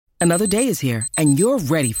Another day is here, and you're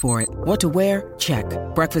ready for it. What to wear? Check.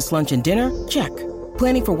 Breakfast, lunch, and dinner? Check.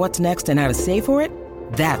 Planning for what's next and how to save for it?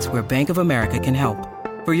 That's where Bank of America can help.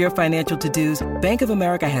 For your financial to-dos, Bank of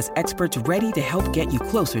America has experts ready to help get you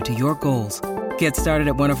closer to your goals. Get started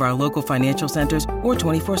at one of our local financial centers or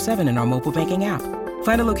 24/7 in our mobile banking app.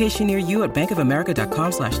 Find a location near you at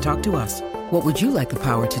bankofamerica.com/talktous. What would you like the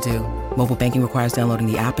power to do? Mobile banking requires downloading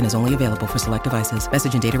the app and is only available for select devices.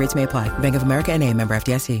 Message and data rates may apply. Bank of America N.A., member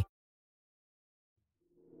FDIC.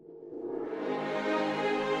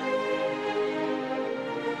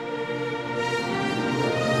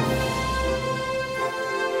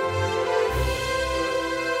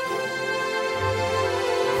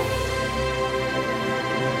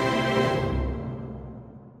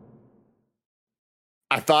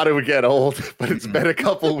 I thought it would get old, but it's been a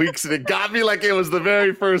couple weeks and it got me like it was the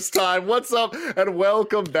very first time. What's up? And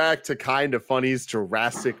welcome back to Kind of Funny's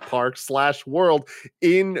Jurassic Park / World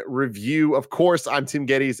in Review. Of course, I'm Tim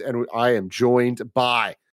Geddes and I am joined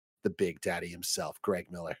by the Big Daddy himself, Greg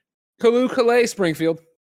Miller. Kaloo Springfield.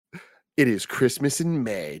 It is Christmas in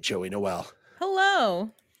May, Joey Noel.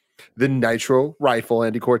 Hello. The Nitro Rifle,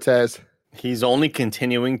 Andy Cortez. He's only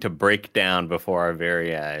continuing to break down before our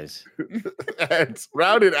very eyes. And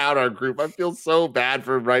rounded out our group. I feel so bad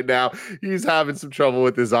for him right now. He's having some trouble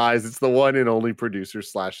with his eyes. It's the one and only producer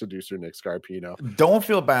 / seducer, Nick Scarpino. Don't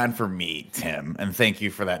feel bad for me, Tim. And thank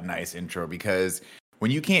you for that nice intro, because when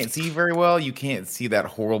you can't see very well, you can't see that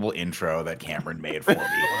horrible intro that Cameron made for me.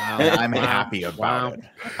 I'm happy about it.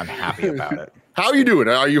 I'm happy about it. How are you doing?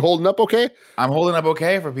 Are you holding up okay? I'm holding up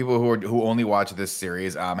okay for people who only watch this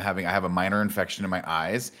series. I have a minor infection in my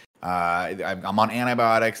eyes. I'm on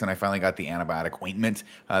antibiotics, and I finally got the antibiotic ointment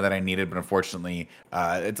that I needed, but unfortunately,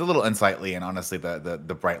 it's a little unsightly, and honestly,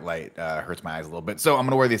 the bright light hurts my eyes a little bit. So I'm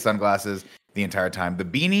gonna wear these sunglasses the entire time. The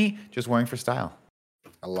beanie, just wearing for style.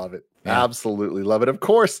 I love it. Yeah. Absolutely love it. Of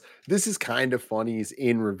course, this is Kind of Funny's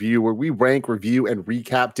In Review, where we rank, review, and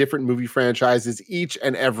recap different movie franchises each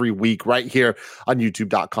and every week right here on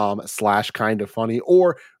youtube.com/kindoffunny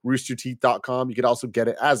or roosterteeth.com. You could also get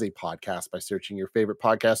it as a podcast by searching your favorite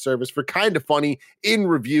podcast service for Kind of Funny In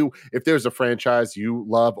Review. If there's a franchise you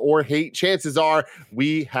love or hate, chances are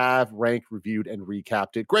we have ranked, reviewed, and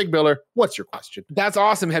recapped it. Greg Miller, what's your question? That's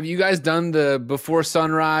awesome. Have you guys done the Before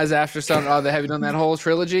Sunrise, After Sunrise? Have you done that whole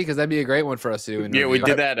trilogy? Because that'd be a great one for us to do. Yeah, we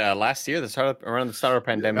did that last year, around the start of the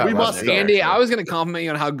pandemic. We must Andy, Andy, I was going to compliment you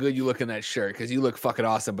on how good you look in that shirt, because you look fucking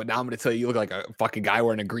awesome. But now I'm going to tell you look like a fucking guy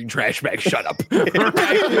wearing a green trash bag. Shut up. Green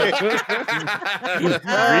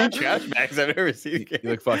trash bags I've ever seen.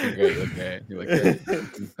 You look fucking great. You look great.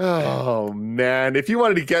 Oh, man. If you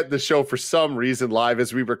wanted to get the show for some reason live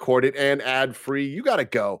as we record it and ad-free, you got to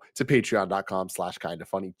go to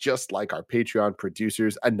patreon.com/kindoffunny, just like our Patreon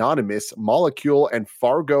producers, Anonymous, Molecule, and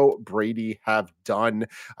Fargo Brady have done.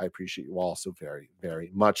 I appreciate you all so very,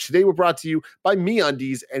 very much. Today we're brought to you by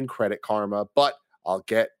MeUndies and Credit Karma, but I'll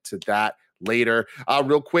get to that later.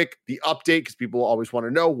 Real quick, the update, because people always want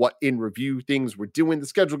to know what in review things we're doing. The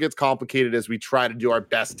schedule gets complicated as we try to do our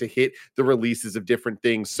best to hit the releases of different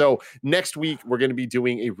things. So next week, we're going to be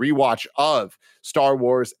doing a rewatch of Star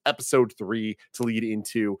Wars Episode 3 to lead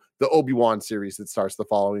into the Obi-Wan series that starts the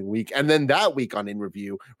following week. And then that week on In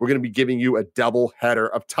Review, we're going to be giving you a double header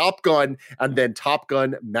of Top Gun and then Top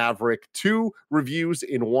Gun Maverick, 2 reviews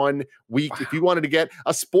in 1 week. Wow. If you wanted to get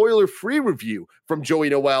a spoiler-free review from Joey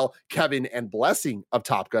Noel, Kevin, and Blessing of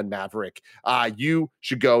Top Gun Maverick, you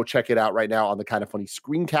should go check it out right now on the Kind of Funny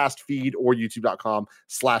screencast feed or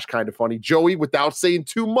youtube.com/kindoffunny. Joey, without saying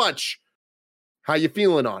too much, how you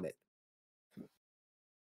feeling on it?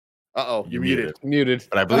 Uh-oh, you're muted.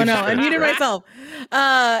 But I believe I muted myself.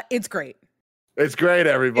 It's great. It's great,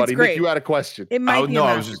 everybody. It's great. Nick, you had a question. It might be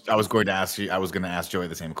I was going to ask Joey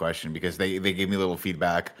the same question, because they gave me a little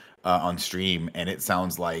feedback on stream, and it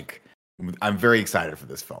sounds like I'm very excited for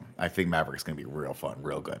this film. I think Maverick's going to be real fun,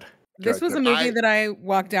 real good. This was a movie that I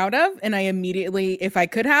walked out of, and I immediately, if I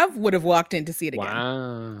could have, would have walked in to see it again.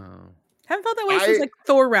 Wow. Haven't felt that way since like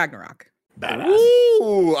Thor Ragnarok. Badass.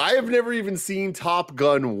 Ooh, I have never even seen Top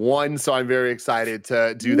Gun 1, so I'm very excited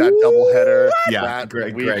to do that doubleheader. Yeah,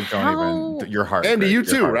 Greg, don't even. Your heart. Andy, Greg, you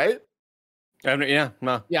too, heart. right? Yeah,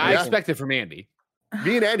 no. Yeah, I expect it from Andy.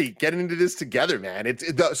 Me and Andy getting into this together, man.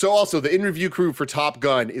 So also the in review crew for Top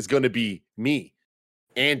Gun is going to be me,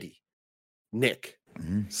 Andy, Nick,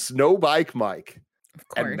 Snowbike Mike,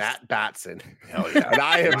 and Matt Batson. Hell yeah. And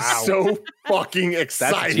I am so fucking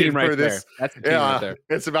excited for this. That's a team right there.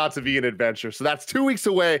 It's about to be an adventure. So that's 2 weeks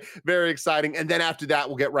away. Very exciting. And then after that,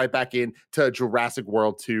 we'll get right back into Jurassic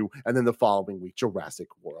World 2. And then the following week, Jurassic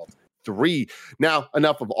World 2023. Now,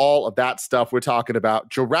 enough of all of that stuff. We're talking about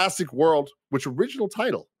Jurassic World, which original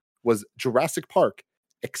title was Jurassic Park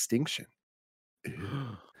Extinction. It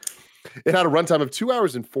had a runtime of 2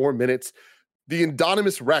 hours and 4 minutes. The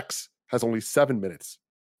Indominus Rex has only 7 minutes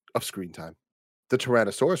of screen time. The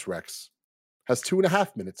Tyrannosaurus Rex has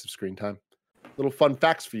 2.5 minutes of screen time. Little fun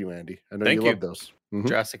facts for you, Andy. I know Thank you you. love those.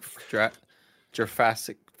 Jurassic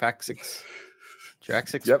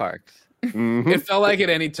Yep. Parks. It felt like at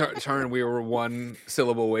any turn we were one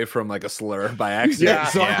syllable away from like a slur by accident. Yeah.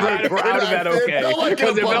 So I'm Yeah. proud of that. It Okay, felt like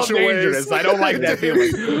because a it felt bunch of ways. dangerous. I don't like that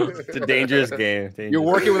feeling. It's a dangerous game. You're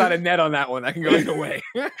working without a net on that one. That can go either way.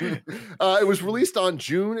 It was released on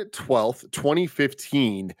June 12th,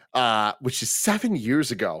 2015, which is 7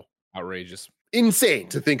 years ago. Outrageous. Insane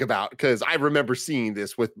to think about, because I remember seeing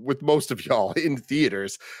this with most of y'all in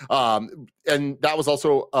theaters. And that was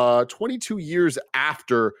also 22 years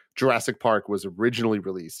after Jurassic Park was originally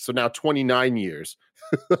released. So now 29 years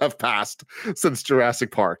have passed since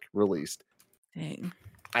Jurassic Park released. Dang.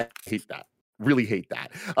 I hate that. Really hate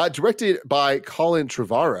that. Directed by Colin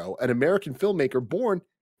Trevorrow, an American filmmaker born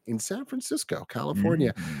in San Francisco,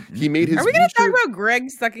 California. He made his Are we going to talk feature- about Greg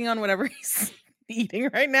sucking on whatever he's eating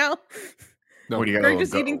right now? No, What do you got? Greg a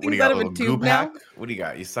just little eating what do you things got, out of a little tube goo now? pack? What do you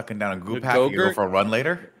got? You sucking down a goo The pack? You go Go-Gurt? for a run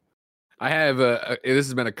later? I have this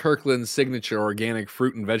has been a Kirkland signature organic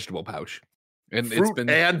fruit and vegetable pouch, and it's fruit been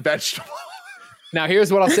and vegetable. Now,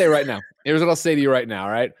 here's what I'll say right now. Here's what I'll say to you right now,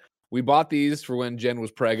 right? We bought these for when Jen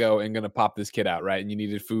was preggo and going to pop this kid out, right? And you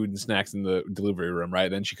needed food and snacks in the delivery room, right?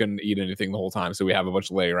 Then she couldn't eat anything the whole time. So we have a bunch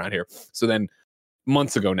of laying around here. So then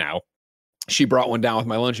months ago now, she brought one down with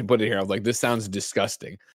my lunch and put it here. I was like, this sounds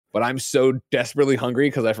disgusting. But I'm so desperately hungry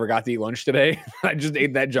because I forgot to eat lunch today. I just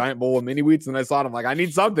ate that giant bowl of mini wheats and I saw it. I'm like, I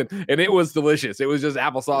need something. And it was delicious. It was just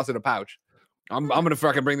applesauce in a pouch. I'm going to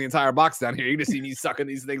fucking bring the entire box down here. You're going to see me sucking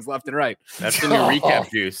these things left and right. That's the new recap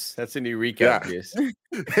juice. That's the new recap juice.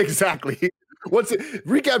 Exactly. What's it?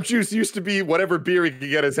 Recap juice used to be whatever beer he could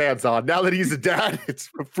get his hands on. Now that he's a dad, it's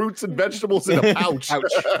fruits and vegetables in a pouch.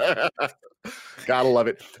 Gotta love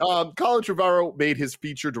it. Colin Trevorrow made his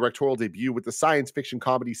feature directorial debut with the science fiction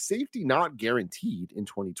comedy Safety Not Guaranteed in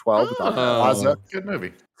 2012 with Aubrey Plaza. Good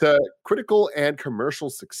movie. To critical and commercial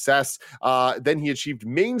success. Then he achieved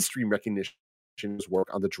mainstream recognition in his work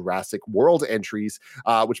on the Jurassic World entries,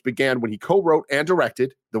 which began when he co-wrote and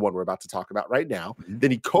directed the one we're about to talk about right now. Then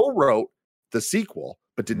he co-wrote the sequel,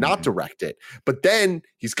 but did not direct it. But then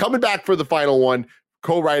he's coming back for the final one,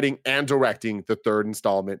 co-writing and directing the third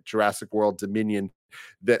installment, Jurassic World Dominion.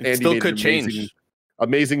 That It Andy still made could an change.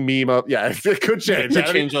 amazing meme of. Yeah, it could change. Could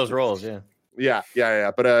change those roles, yeah.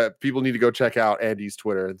 Yeah. But people need to go check out Andy's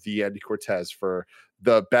Twitter, the Andy Cortez, for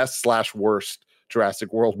the best/worst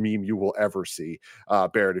Jurassic World meme you will ever see.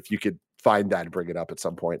 Barrett, if you could find that and bring it up at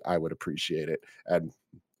some point, I would appreciate it. And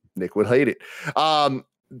Nick would hate it.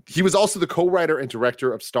 He was also the co-writer and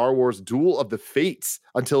director of Star Wars Duel of the Fates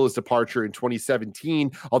until his departure in 2017,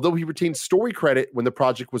 although he retained story credit when the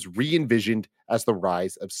project was re-envisioned as The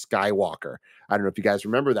Rise of Skywalker. I don't know if you guys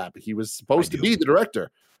remember that, but he was supposed to be the director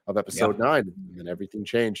of episode 9, and everything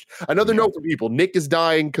changed. Another note for people: Nick is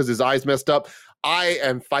dying because his eyes messed up. I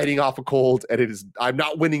am fighting off a cold, and I'm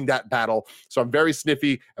not winning that battle. So I'm very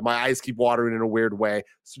sniffy, and my eyes keep watering in a weird way.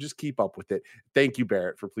 So just keep up with it. Thank you,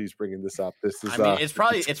 Barrett, for please bringing this up. This is, I mean, it's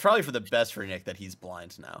probably for the best for Nick that he's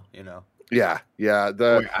blind now. You know. Yeah. Wait,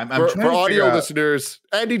 I'm For trying to audio figure out- listeners,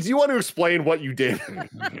 Andy, do you want to explain what you did?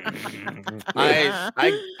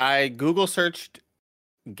 I Google searched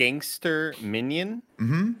gangster minion,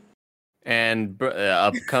 and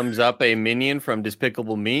up comes up a minion from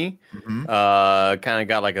Despicable Me. Kind of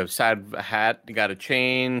got like a side hat, got a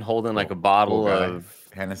chain, holding like a bottle of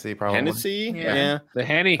Hennessy, probably. Hennessy. Yeah. Yeah. The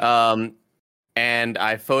Henny. And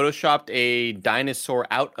I photoshopped a dinosaur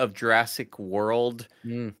out of Jurassic World,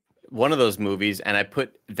 one of those movies, and I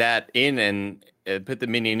put that in and put the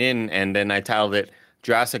minion in, and then I titled it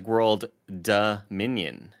Jurassic World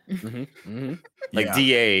Dominion. Like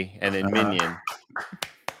DA and then Minion.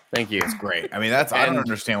 Thank you. It's great. I mean, I don't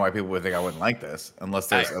understand why people would think I wouldn't like this unless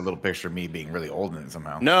there's a little picture of me being really old in it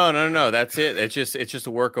somehow. No. That's it. It's just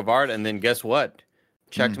a work of art. And then guess what?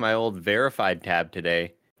 Checked my old verified tab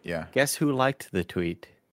today. Yeah. Guess who liked the tweet?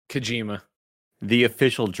 Kojima. The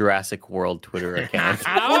official Jurassic World Twitter account.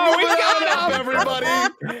 Oh, we got it up, everybody.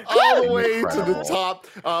 All the way to the Incredible. top.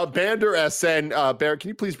 Bander SN. Barrett, can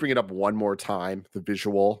you please bring it up one more time? The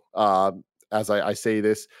visual. As I say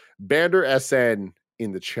this, Bander SN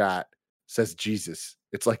in the chat says Jesus.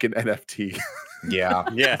 It's like an NFT. Yeah.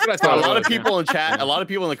 Yeah, what I a thought it lot of was, yeah. people in chat, a lot of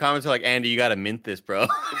people in the comments are like, Andy, you got to mint this, bro.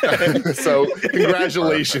 So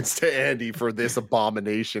congratulations to Andy for this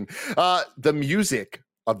abomination. The music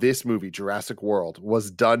of this movie, Jurassic World,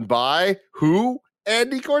 was done by who?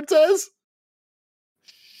 Andy Cortez?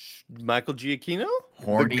 Michael Giacchino?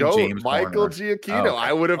 Horny The GOAT, James Michael Horner. Giacchino. Oh, okay.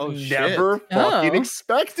 I would have Oh, shit. never fucking Oh.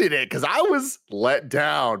 expected it because I was let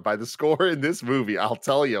down by the score in this movie. I'll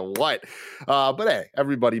tell you what. But hey,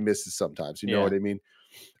 everybody misses sometimes. You know Yeah. what I mean?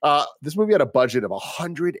 This movie had a budget of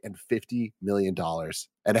 $150 million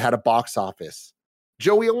and it had a box office.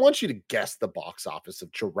 Joey, I want you to guess the box office of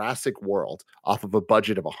Jurassic World off of a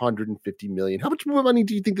budget of $150 million. How much more money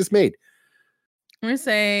do you think this made? I'm gonna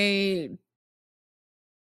say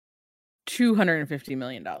 $250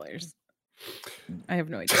 million. I have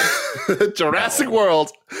no idea. Jurassic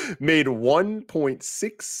World made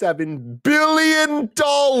 $1.67 billion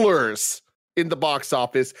in the box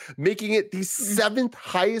office, making it the seventh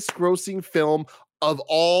highest grossing film of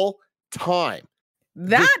all time.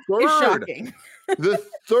 That is third. shocking. The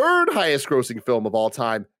third highest grossing film of all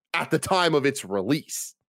time at the time of its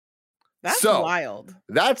release. That's So- wild.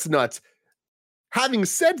 That's nuts. Having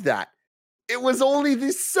said that, it was only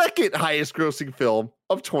the second highest grossing film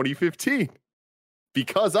of 2015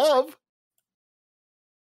 because of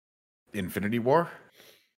Infinity War?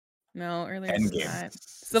 No, earlier than Endgame. that.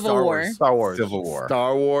 Civil Star War. Wars. Star Wars. Civil War.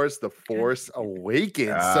 Star Wars The Force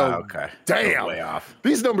Awakens. So okay. damn. Way off.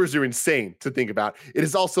 these numbers are insane to think about. It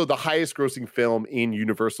is also the highest grossing film in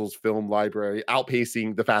Universal's film library,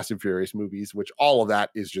 outpacing the Fast and Furious movies, which all of that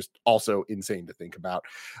is just also insane to think about.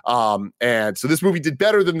 And so this movie did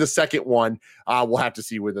better than the second one. We'll have to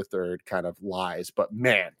see where the third kind of lies. But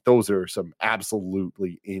man, those are some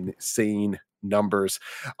absolutely insane numbers.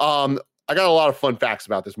 I got a lot of fun facts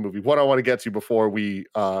about this movie. What I want to get to before we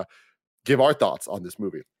give our thoughts on this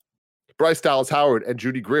movie. Bryce Dallas Howard and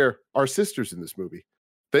Judy Greer are sisters in this movie.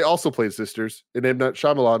 They also played sisters in M. Night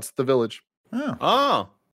Shyamalan's The Village. Oh. Oh,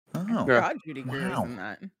 Oh. Yeah. God, Judy Greer is Wow. in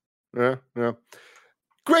that. Yeah.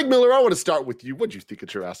 Greg Miller, I want to start with you. What do you think of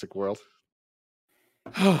Jurassic World?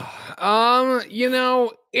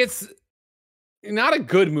 It's not a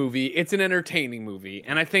good movie. It's an entertaining movie.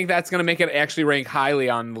 And I think that's going to make it actually rank highly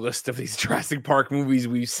on the list of these Jurassic Park movies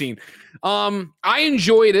we've seen. I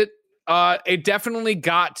enjoyed it. It definitely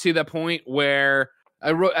got to the point where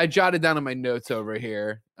I jotted down on my notes over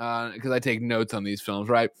here because I take notes on these films,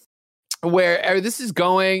 right? Where this is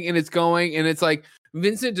going and it's like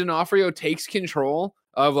Vincent D'Onofrio takes control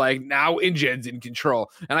of like now InGen's in control.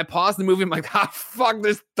 And I paused the movie. I'm like, fuck,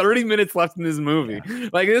 there's 30 minutes left in this movie. Yeah.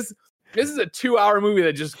 Like this is a 2-hour movie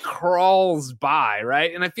that just crawls by,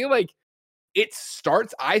 right? And I feel like it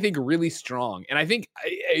starts, I think, really strong. And I think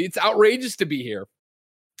it's outrageous to be here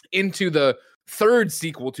into the third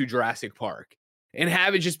sequel to Jurassic Park and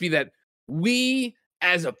have it just be that we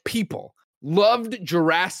as a people loved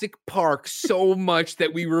Jurassic Park so much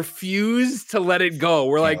that we refuse to let it go.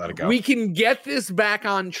 We're like, we can get this back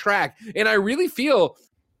on track. And I really feel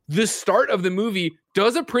the start of the movie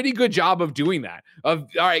does a pretty good job of doing that. Of,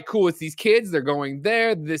 all right, cool, it's these kids, they're going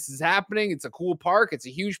there, this is happening, it's a cool park, it's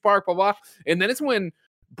a huge park, blah, blah. And then it's when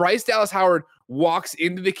Bryce Dallas Howard walks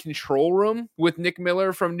into the control room with Nick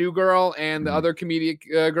Miller from New Girl and the other comedic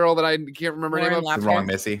girl that I can't remember her name of. The wrong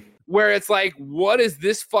Missy. Where it's like, what is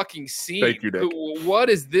this fucking scene? Thank you, Nick. What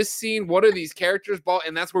is this scene? What are these characters?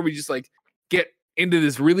 And that's where we just like get into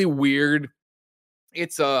this really weird.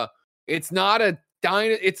 It's not a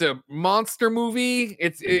it's a monster movie.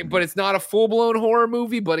 But it's not a full blown horror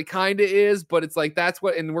movie, but it kind of is. But it's like that's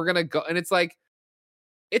what, and we're gonna go, and it's like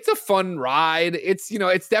it's a fun ride. It's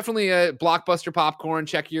it's definitely a blockbuster popcorn.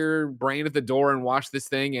 Check your brain at the door and watch this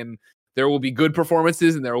thing, and there will be good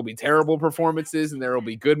performances and there will be terrible performances and there will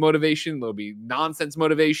be good motivation. There'll be nonsense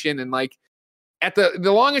motivation. And like at the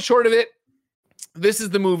long and short of it, this is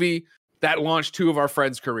the movie that launched two of our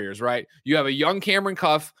friends' careers, right? You have a young Cameron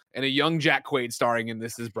Cuff and a young Jack Quaid starring in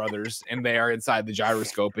This Is Brothers, and they are inside the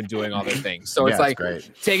gyroscope and doing all their things. So it's like,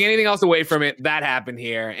 take anything else away from it. That happened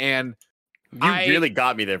here. And you really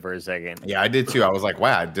got me there for a second. Yeah, I did too. I was like,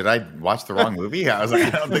 wow, did I watch the wrong movie? I was like, I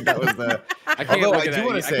don't think that was the. I can't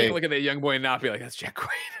look at that young boy and not be like, that's Jack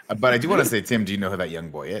Quaid. But I do want to say, Tim, do you know who that young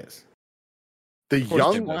boy is? The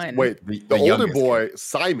older boy, kid.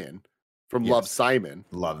 Simon from Love, Simon.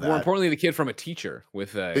 Love that. More importantly, the kid from A Teacher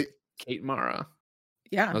with Kate Mara.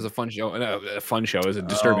 Yeah. That was a fun show. A fun show. It was a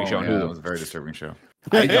disturbing show. Yeah, it was a very disturbing show.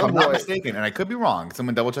 I'm not mistaken, and I could be wrong.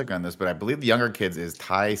 Someone double check on this, but I believe the younger kids is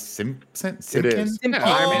Ty Simpkins. It is. Yeah,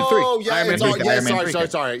 Iron Man 3. Oh, yeah, Iron Man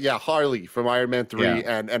sorry. Yeah, Harley from Iron Man 3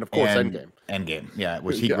 and of course Endgame. Endgame, yeah,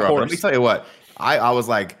 which he grew up. Let me tell you what, I was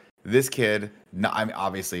like, this kid, I'm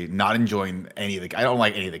obviously not enjoying any of the. I don't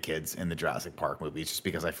like any of the kids in the Jurassic Park movies just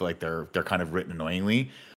because I feel like they're kind of written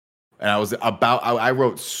annoyingly. And I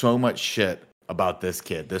wrote so much shit about this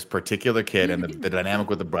kid, this particular kid, and the dynamic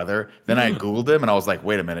with the brother. Then I Googled him and I was like,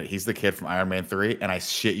 wait a minute, he's the kid from Iron Man 3. And I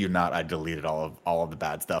shit you not, I deleted all of the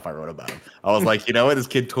bad stuff I wrote about him. I was like, you know what? This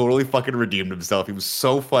kid totally fucking redeemed himself. He was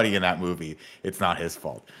so funny in that movie. It's not his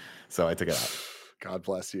fault. So I took it out. God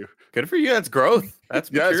bless you. Good for you. That's growth.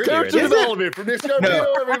 That's Yes, maturity character right there. development from Nick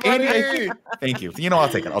Scarpino, everybody. Thank you. You know, I'll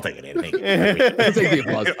take it. Andy. Thank you. I'll take the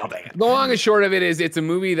applause. I'll take it. The long and short of it is it's a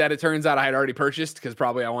movie that it turns out I had already purchased because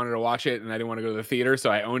probably I wanted to watch it and I didn't want to go to the theater.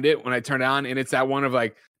 So I owned it when I turned it on. And it's that one of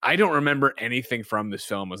like, I don't remember anything from this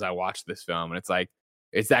film as I watched this film. And it's like,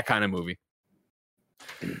 it's that kind of movie.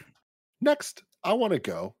 Next, I want to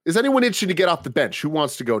go. Is anyone itching to get off the bench? Who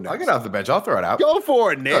wants to go next? I'll get off the bench. I'll throw it out. Go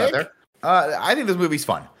for it, Throw it out Nick. there. I think this movie's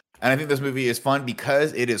fun. And I think this movie is fun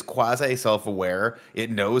because it is quasi self-aware.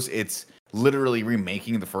 It knows it's literally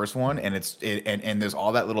remaking the first one, and and there's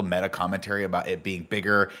all that little meta commentary about it being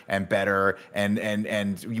bigger and better,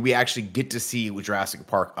 and we actually get to see Jurassic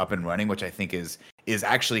Park up and running, which I think is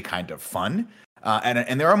actually kind of fun.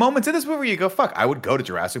 And there are moments in this movie where you go, fuck, I would go to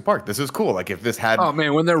Jurassic Park. This is cool. Like if this had Oh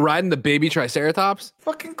man, when they're riding the baby Triceratops.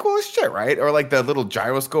 fucking cool as shit, right? Or like the little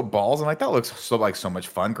gyroscope balls. I'm like, that looks so much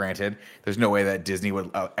fun. Granted, there's no way that Disney would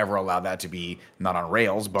ever allow that to be not on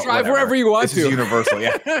rails, but Drive whatever. wherever you want This is to. universal,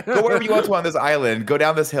 yeah. Go wherever you want to on this island. Go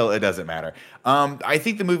down this hill. It doesn't matter. I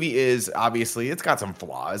think the movie is obviously it's got some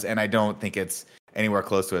flaws, and I don't think it's anywhere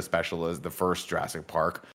close to as special as the first Jurassic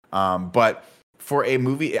Park. But for a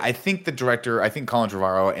movie, I think the director, I think Colin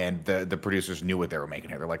Trevorrow and the producers knew what they were making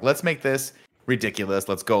here. They're like, let's make this ridiculous.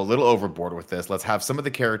 Let's go a little overboard with this. Let's have some of the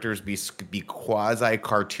characters be quasi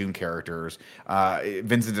cartoon characters.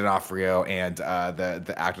 Vincent D'Onofrio and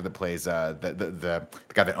the actor that plays the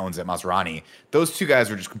guy that owns it, Masrani. Those two guys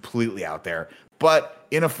are just completely out there, but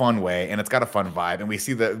in a fun way, and it's got a fun vibe. And we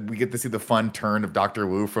get to see the fun turn of Dr.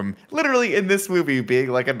 Wu from literally in this movie being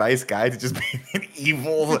like a nice guy to just being an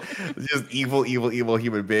evil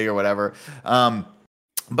human being or whatever.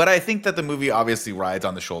 But I think that the movie obviously rides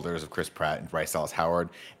on the shoulders of Chris Pratt and Bryce Dallas Howard,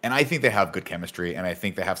 and I think they have good chemistry, and I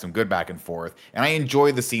think they have some good back and forth, and I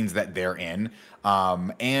enjoy the scenes that they're in.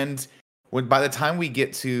 And by the time we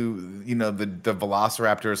get to the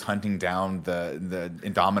Velociraptors hunting down the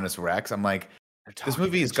Indominus Rex, I'm like, this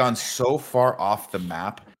movie has gone so far off the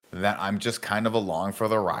map that I'm just kind of along for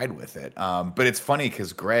the ride with it. But it's funny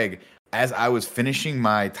because Greg, as I was finishing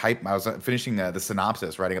I was finishing the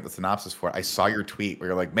synopsis, writing up the synopsis for it, I saw your tweet where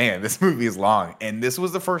you're like, man, this movie is long. And this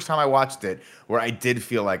was the first time I watched it where I did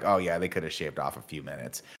feel like, oh yeah, they could have shaved off a few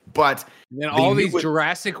minutes. But then all these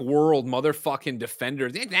Jurassic World motherfucking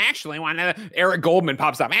defenders. It's actually one of Eric Goldman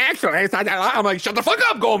pops up. Actually, it's not that. I'm like, shut the fuck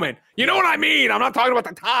up, Goldman. You know what I mean? I'm not talking about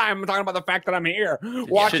the time. I'm talking about the fact that I'm here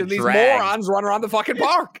watching these morons run around the fucking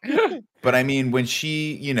park. But I mean, when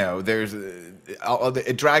she, there's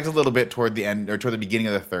it drags a little bit toward the end or toward the beginning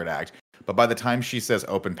of the third act. But by the time she says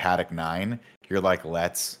open paddock 9, you're like,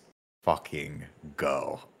 let's fucking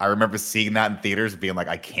go. I remember seeing that in theaters being like,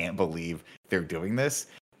 I can't believe they're doing this.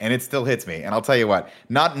 And it still hits me. And I'll tell you what,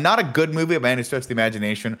 not a good movie by any stretch of the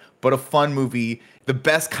imagination, but a fun movie, the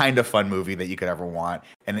best kind of fun movie that you could ever want.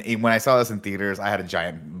 And when I saw this in theaters, I had a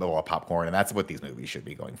giant bowl of popcorn, and that's what these movies should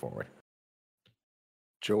be going forward.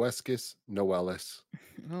 Joeskis Noelis.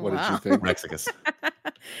 Oh, What wow. did you think? Mexicus.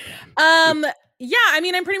 Yeah, I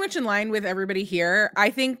mean, I'm pretty much in line with everybody here. I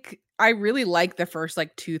think I really like the first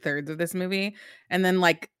like 2/3 of this movie, and then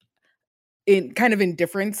like in kind of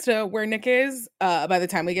indifference to where Nick is. By the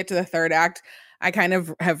time we get to the third act, I kind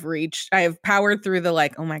of I have powered through the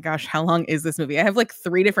like, oh my gosh, how long is this movie? I have like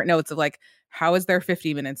 3 different notes of like, how is there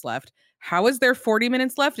 50 minutes left? How is there 40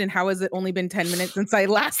 minutes left? And how has it only been 10 minutes since I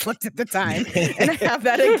last looked at the time? And I have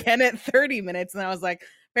that again at 30 minutes. And I was like,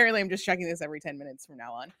 apparently I'm just checking this every 10 minutes from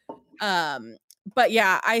now on. But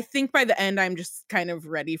yeah, I think by the end, I'm just kind of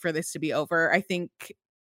ready for this to be over.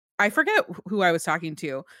 I forget who I was talking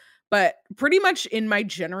to, but pretty much in my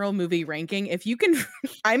general movie ranking, if you can,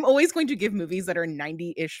 I'm always going to give movies that are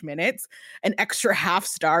 90-ish minutes an extra half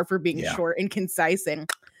star for being short and concise and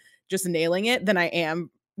just nailing it than I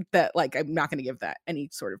am that like I'm not going to give that any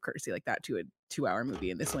sort of courtesy like that to a 2-hour movie,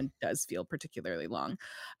 and this one does feel particularly long.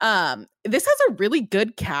 This has a really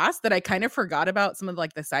good cast that I kind of forgot about some of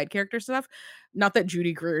like the side character stuff. Not that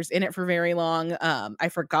Judy Greer's in it for very long. I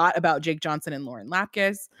forgot about Jake Johnson and Lauren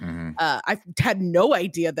Lapkus. Mm-hmm. I had no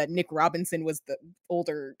idea that Nick Robinson was the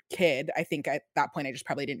older kid. I think at that point I just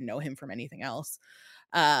probably didn't know him from anything else.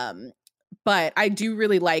 But I do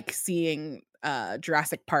really like seeing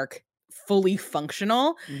Jurassic Park fully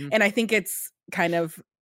functional. Mhm. And I think it's kind of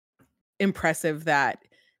impressive that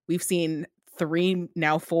we've seen 3,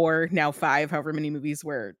 now 4, now 5, however many movies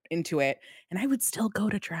we're into it, and I would still go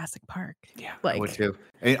to Jurassic Park. Yeah, like, I would too.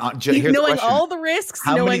 And, here's the knowing question. all the risks,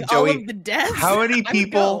 How many, knowing all Joey, of the deaths. How many I would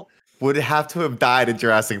people go. would have to have died at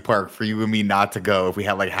Jurassic Park for you and me not to go if we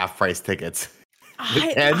had like half price tickets?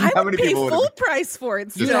 And I how would many pay people would full have- price for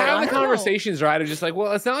it. You still. have I the don't know. conversations, right? Of just like,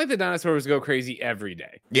 well, it's not like the dinosaurs go crazy every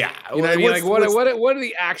day. Yeah, You know what I mean? Like, what are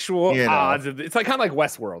the actual you know. odds of it's like kind of like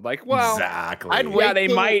Westworld. Like, well, exactly. I'd yeah, wait they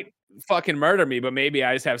till- might fucking murder me, but maybe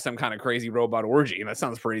I just have some kind of crazy robot orgy, and that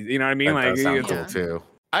sounds pretty. You know what I mean? That does sound it's- cool too.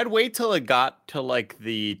 I'd wait till it got to like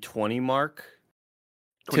the 20 mark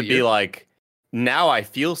 20 to be years. like, now I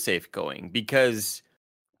feel safe going, because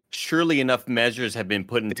surely enough measures have been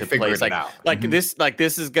put into figured place. it out. Like Mhm.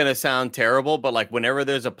 this is gonna sound terrible, but like whenever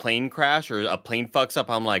there's a plane crash or a plane fucks up,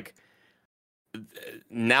 I'm like,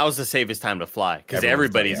 now's the safest time to fly, because Everyone's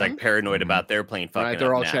everybody's done, like paranoid Mhm. about their plane fucking right?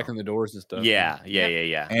 They're up all now. checking the doors and stuff. Yeah.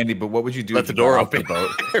 Andy, but what would you do Let if the you door got off open. the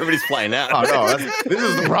boat? Everybody's flying out. Oh no, this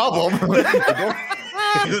is the problem.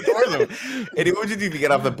 The door's open. Eddie, what would you do if you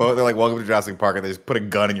get off the boat? They're like, "Welcome to Jurassic Park," and they just put a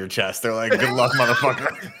gun in your chest. They're like, "Good luck,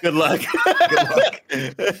 motherfucker." Good luck.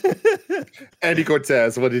 Good luck. Andy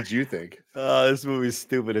Cortez, what did you think? Oh, this movie's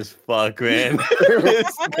stupid as fuck, man.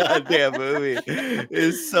 This goddamn movie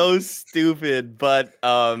is so stupid, but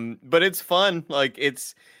it's fun. Like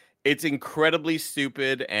it's incredibly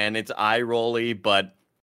stupid and it's eye rolly, but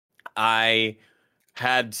I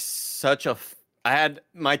had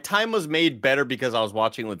my time was made better because I was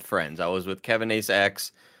watching with friends. I was with Kevin Ace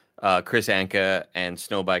X, Chris Anka, and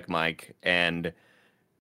Snowbike Mike, and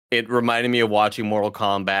it reminded me of watching Mortal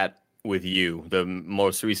Kombat with you, the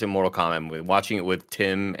most recent Mortal Kombat movie. Watching it with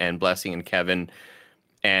Tim and Blessing and Kevin,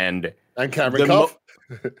 and Cameron Cuff.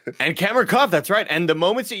 and Cameron Cuff. That's right. And the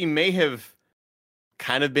moments that you may have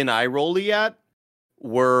kind of been eye rolly at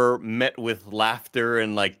were met with laughter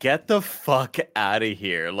and like, get the fuck out of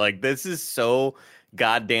here. Like, this is so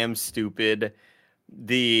goddamn stupid.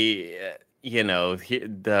 The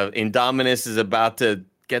Indominus is about to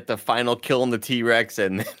get the final kill on the T-Rex,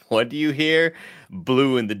 and what do you hear?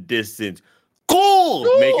 Blue in the distance. Cool!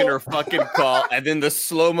 Making her fucking call, and then the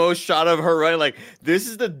slow-mo shot of her running. Like, this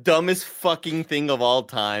is the dumbest fucking thing of all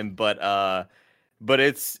time, but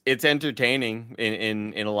it's entertaining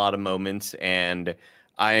in a lot of moments, and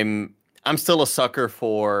I'm still a sucker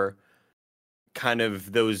for kind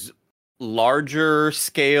of those larger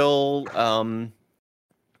scale,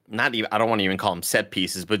 not even, I don't want to even call them set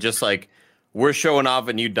pieces, but just like, we're showing off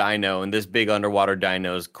a new dino, and this big underwater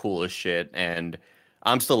dino is cool as shit, and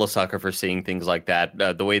I'm still a sucker for seeing things like that.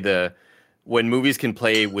 The way when movies can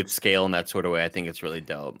play with scale in that sort of way, I think it's really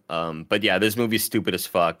dope. But yeah, this movie's stupid as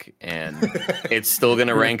fuck, and it's still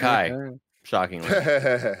gonna rank high, shockingly.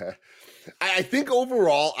 I think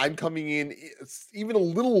overall I'm coming in even a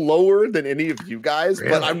little lower than any of you guys,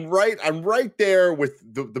 but I'm right there with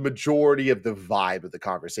the majority of the vibe of the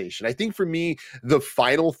conversation. I think for me, the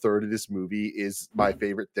final third of this movie is my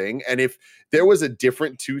favorite thing. And if there was a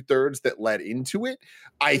different 2/3 that led into it,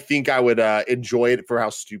 I think I would enjoy it for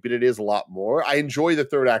how stupid it is a lot more. I enjoy the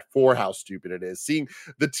third act for how stupid it is. Seeing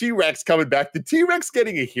the T-Rex coming back, the T-Rex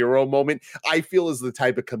getting a hero moment, I feel is the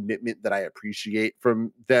type of commitment that I appreciate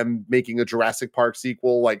from them making a Jurassic Park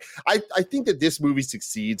sequel. Like, I think that this movie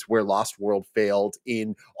succeeds where Lost World failed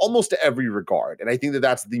in almost every regard. And I think that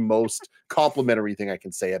that's the most complimentary thing I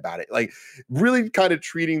can say about it. Like, really kind of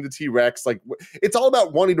treating the T-Rex like it's all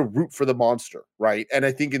about wanting to root for the monster, right? And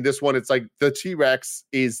I think in this one, it's like the T-Rex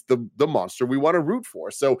is the monster we want to root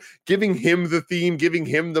for. So giving him the theme, giving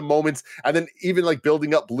him the moments, and then even like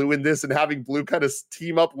building up Blue in this and having Blue kind of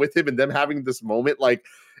team up with him and them having this moment, like,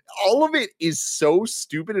 all of it is so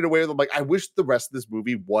stupid in a way that I'm like, I wish the rest of this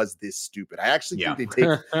movie was this stupid. I actually think they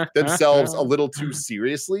take themselves a little too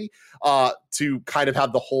seriously to kind of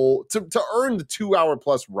have the whole to earn the 2-hour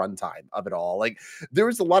plus runtime of it all. Like,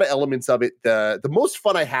 there's a lot of elements of it. The most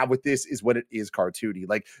fun I have with this is when it is cartoony.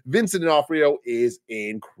 Like, Vincent D'Onofrio is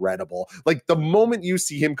incredible. Like, the moment you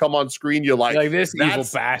see him come on screen, you're like this evil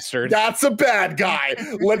bastard. That's a bad guy.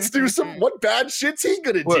 Let's do some. What bad shit's he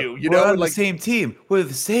gonna do? You we're know, on like the same team. We're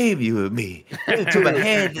the same, you and me. To my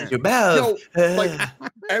hand in your mouth. like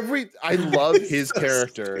I love his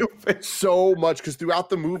character so much because throughout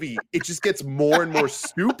the movie it just gets more and more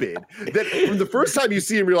stupid. That from the first time you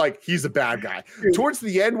see him, you're like, he's a bad guy. Towards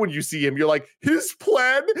the end, when you see him, you're like, his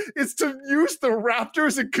plan is to use the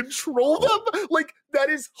raptors and control them. Like, that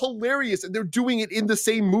is hilarious, and they're doing it in the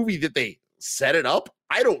same movie that they set it up.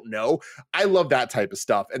 I don't know. I love that type of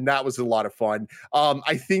stuff, and that was a lot of fun.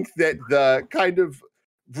 I think that the kind of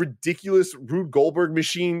ridiculous Rube Goldberg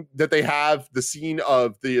machine that they have, the scene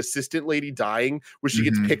of the assistant lady dying where she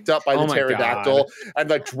gets picked up by the pterodactyl and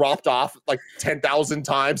like dropped off like 10,000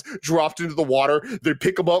 times, dropped into the water. They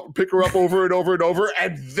pick her up over and over and over.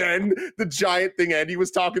 And then the giant thing Andy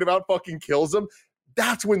was talking about fucking kills him.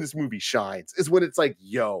 That's when this movie shines, is when it's like,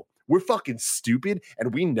 yo, we're fucking stupid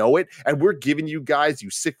and we know it. And we're giving you guys, you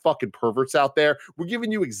sick fucking perverts out there, we're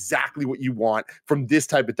giving you exactly what you want from this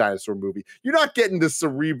type of dinosaur movie. You're not getting the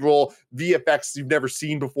cerebral VFX you've never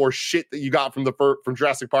seen before shit that you got from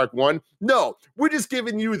Jurassic Park 1. No, we're just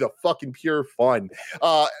giving you the fucking pure fun.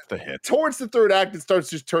 Towards the third act, it starts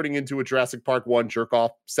just turning into a Jurassic Park 1 jerk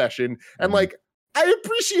off session. And like, I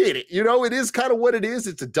appreciate it. You know, it is kind of what it is.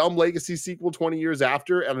 It's a dumb legacy sequel 20 years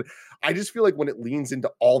after. And I just feel like when it leans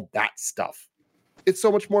into all that stuff, it's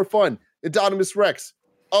so much more fun. Indominus Rex.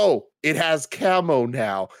 Oh, it has camo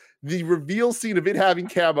now. The reveal scene of it having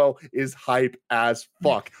camo is hype as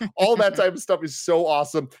fuck. All that type of stuff is so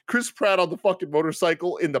awesome. Chris Pratt on the fucking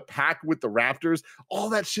motorcycle in the pack with the Raptors. All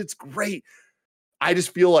that shit's great. I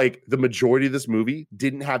just feel like the majority of this movie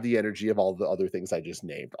didn't have the energy of all the other things I just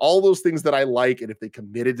named. All those things that I like, and if they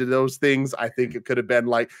committed to those things, I think it could have been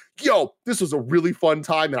like, yo, this was a really fun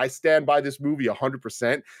time, and I stand by this movie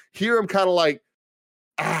 100%. Here, I'm kind of like,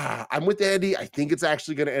 I'm with Andy. I think it's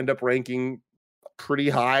actually going to end up ranking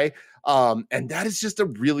pretty high. And that is just a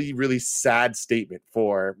really, really sad statement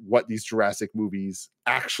for what these Jurassic movies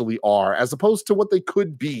actually are, as opposed to what they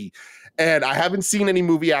could be. And I haven't seen any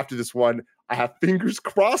movie after this one. I have fingers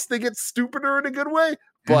crossed they get stupider in a good way,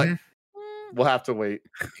 but we'll have to wait.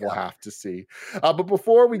 We'll have to see. But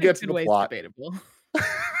before we get to the plot,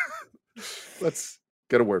 let's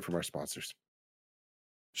get a word from our sponsors.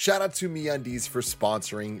 Shout out to MeUndies for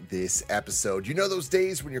sponsoring this episode. You know those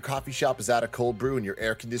days when your coffee shop is out of cold brew and your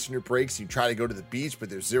air conditioner breaks and you try to go to the beach but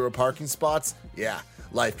there's 0 parking spots? Yeah,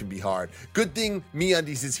 life can be hard. Good thing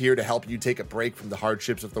MeUndies is here to help you take a break from the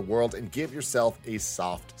hardships of the world and give yourself a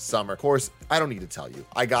soft summer. Of course, I don't need to tell you.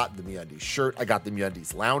 I got the MeUndies shirt. I got the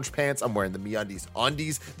MeUndies lounge pants. I'm wearing the MeUndies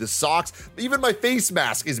undies, the socks. Even my face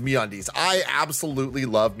mask is MeUndies. I absolutely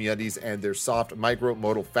love MeUndies and their soft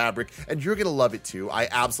micromodal fabric, and you're going to love it too. I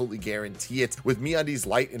absolutely guarantee it. With MeUndies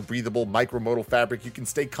light and breathable micromodal fabric, you can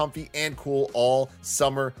stay comfy and cool all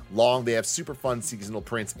summer long. They have super fun seasonal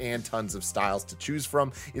prints and tons of styles to choose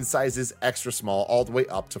from in sizes extra small all the way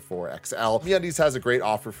up to 4XL. MeUndies has a great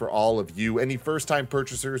offer for all of you. Any first-time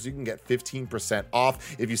purchasers, you can get 15%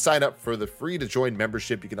 off. If you sign up for the free to join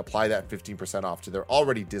membership, you can apply that 15% off to their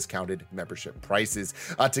already discounted membership prices.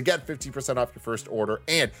 To get 15% off your first order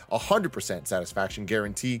and 100% satisfaction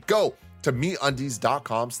guarantee, go to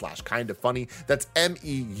MeUndies.com/kindafunny. That's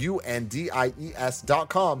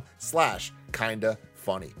MEUNDIES.com/kindafunny.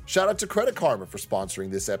 Shout out to Credit Karma for sponsoring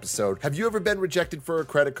this episode. Have you ever been rejected for a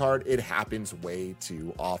credit card? It happens way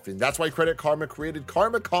too often. That's why Credit Karma created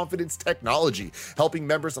Karma Confidence technology, helping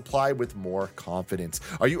members apply with more confidence.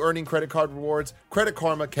 Are you earning credit card rewards? Credit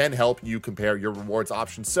Karma can help you compare your rewards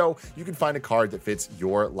options so you can find a card that fits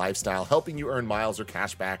your lifestyle, helping you earn miles or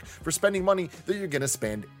cash back for spending money that you're going to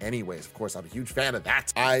spend anyways. Of course, I'm a huge fan of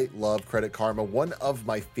that. I love Credit Karma. One of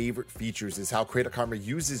my favorite features is how Credit Karma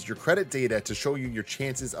uses your credit data to show you your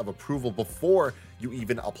chances of approval before you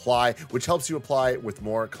even apply, which helps you apply with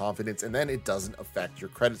more confidence, and then it doesn't affect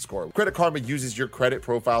your credit score. Credit Karma uses your credit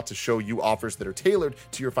profile to show you offers that are tailored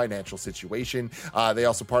to your financial situation. They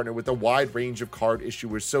also partner with a wide range of card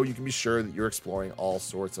issuers so you can be sure that you're exploring all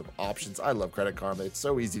sorts of options. I love Credit Karma. It's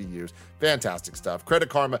so easy to use. Fantastic stuff. Credit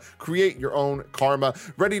Karma, create your own karma.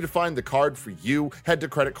 Ready to find the card for you? Head to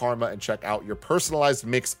Credit Karma and check out your personalized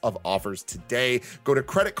mix of offers today. Go to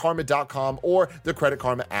creditkarma.com or the Credit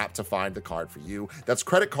Karma app to find the card for you. That's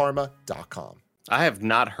creditkarma.com. I have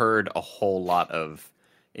not heard a whole lot of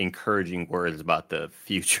encouraging words about the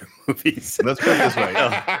future movies. Let's put it this way.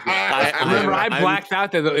 I blacked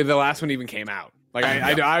out that the last one even came out. Like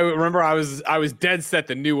I remember I was dead set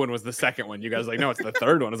the new one was the second one. You guys were like, no, it's the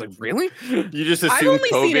third one. I was like, really? You just assumed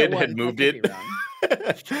COVID had moved it.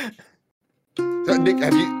 Nick,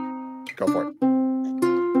 have you go for it?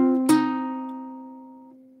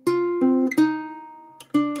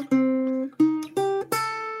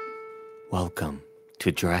 Welcome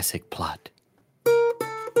to Jurassic Plot.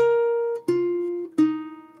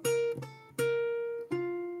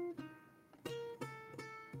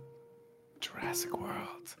 Jurassic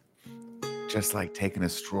World. Just like taking a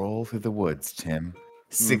stroll through the woods, Tim.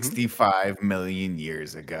 65 million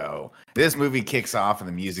years ago. This movie kicks off and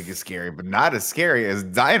the music is scary, but not as scary as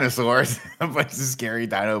dinosaurs. A bunch of scary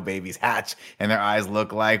dino babies hatch and their eyes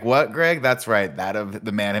look like what, Greg? That's right. That of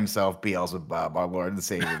the man himself, Beelzebub, our Lord and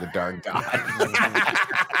Savior, the Dark God.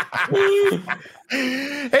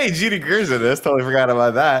 Hey, Judy Greer's in this. Totally forgot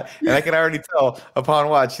about that. And I can already tell upon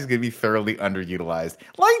watch she's going to be thoroughly underutilized.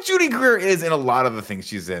 Like Judy Greer is in a lot of the things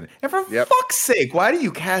she's in. And for fuck's sake, why do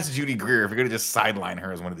you cast Judy Greer if you're going to just sideline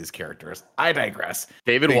her as one of these characters? I digress.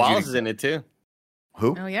 David Wallace is in it too.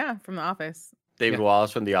 Who? Oh yeah, from The Office. David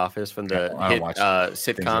Wallace from The Office, from the hit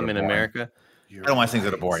sitcom in America. I don't watch things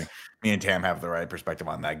that are boring. Me and Tam have the right perspective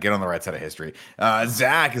on that. Get on the right side of history.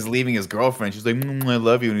 Zach is leaving his girlfriend. She's like, I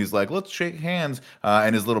love you. And he's like, let's shake hands.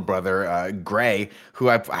 And his little brother, Gray, who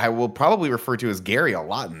I will probably refer to as Gary a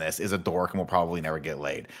lot in this, is a dork and will probably never get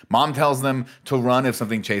laid. Mom tells them to run if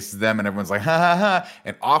something chases them. And everyone's like, ha, ha, ha.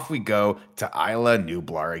 And off we go to Isla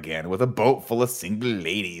Nublar again with a boat full of single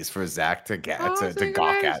ladies for Zach to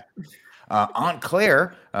gawk at. Aunt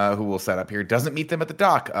Claire, who we'll set up here, doesn't meet them at the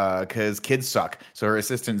dock because kids suck. So her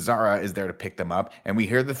assistant Zara is there to pick them up, and we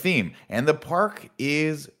hear the theme. And the park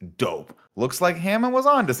is dope. Looks like Hammond was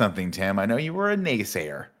onto something, Tim. I know you were a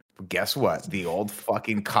naysayer. But guess what? The old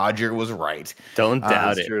fucking codger was right. Don't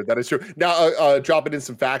doubt it. True. That is true. Now, dropping in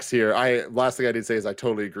some facts here. Last thing I did say is I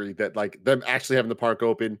totally agree that like them actually having the park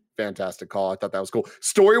open, fantastic call. I thought that was cool.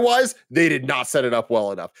 Story-wise, they did not set it up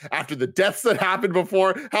well enough. After the deaths that happened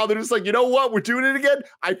before, how they're just like, you know what, we're doing it again.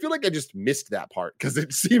 I feel like I just missed that part because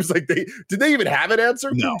it seems like did they even have an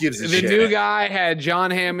answer? No. Who gives a The shit? new guy had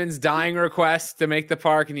John Hammond's dying request to make the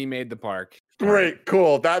park, and he made the park. Great,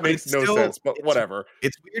 cool. That makes no sense, but whatever.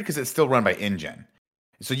 It's weird because it's still run by InGen.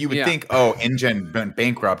 So you would think, oh, InGen went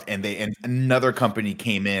bankrupt and another company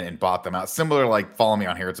came in and bought them out. Similar, like, follow me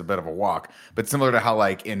on here, it's a bit of a walk, but similar to how,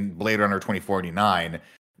 like, in Blade Runner 2049,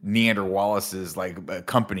 Neander Wallace's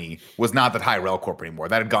company was not that High Rail Corp anymore.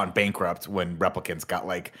 That had gone bankrupt when replicants got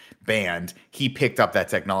banned. He picked up that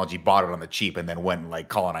technology, bought it on the cheap, and then went and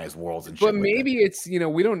colonized worlds and shit. But maybe it's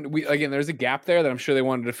again, there's a gap there that I'm sure they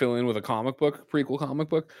wanted to fill in with a prequel comic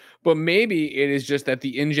book. But maybe it is just that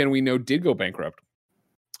the InGen we know did go bankrupt.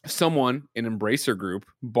 Someone, an Embracer group,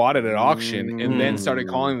 bought it at auction and then started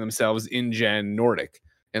calling themselves InGen Nordic.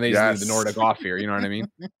 And they just need the Nordic off here. You know what I mean?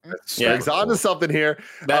 Greg's onto something here.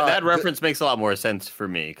 That reference makes a lot more sense for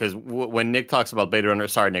me because when Nick talks about Blade Runner,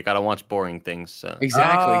 sorry, Nick, I don't watch boring things. So.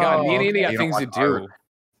 Exactly. God, me and Andy got you things to don't do. want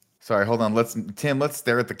Sorry, hold on. Let's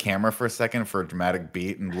stare at the camera for a second for a dramatic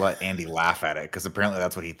beat and let Andy laugh at it because apparently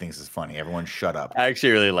that's what he thinks is funny. Everyone shut up. I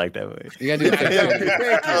actually really like that movie. You gotta do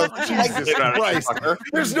that. Jesus Christ.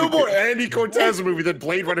 There's no more Andy Cortez movie than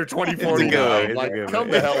Blade Runner 2049.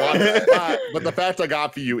 Come the hell on. But the fact I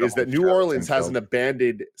got for you is that New Orleans has an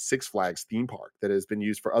abandoned Six Flags theme park that has been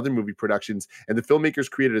used for other movie productions, and the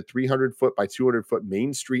filmmakers created a 300-foot by 200-foot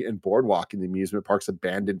main street and boardwalk in the amusement park's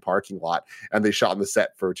abandoned parking lot, and they shot on the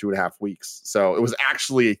set for 2.5 weeks. So it was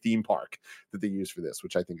actually a theme park that they used for this,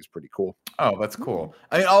 which I think is pretty cool. Oh, that's cool.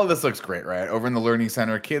 I mean, all of this looks great, right? Over in the Learning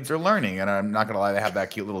Center, kids are learning, and I'm not gonna lie, they have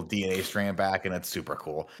that cute little DNA strand back, and it's super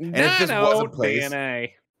cool. And if this was a place,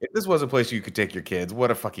 if this was a place you could take your kids,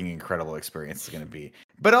 what a fucking incredible experience it's gonna be.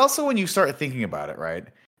 But also, when you start thinking about it, right?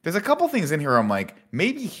 There's a couple things in here. I'm like,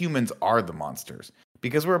 maybe humans are the monsters.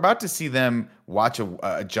 Because we're about to see them watch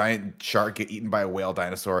a giant shark get eaten by a whale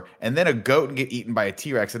dinosaur and then a goat get eaten by a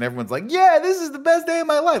T-Rex. And everyone's like, yeah, this is the best day of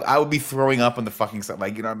my life. I would be throwing up on the fucking stuff.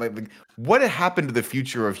 I'm like, what had happened to the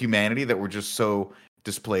future of humanity that we're just so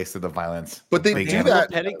displaced to the violence? But they do that.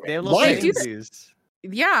 They have little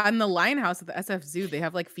Yeah, in the Lion House at the SF Zoo, they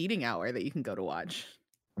have feeding hour that you can go to watch.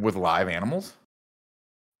 With live animals?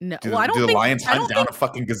 No, do the lions hunt down a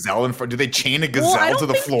fucking gazelle in front? Do they chain a gazelle to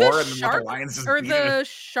the floor and then the lions just or the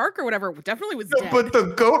shark or whatever definitely was dead. But the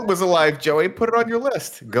goat was alive, Joey. Put it on your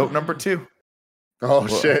list. Goat number 2. Oh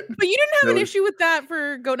shit! But you didn't have an issue with that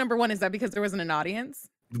for goat number 1. Is that because there wasn't an audience?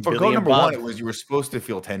 For goat number 1, it was you were supposed to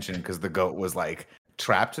feel tension because the goat was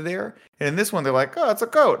trapped there. And in this one, they're like, oh, it's a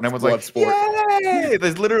goat. And everyone's like, sport. Yay!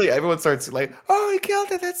 There's literally everyone starts like, oh, he killed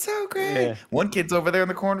it. That's so great. Yeah. One kid's over there in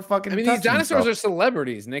the corner fucking. I mean, these dinosaurs are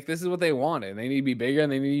celebrities, Nick. This is what they wanted. They need to be bigger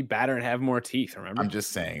and they need to be badder and have more teeth. Remember? I'm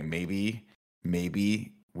just saying, maybe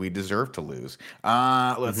we deserve to lose.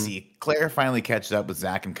 Let's see. Claire finally catches up with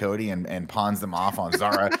Zach and Cody and pawns them off on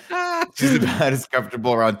Zara. She's about as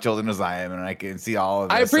comfortable around children as I am, and I can see all of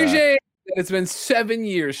this. I appreciate that it's been 7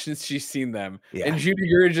 years since she's seen them, and Judy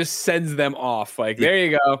Greer just sends them off. There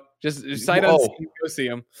you go. Just sight unseen, go see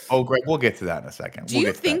them. Oh, Greg, we'll get to that in a second. Do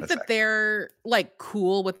you think that they're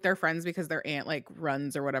cool with their friends because their aunt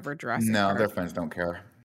runs or whatever Jurassic Park? No, their friends don't care.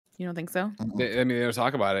 You don't think so? They don't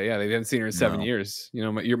talk about it. Yeah, they haven't seen her in 7 years. You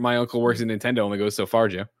know, my uncle works at Nintendo, only goes so far,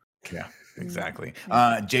 Joe. Yeah, exactly.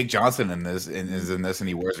 Jake Johnson is in this, and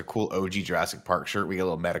he wears a cool OG Jurassic Park shirt. We get a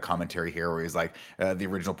little meta commentary here where he's like, the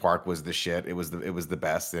original park was the shit. It was the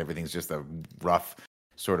best, and everything's just a rough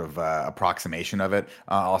sort of approximation of it.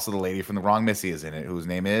 Also, the lady from The Wrong Missy is in it, whose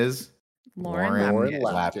name is Lauren Lapkus.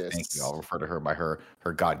 Lapkus. Thank you. I'll refer to her by her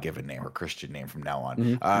God-given name, her Christian name from now on.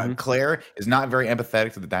 Mhm, Claire is not very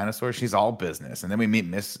empathetic to the dinosaur. She's all business. And then we meet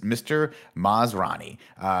Mr. Masrani.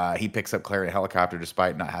 He picks up Claire in a helicopter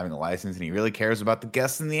despite not having a license, and he really cares about the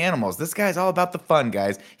guests and the animals. This guy's all about the fun,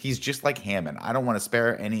 guys. He's just like Hammond. I don't want to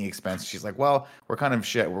spare any expense. She's like, well, we're kind of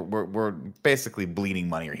shit. We're basically bleeding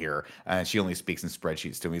money here. And she only speaks in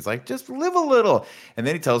spreadsheets to him. He's like, just live a little. And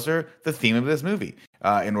then he tells her the theme of this movie.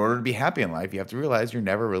 In order to be happy in life, you have to realize you're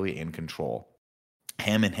never really in control.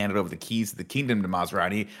 Hammond handed over the keys to the kingdom to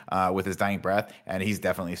Maserati with his dying breath, and he's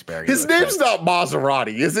definitely sparing. His name's not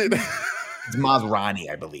Maserati, is it? It's Maserani,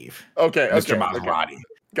 I believe. Okay, Mr. okay, Maserati. okay.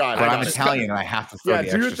 Got it. But I'm Italian, and I have to throw the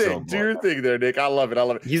do your extra thing. syllable. Do your thing there, Nick. I love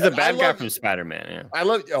it. He's the And I bad guy love- from Spider-Man. Yeah. I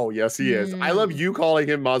love. Oh yes, he is. I love you calling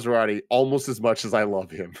him Maserati almost as much as I love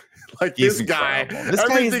him. Like He's this guy, incredible. This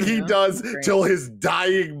guy is everything he the- does Great. till his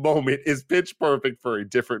dying moment is pitch perfect for a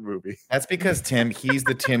different movie. That's because he's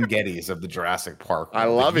the Tim Geddes of the Jurassic Park. I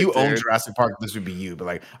world. love if it, you own dude. Jurassic Park, this would be you. But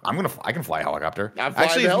like, I can fly a helicopter. I'm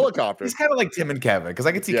flying the helicopter. He's kind of like Tim and Kevin because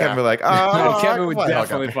I could see Yeah. Kevin be like, No, I Kevin can would fly a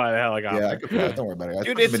definitely helicopter. fly the helicopter. Yeah, I could fly. Don't worry about it. I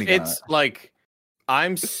Dude, put the minigun on it's it. like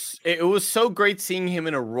it was so great seeing him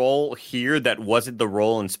in a role here that wasn't the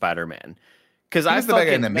role in Spider-Man. Because He I was the bad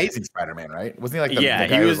guy in fucking- Amazing Spider-Man, right? Wasn't he like the yeah,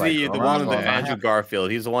 guy he who was like, the "Oh, one with I'm Andrew happy." Garfield.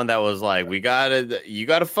 He's the one that was like, you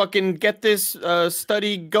gotta fucking get this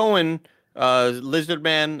study going, Lizard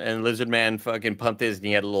Man, and Lizard Man fucking pumped his, and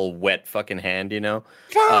he had a little wet fucking hand, you know.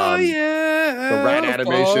 The rat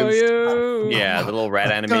animations. Yeah, the little rat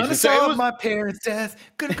Gonna animation. So it solve was, my parents' death.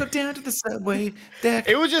 Gonna go down to the subway deck.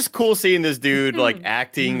 it was just cool seeing this dude like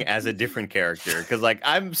acting as a different character, because like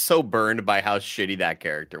I'm so burned by how shitty that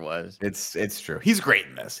character was. It's true. He's great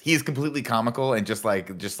in this. He's completely comical and just like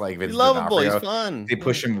He's Vincent lovable. He's D'Onofrio. fun. They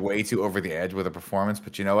push him way too over the edge with a performance,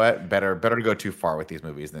 but you know what? Better to go too far with these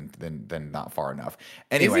movies than not far enough.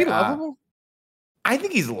 Anyway, Is he lovable? I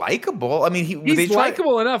think he's likable. I mean, He's they try-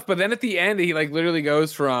 likable enough, but then at the end, he like literally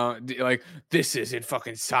goes from like, "This isn't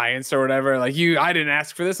fucking science" or whatever. Like, I didn't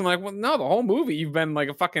ask for this. I'm like, well, no, the whole movie you've been like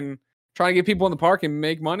a fucking trying to get people in the park and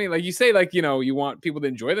make money. Like you say, like, you know, you want people to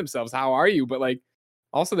enjoy themselves. How are you? But like,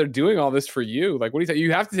 also they're doing all this for you. Like, what do you say?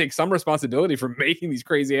 You have to take some responsibility for making these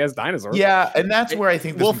crazy ass dinosaurs. Yeah, and that's where I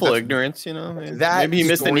think Willful that's- ignorance, you know. that Maybe he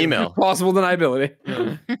missed an story- email. Possible deniability.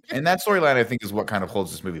 And that storyline, I think, is what kind of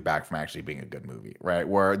holds this movie back from actually being a good movie, right?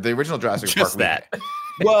 Where the original Jurassic Just Park, that.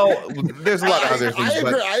 well, there's a lot of other things.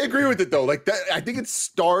 but I agree with it though. Like that, I think it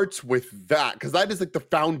starts with that because that is like the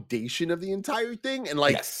foundation of the entire thing. And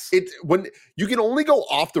like Yes. it's when you can only go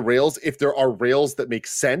off the rails if there are rails that make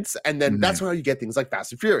sense, and then that's where you get things like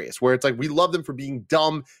Fast and Furious, where it's like we love them for being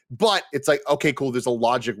dumb, but it's like okay, cool. There's a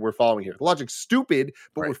logic we're following here. The logic's stupid,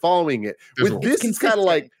 but we're following it. There's With a- this, it's kind of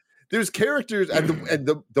like. There's characters, and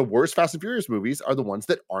the worst Fast and Furious movies are the ones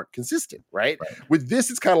that aren't consistent, right? With this,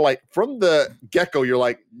 it's kind of like from the get-go, you're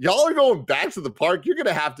like, y'all are going back to the park. You're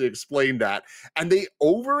gonna have to explain that, and they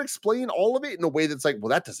over-explain all of it in a way that's like, well,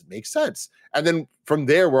 that doesn't make sense. And then from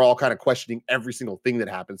there, we're all kind of questioning every single thing that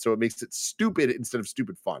happens, so it makes it stupid instead of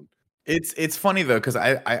stupid fun. It's funny though, because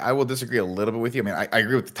I will disagree a little bit with you. I mean, I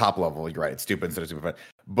agree with the top level. You're right. It's stupid instead of stupid fun.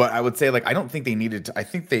 But I would say, like, I don't think they needed to.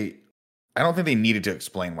 I don't think they needed to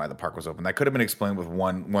explain why the park was open. That could have been explained with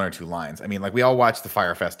one or two lines. I mean, like we all watched the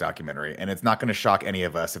Fyre Fest documentary, and it's not going to shock any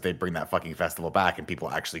of us if they bring that fucking festival back and people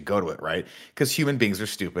actually go to it, right? Because human beings are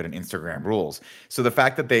stupid and Instagram rules. So the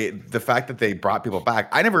fact that they brought people back,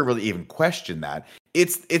 I never really even questioned that.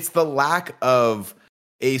 It's the lack of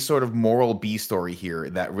a sort of moral B story here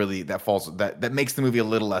that makes the movie a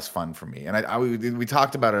little less fun for me. And we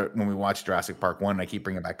talked about it when we watched Jurassic Park 1, and I keep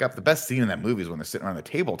bringing it back up. The best scene in that movie is when they're sitting around the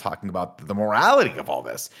table talking about the morality of all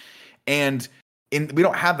this. And we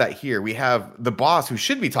don't have that here. We have the boss who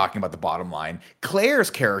should be talking about the bottom line.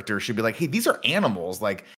 Claire's character should be like, hey, these are animals.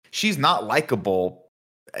 Like, she's not likable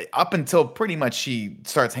up until pretty much she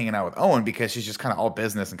starts hanging out with Owen because she's just kind of all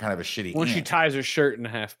business and kind of a shitty When she aunt. ties her shirt in a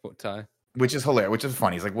half tie. Which is hilarious, which is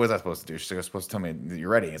funny. He's like, what is that supposed to do? She's like, supposed to tell me that you're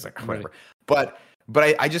ready. He's like, whatever. But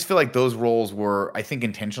I just feel like those roles were, I think,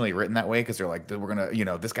 intentionally written that way because they're like, we're going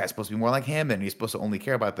to, this guy's supposed to be more like him and he's supposed to only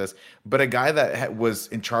care about this. But a guy that was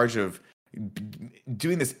in charge of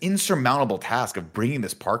doing this insurmountable task of bringing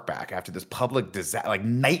this park back after this public disaster, like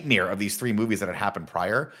nightmare of these three movies that had happened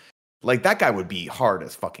prior, like that guy would be hard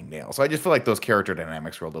as fucking nails. So I just feel like those character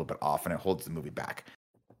dynamics were a little bit off and it holds the movie back.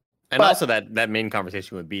 And also that main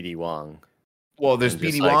conversation with BD Wong. Well, there's And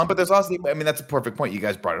just BD like- Wong, but there's also, I mean, that's a perfect point. You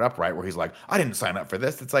guys brought it up, right? Where he's like, I didn't sign up for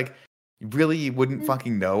this. It's like, Really, you wouldn't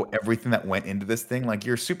fucking know everything that went into this thing? Like,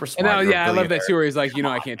 you're super smart. And you're a I love that billionaire. too, where he's like, Come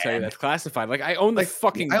I on, can't tell you man. that's classified. Like, I own the Like,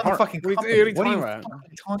 fucking I own the part. fucking What are company. you What are talking you about?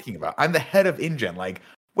 fucking talking about? I'm the head of InGen. Like,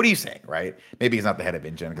 what are you saying, right? Maybe he's not the head of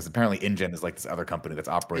InGen because apparently InGen is like this other company that's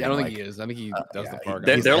operating. I don't like, think he is. I think he does the yeah, park.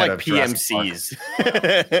 he's They're the head like of Jurassic Park.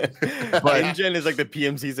 PMCs. But InGen is like the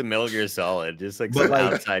PMCs of Metal Gear Solid, just like But, some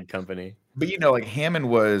like- outside company. But like Hammond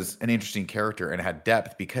was an interesting character and had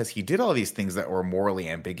depth because he did all these things that were morally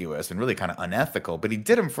ambiguous and really kind of unethical. But he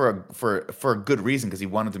did them for a good reason because he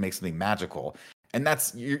wanted to make something magical. And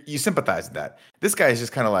that's you sympathize with that. This guy is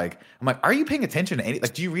just kind of like, I'm like, are you paying attention to any?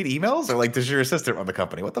 Like, do you read emails or like does your assistant run the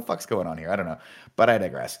company? What the fuck's going on here? I don't know. But I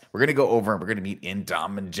digress. We're gonna go over and we're gonna meet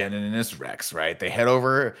Indominus Rex. Right? They head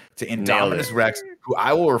over to Indominus Rex, who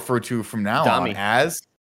I will refer to from now on as.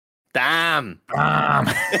 Damn.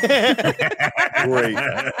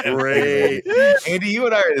 Great. Andy, you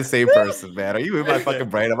and I are the same person, man. Are you in my fucking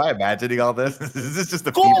brain? Am I imagining all this? Is this just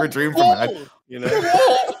a fever dream from my... You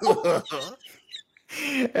know?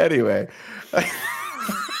 Anyway.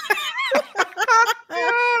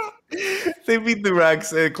 They meet the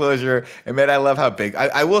Rex enclosure, and man, I love how big.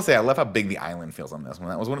 I will say, I love how big the island feels on this one.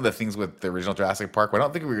 That was one of the things with the original Jurassic Park. Where I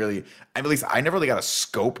don't think we really, at least I never really got a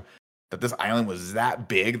scope that this island was that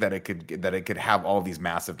big that it could have all these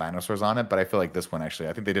massive dinosaurs on it. But I feel like this one actually,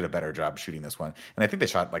 I think they did a better job shooting this one, and I think they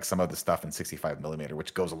shot like some of the stuff in 65 millimeter,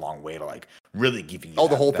 which goes a long way to like really giving you.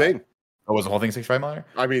 The whole thing. Oh, was the whole thing 65 millimeter?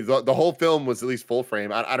 I mean, the whole film was at least full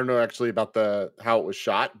frame. I don't know actually about how it was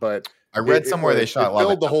shot, but I read somewhere they shot a lot of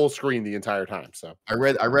filled the whole screen the entire time. So I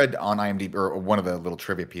read on IMDb or one of the little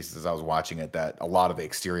trivia pieces as I was watching it that a lot of the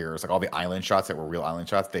exteriors, like all the island shots that were real island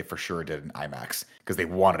shots, they for sure did in IMAX because they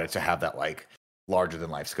wanted it to have that like larger than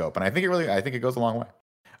life scope. And I think it goes a long way.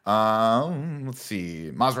 Let's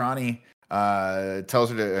see. Masrani tells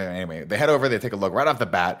her to anyway. They head over. They take a look right off the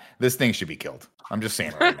bat. This thing should be killed. I'm just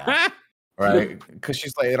saying right now. Right, because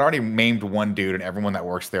she's like, it already maimed one dude, and everyone that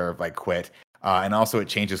works there like quit. And also, it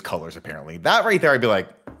changes colors. Apparently, that right there, I'd be like,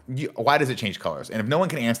 why does it change colors? And if no one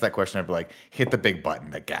can answer that question, I'd be like, hit the big button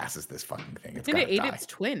that gases this fucking thing. It's Did it gotta eat die. its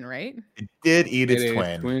twin, right? It did eat its It is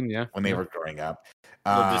twin yeah. when they were growing up.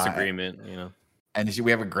 No disagreement, you know. And we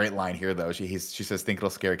have a great line here, though. She says, "Think it'll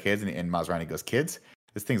scare kids," and Masrani goes, "Kids,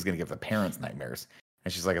 this thing's gonna give the parents nightmares."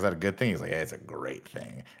 And she's like, "Is that a good thing?" He's like, "Yeah, it's a great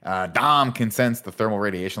thing." Dom can sense the thermal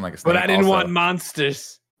radiation like a snake. But I didn't also. want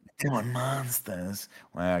monsters. They want monsters.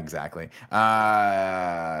 Well, exactly.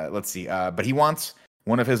 Let's see. But he wants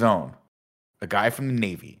one of his own, a guy from the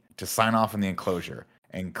Navy, to sign off in the enclosure.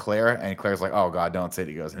 And Claire's like, "Oh God, don't say it."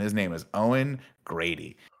 He goes, and his name is Owen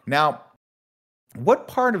Grady. Now, what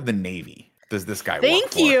part of the Navy does this guy work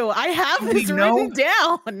Thank for? you. I have Do we this know? written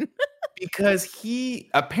down. Because he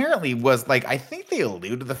apparently was like, I think they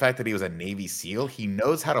allude to the fact that he was a Navy SEAL. He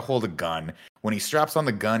knows how to hold a gun. When he straps on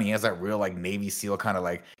the gun, he has that real like Navy SEAL kind of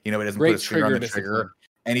like, he doesn't Great put his finger on the trigger trigger. discipline.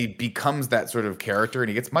 And he becomes that sort of character, and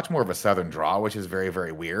he gets much more of a Southern draw, which is very,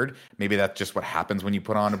 very weird. Maybe that's just what happens when you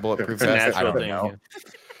put on a bulletproof It's a vest. I natural don't thing,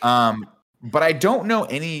 know. But I don't know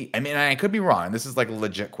any. I mean, I could be wrong. This is like a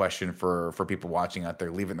legit question for people watching out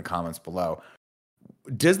there. Leave it in the comments below.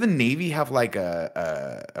 Does the Navy have like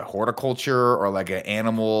a horticulture or like an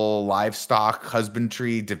animal livestock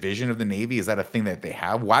husbandry division of the Navy? Is that a thing that they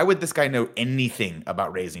have? Why would this guy know anything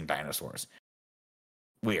about raising dinosaurs?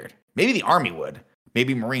 Weird. Maybe the Army would.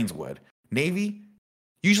 Maybe Marines would. Navy,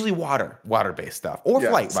 usually water-based stuff or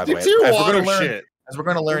flight. By the way, Stick to As we're water gonna learn- shit. As we're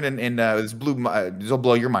going to learn in this will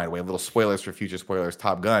blow your mind away. Little spoilers for future spoilers.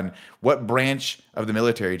 Top Gun. What branch of the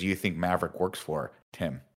military do you think Maverick works for,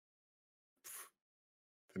 Tim?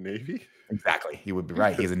 The Navy? Exactly. He would be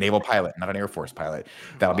right. He's a naval pilot, not an Air Force pilot.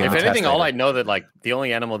 That'll be on If the test anything, all later. I know that like the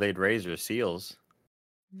only animal they'd raise are seals.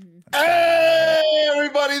 Hey,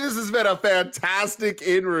 everybody, this has been a fantastic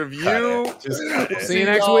in review. Cut it. Just cut it. See you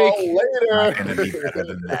next y'all week. Not later. gonna be better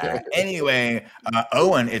than that. Anyway,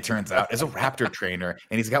 Owen, it turns out, is a raptor trainer,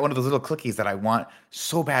 and he's got one of those little cookies that I want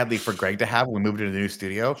so badly for Greg to have when we move to the new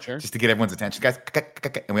studio, Sure. just to get everyone's attention, guys.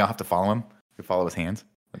 And we all have to follow him. We follow his hands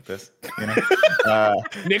like this, you know.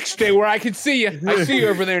 Nick, stay where I can see you. I see you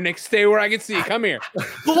over there, Nick. Stay where I can see you. Come here.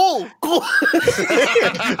 Cool.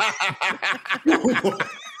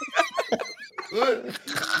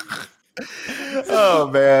 Oh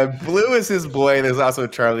man, Blue is his boy. There's also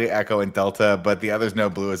Charlie, Echo, and Delta, but the others know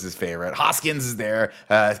Blue is his favorite. Hoskins is there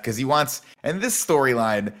because he wants, and this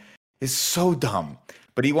storyline is so dumb,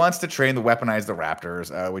 but he wants to train the weaponize the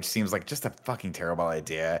Raptors, which seems like just a fucking terrible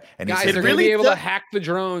idea. And he Guys, says, they're going to be able to hack the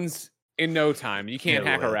drones in no time. You can't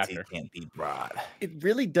hack a raptor. Can't be brought. It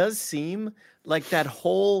really does seem like that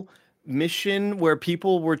whole mission where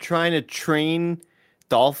people were trying to train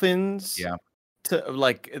dolphins Yeah.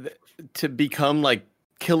 to become like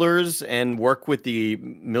killers and work with the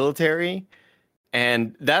military,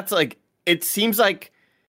 and that's like, it seems like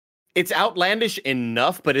it's outlandish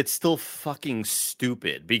enough, but it's still fucking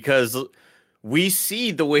stupid because we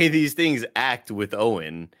see the way these things act with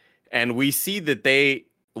Owen, and we see that they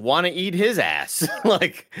want to eat his ass.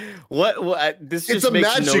 Like, what this It's just a makes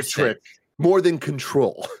magic no trick sense. more than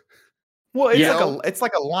control. Well, it's Yeah. it's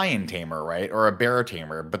like a lion tamer, right? Or a bear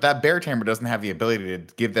tamer. But that bear tamer doesn't have the ability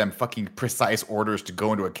to give them fucking precise orders to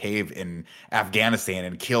go into a cave in Afghanistan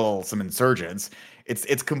and kill some insurgents.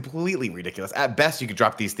 It's completely ridiculous. At best, you could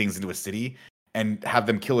drop these things into a city and have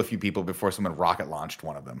them kill a few people before someone rocket launched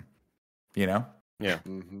one of them. You know? Yeah.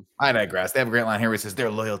 Mhm. I digress. They have a great line here where he says their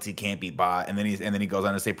loyalty can't be bought, and then he goes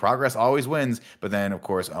on to say progress always wins. But then, of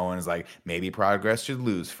course, Owen is like, maybe progress should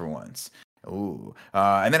lose for once. Ooh.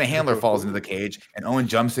 And then a handler falls into the cage, and Owen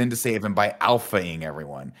jumps in to save him by alphaing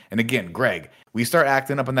everyone. And again, Greg, we start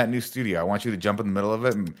acting up in that new studio. I want you to jump in the middle of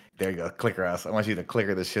it, and there you go, clicker us. I want you to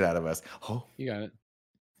clicker the shit out of us. Oh, You got it.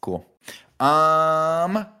 cool.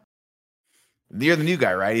 You're the new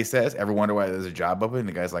guy, right? He says. Ever wonder why there's a job open?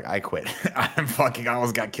 The guy's like, I quit. I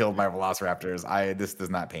almost got killed by velociraptors. This does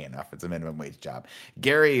not pay enough. It's a minimum wage job.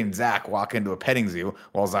 Gary and Zach walk into a petting zoo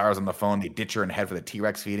while Zara's on the phone. They ditch her and head for the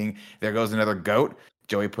T-Rex feeding. There goes another goat.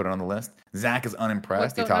 Joey put it on the list. Zach is What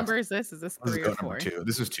unimpressed. goat number is this? Is this This is 3 or goat 4? number 2.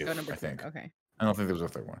 This is 2, Goat number I think. 2. Okay. I don't think there was a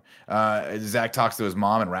third one. Zach talks to his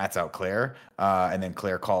mom and rats out Claire. And then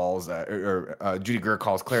Claire calls, Judy Greer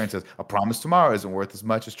calls Claire and says, a promise tomorrow isn't worth as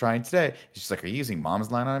much as trying today. She's like, are you using mom's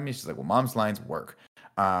line on me? She's like, well, mom's lines work.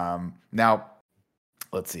 Now,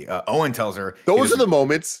 let's see. Owen tells her. Those are the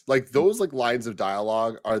moments, like those like lines of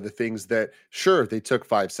dialogue are the things that, sure, they took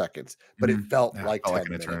 5 seconds, but it felt Yeah, like felt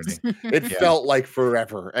 10 like an minutes. eternity. It Yeah. felt like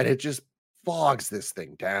forever, and it just bogs this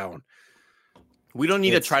thing down. We don't need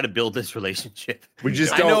to It's- try to build this relationship. We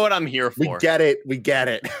just I don't. know what I'm here We for. get it. We get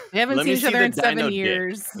it. They haven't Let seen me each see other the in dino 7 dick,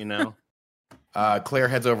 years. you know. Claire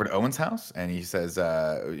heads over to Owen's house and he says,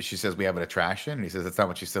 she says, we have an attraction. And he says, that's not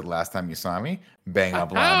what you said last time you saw me. Bang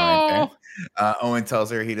up line right there. Owen tells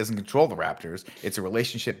her he doesn't control the Raptors. It's a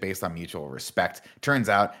relationship based on mutual respect. Turns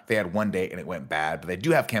out they had one date and it went bad, but they do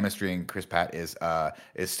have chemistry, and Chris Pratt is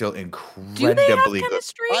still incredibly Do they have good.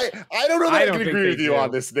 chemistry? I don't know that I I, don't can think agree they with you do. on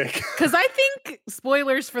this, Nick. Because I think,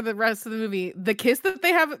 spoilers for the rest of the movie, the kiss that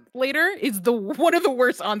they have later is one of the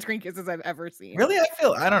worst on-screen kisses I've ever seen. Really,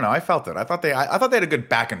 I don't know. I felt it. I thought they had a good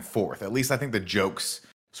back and forth. At least I think the jokes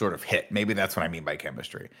sort of hit. Maybe that's what I mean by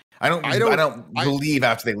chemistry. I don't believe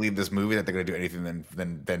after they leave this movie that they're going to do anything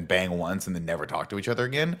than bang once and then never talk to each other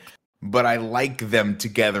again. But I like them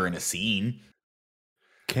together in a scene.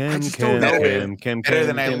 I just don't know. Better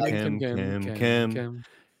than I like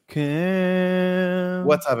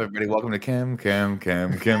What's up, everybody? Welcome to Chem,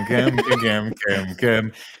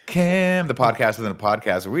 the podcast within a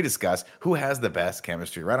podcast where we discuss who has the best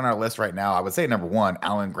chemistry. Right on our list right now, I would say number 1,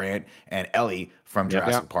 Alan Grant and Ellie from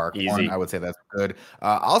Jurassic Park. Easy. 1, I would say that's good.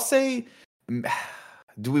 I'll say,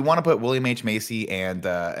 do we want to put William H. Macy and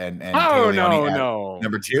Taylor Leone at no.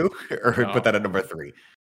 number 2, or put that at number 3?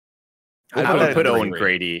 I would put Owen Grady.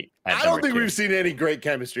 Grady. At I don't number think 2. we've seen any great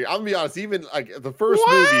chemistry. I'm gonna be honest. Even like the first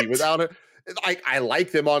What? movie without it, I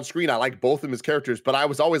like them on screen. I like both of them as characters, but I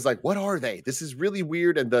was always like, what are they? This is really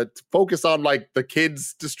weird. And the focus on like the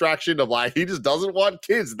kids distraction of like he just doesn't want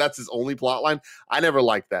kids. That's his only plot line. I never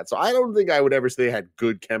liked that. So I don't think I would ever say they had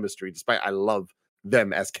good chemistry, despite I love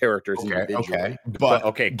them as characters individually. Okay. But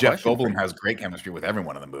okay, Jeff question for Goldblum you. has great chemistry with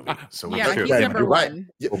everyone in the movie. So we Yeah, should. he's number You're right. 1.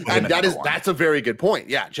 Yeah, We'll put him and at number 1. that's a very good point.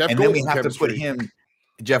 Yeah, Jeff And Goldblum then we have to chemistry. put him,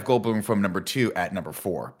 Jeff Goldblum, from number 2 at number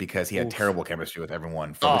 4 because he had terrible chemistry with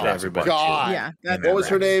everyone from Oh, Jurassic Park God. 2. Yeah. And What was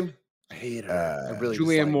her Raptors. name? I hate her. I really Julianne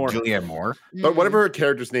dislike her. Moore. Julianne Moore. But whatever her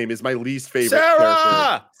character's name is, my least favorite character.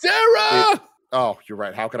 Sarah. Sarah! Oh, you're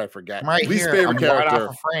right. How could I forget? I'm right least here. favorite I'm right character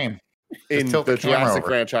off a frame. in tilt the the camera Jurassic over.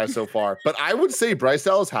 franchise so far. But I would say Bryce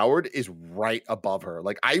Dallas Howard is right above her.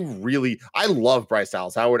 Like I love Bryce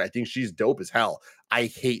Dallas Howard. I think she's dope as hell. I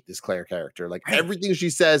hate this Claire character. Like everything she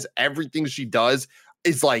says, everything she does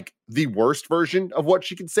is like the worst version of what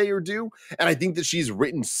she can say or do. And I think that she's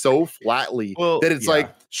written so flatly that it's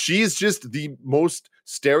like she's just the most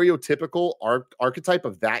stereotypical archetype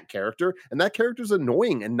of that character. And that character's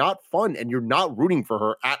annoying and not fun. And you're not rooting for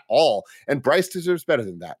her at all. And Bryce deserves better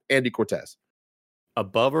than that. Andy Cortez.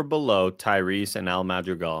 Above or below Tyrese and Al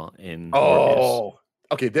Madrigal in Morbius? Oh,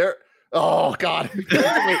 okay. There. Oh God. Wait.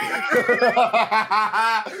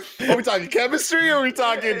 Are we talking chemistry or are we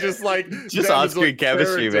talking just like Just them as on-screen the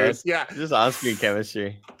chemistry, man. characters? Yeah. Just on-screen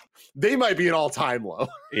chemistry. they might be an all-time low.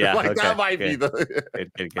 Yeah, like okay, that might be good. the.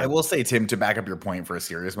 Good. I will say, Tim, to back up your point for a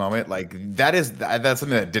serious moment, like that's something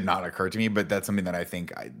that did not occur to me, but that's something that I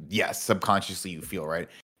think, yes, subconsciously you feel, right?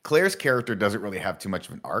 Claire's character doesn't really have too much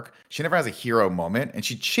of an arc. She never has a hero moment, and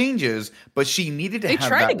she changes, but she needed to They have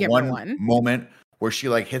try to that give her one. moment where she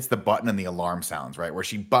like hits the button and the alarm sounds, right? Where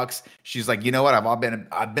she bucks. She's like, you know what?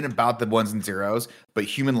 I've been about the ones and zeros, but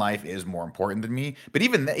human life is more important than me. But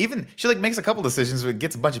even she like makes a couple decisions that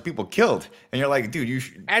gets a bunch of people killed, and you're like, dude,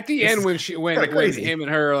 at the end when him and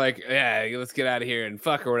her are like, yeah, let's get out of here and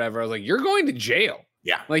fuck or whatever. I was like, you're going to jail.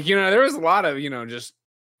 Yeah, like there was a lot of just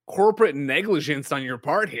corporate negligence on your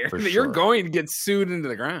part here that you're going to get sued into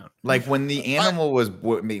the ground. Like when the animal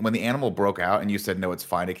when the animal broke out and you said, no, it's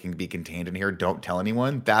fine, it can be contained in here, don't tell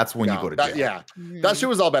anyone. That's when you go to jail. That shit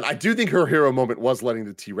was all bad. I do think her hero moment was letting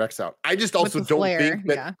the T-Rex out. I just also don't think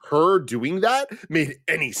that her doing that made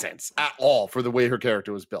any sense at all for the way her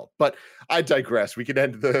character was built. But I digress. We can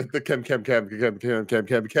end the chem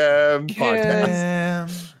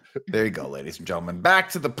podcast. There you go, ladies and gentlemen. Back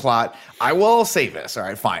to the plot. I will say this. All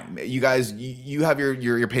right, fine. You guys, you have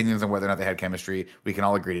your opinions on whether or not they had chemistry. We can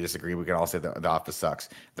all agree to disagree. We can all say the Office sucks.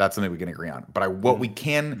 That's something we can agree on. But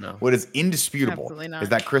what is indisputable is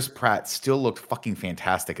that Chris Pratt still looked fucking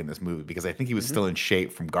fantastic in this movie because I think he was still in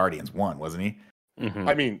shape from Guardians 1, wasn't he? Mm-hmm.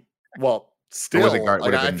 I mean, well, still,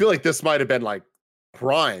 I feel like this might have been like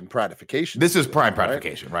prime pratification. This is prime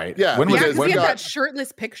pratification, right? Yeah. When was it? When that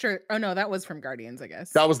shirtless picture. Oh no, that was from Guardians, I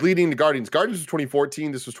guess. That was leading to Guardians. Guardians was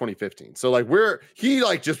 2014. This was 2015. So like he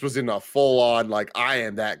just was in a full on like I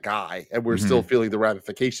am that guy, and we're still feeling the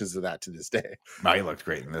ramifications of that to this day. No, he looked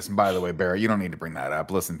great in this. And by the way, Barry, you don't need to bring that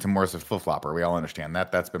up. Listen, Tim Morris is a flip-flopper. We all understand that.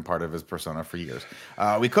 That's been part of his persona for years.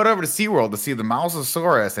 We cut over to SeaWorld to see the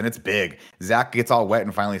Mousesaurus, and it's big. Zach gets all wet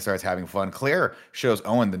and finally starts having fun. Claire shows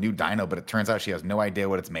Owen the new dino, but it turns out she has no idea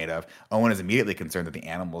what it's made of. Owen is immediately concerned that the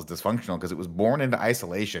animal is dysfunctional because it was born into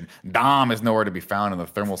isolation. Dom is nowhere to be found, and the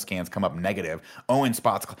thermal scans come up negative. Owen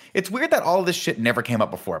spots. It's weird that all of this shit never came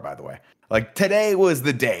up before, by the way. Like today was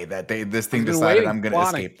the day that this thing decided I'm going to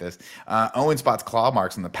escape this. Owen spots claw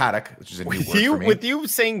marks in the paddock, which is a new word for me. With you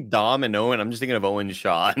saying Dom and Owen, I'm just thinking of Owen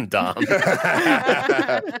Shaw and Dom.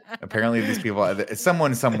 Apparently, these people,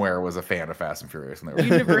 someone somewhere was a fan of Fast and Furious.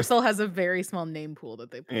 Universal has a very small name pool that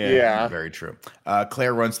they play. Yeah, very true.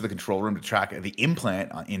 Claire runs to the control room to track the implant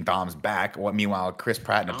in Dom's back. Meanwhile, Chris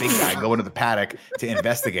Pratt and a big guy go into the paddock to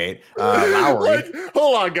investigate. Lowry.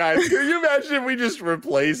 Hold on, guys. Can you imagine if we just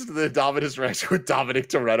replaced the Dominus Rex with Dominic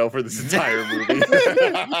Toretto for this entire movie?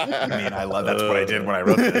 I mean, that's what I did when I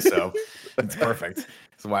wrote this, so it's perfect.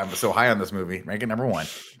 That's why I'm so high on this movie. Rank it number 1.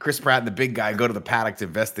 Chris Pratt and the big guy go to the paddock to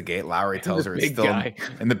investigate. Lowry tells her it's still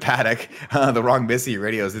in the paddock. The wrong Missy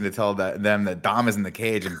radios in to tell them that Dom is in the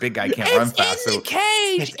cage and big guy can't run fast. It's in the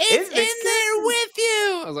cage. It's in there with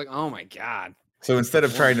you. I was like, oh my God. So instead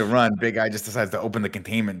of trying to run, big guy just decides to open the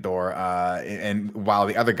containment door. And while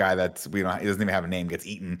the other guy he doesn't even have a name gets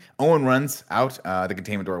eaten, Owen runs out the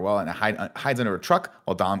containment door and hides under a truck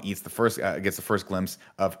while Dom gets the first glimpse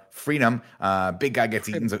of freedom. Big guy gets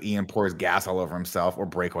eaten, so Ian pours gas all over himself, or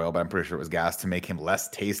brake oil, but I'm pretty sure it was gas, to make him less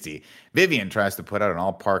tasty. Vivian tries to put out an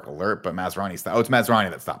all park alert, but Masrani it's Masrani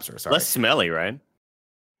that stops her. Sorry. Less smelly, right?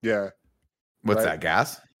 Yeah. What's that,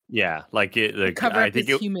 gas? Yeah, like it. Cover up his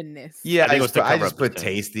humanness. Yeah, I just put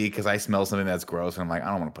tasty because I smell something that's gross, and I'm like, I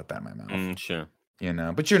don't want to put that in my mouth. Sure.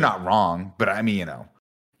 But you're not wrong. But I mean,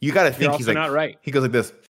 you got to think he's like not right. He goes like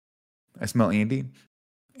this. I smell Andy.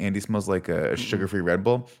 Andy smells like a sugar-free Red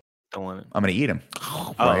Bull. Don't want it. I'm gonna eat him.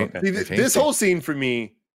 Right. Okay. This whole scene for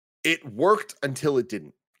me, it worked until it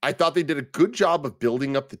didn't. I thought they did a good job of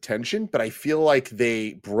building up the tension, but I feel like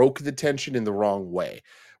they broke the tension in the wrong way.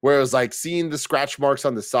 Where it was like seeing the scratch marks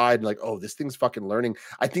on the side and like, oh, this thing's fucking learning.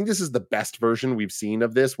 I think this is the best version we've seen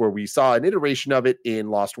of this, where we saw an iteration of it in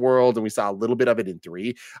Lost World and we saw a little bit of it in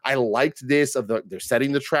 3. I liked this they're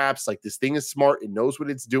setting the traps. Like this thing is smart. It knows what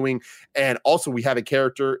it's doing. And also we have a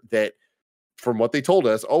character that, from what they told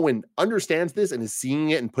us, Owen understands this and is seeing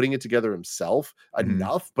it and putting it together himself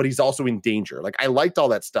enough, but he's also in danger. Like I liked all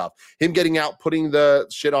that stuff. Him getting out, putting the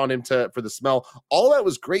shit on him for the smell, all that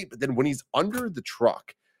was great. But then when he's under the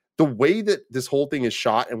truck, the way that this whole thing is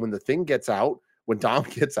shot, and when the thing gets out, when Dom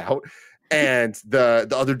gets out, and the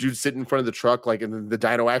other dude sitting in front of the truck, like, and then the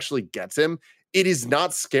dino actually gets him, it is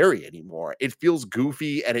not scary anymore. It feels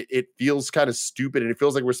goofy, and it feels kind of stupid, and it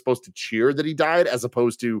feels like we're supposed to cheer that he died as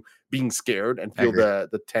opposed to being scared and feel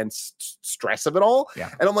the tense stress of it all. Yeah.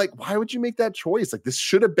 And I'm like, why would you make that choice? Like, this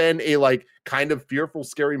should have been a like kind of fearful,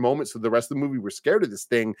 scary moment, so the rest of the movie we're scared of this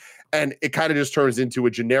thing, and it kind of just turns into a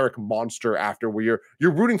generic monster after where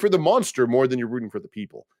you're rooting for the monster more than you're rooting for the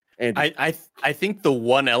people. And I think the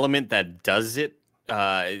one element that does it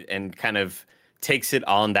and kind of takes it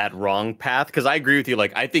on that wrong path, because I agree with you.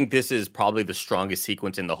 Like, I think this is probably the strongest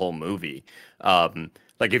sequence in the whole movie.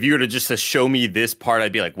 Like, if you were to just to show me this part,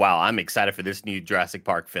 I'd be like, wow, I'm excited for this new Jurassic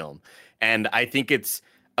Park film. And I think it's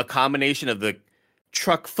a combination of the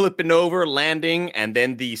truck flipping over, landing, and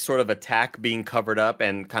then the sort of attack being covered up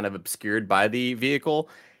and kind of obscured by the vehicle.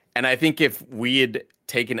 And I think if we had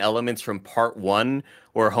taken elements from part one,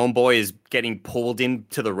 where Homeboy is getting pulled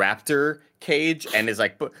into the raptor cage and is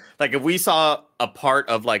like if we saw a part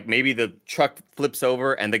of like maybe the truck flips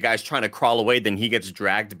over and the guy's trying to crawl away, then he gets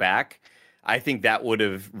dragged back, I think that would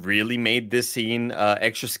have really made this scene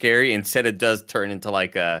extra scary. Instead, it does turn into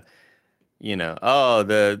like a, oh,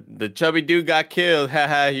 the chubby dude got killed,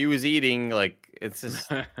 haha, he was eating. Like, it's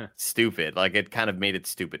just stupid. Like, it kind of made it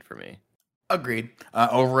stupid for me. Agreed.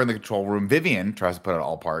 Over in the control room, Vivian tries to put an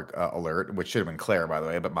all park alert, which should have been Claire, by the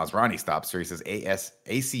way, but Masrani stops her. He says,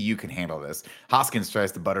 ACU can handle this. Hoskins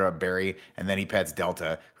tries to butter up Barry, and then he pets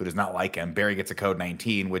Delta, who does not like him. Barry gets a code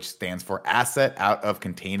 19, which stands for asset out of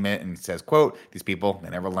containment, and says, quote, these people, they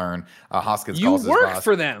never learn. Hoskins calls his boss. You work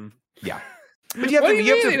for them. Yeah. But you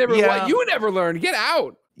never learned. Get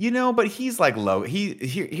out. But he's like low.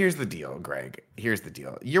 Here's the deal, Greg. Here's the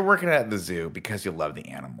deal. You're working at the zoo because you love the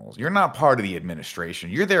animals. You're not part of the administration.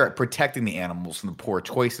 You're there protecting the animals from the poor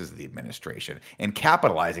choices of the administration and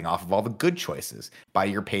capitalizing off of all the good choices by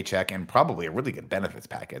your paycheck and probably a really good benefits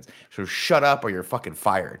package. So shut up or you're fucking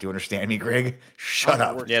fired. Do you understand me, Greg? Shut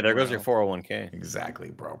up. Yeah, there goes your 401k. Exactly,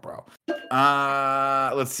 bro.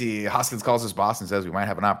 Let's see. Hoskins calls his boss and says we might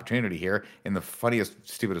have an opportunity here in the funniest,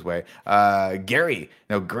 stupidest way.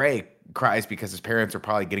 Gray cries because his parents are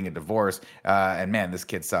probably getting a divorce. And man, this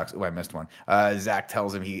kid sucks. Oh, I missed one. Zach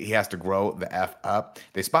tells him he has to grow the F up.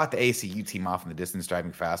 They spot the ACU team off in the distance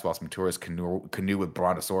driving fast while some tourists canoe with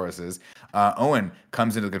brontosauruses. Owen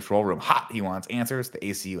comes into the control room. Hot, he wants answers. The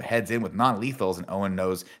ACU heads in with non-lethals, and Owen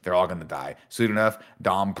knows they're all going to die. Soon enough,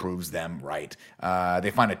 Dom proves them right.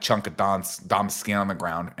 They find a chunk of Dom's skin on the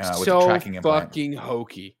ground with the tracking implant. Fucking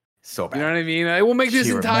hokey. So bad. You know what I mean? We'll make this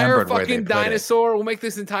entire fucking dinosaur. It. We'll make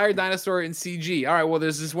this entire dinosaur in CG. All right. Well,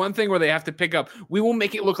 there's this one thing where they have to pick up. We will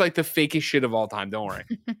make it look like the fakest shit of all time. Don't worry.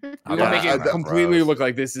 We will make it completely look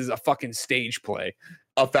like this is a fucking stage play.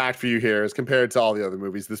 A fact for you here is compared to all the other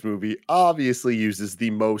movies, this movie obviously uses the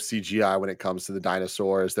most CGI when it comes to the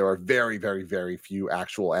dinosaurs. There are very, very, very few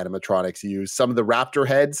actual animatronics used. Some of the raptor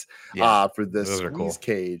heads for the squeeze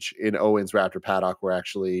cage in Owen's raptor paddock were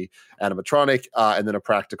actually animatronic, and then a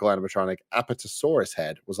practical animatronic Apatosaurus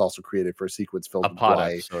head was also created for a sequence filmed in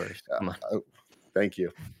Hawaii. Thank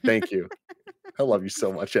you. I love you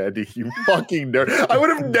so much, Andy. You fucking nerd. I would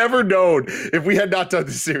have never known if we had not done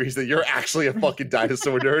this series that you're actually a fucking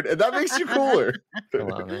dinosaur nerd, and that makes you cooler.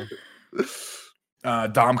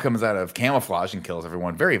 Dom comes out of camouflage and kills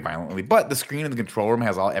everyone very violently. But the screen in the control room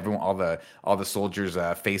has all the soldiers'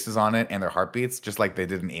 faces on it and their heartbeats, just like they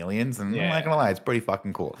did in Aliens. And I'm not gonna lie, it's pretty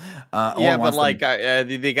fucking cool. But like,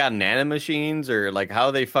 they got nanomachines, or like, how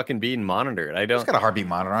are they fucking being monitored? I don't. Just got a heartbeat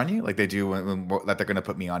monitor on you, like they do that they're gonna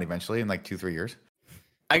put me on eventually in like 2-3 years.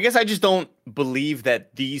 I guess I just don't believe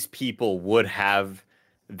that these people would have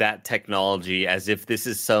that technology, as if this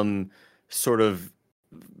is some sort of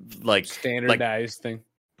like standardized thing.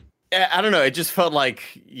 I don't know. It just felt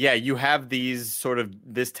like, you have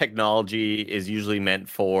this technology is usually meant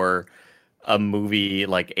for a movie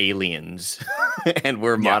like Aliens, and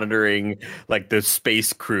we're monitoring like the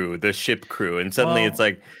space crew, the ship crew, and suddenly it's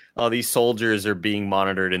like, oh, these soldiers are being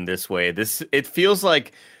monitored in this way. It feels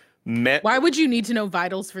like. Why would you need to know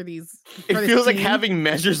vitals for these? It feels like having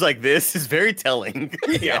measures like this is very telling.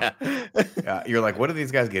 You're like, what do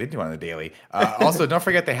these guys get into on the daily? Also, don't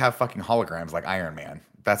forget they have fucking holograms like Iron Man.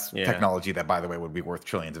 That's technology that, by the way, would be worth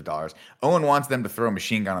trillions of dollars. Owen wants them to throw a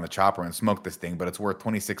machine gun on the chopper and smoke this thing, but it's worth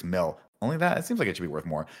 26 mil. Only that? It seems like it should be worth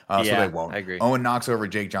more. So they won't. I agree. Owen knocks over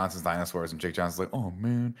Jake Johnson's dinosaurs, and Jake Johnson's like, oh,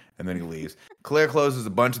 man. And then he leaves. Claire closes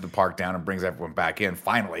a bunch of the park down and brings everyone back in.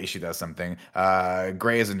 Finally, she does something.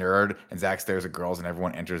 Gray is a nerd, and Zach stares at girls, and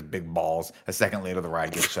everyone enters big balls. A second later, the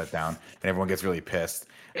ride gets shut down, and everyone gets really pissed.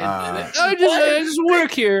 I just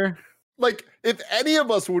work here. Like, if any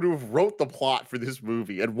of us would have wrote the plot for this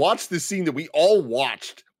movie and watched the scene that we all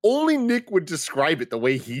watched, only Nick would describe it the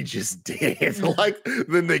way he just did. Like,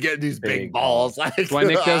 then they get these big balls. Like, that's why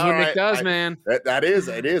Nick does what Nick does, man. It is.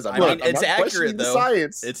 It's accurate, though.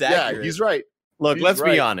 Science. It's accurate. Yeah, he's right. Look, let's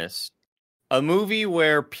be honest. A movie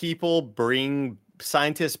where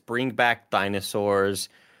scientists bring back dinosaurs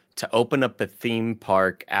to open up a theme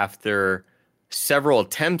park after several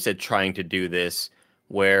attempts at trying to do this,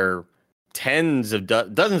 where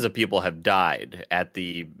dozens of people have died at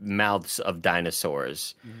the mouths of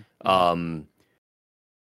dinosaurs.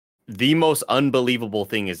 The most unbelievable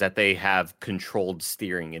thing is that they have controlled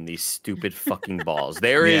steering in these stupid fucking balls.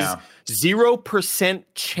 There is 0%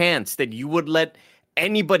 chance that you would let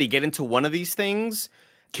anybody get into one of these things.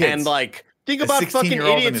 Kids. And like, think about fucking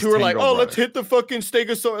idiots who are like, oh, let's hit the fucking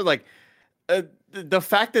stegosaurus. Like, the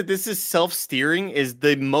fact that this is self-steering is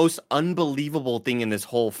the most unbelievable thing in this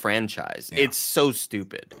whole franchise. Yeah. It's so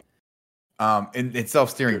stupid. And it's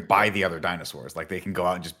self-steering by the other dinosaurs. Like they can go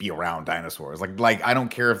out and just be around dinosaurs. Like I don't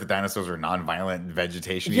care if the dinosaurs are non-violent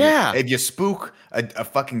vegetation. Yeah. If you spook a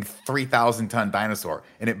fucking 3,000-ton dinosaur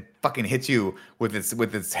and it fucking hits you with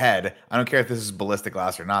its head, I don't care if this is ballistic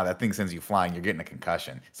glass or not. That thing sends you flying. You're getting a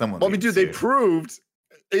concussion. They proved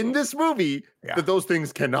in this movie that those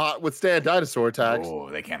things cannot withstand dinosaur attacks. Oh,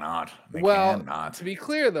 they cannot. They cannot. To be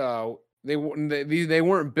clear, though, they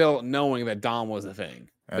weren't built knowing that Dom was a thing.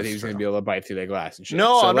 That he was going to be able to bite through that glass and shit.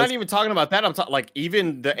 No, so I'm not even talking about that. I'm talking like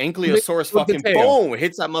even the Ankylosaurus fucking boom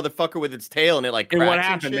hits that motherfucker with its tail and it like cracks. And what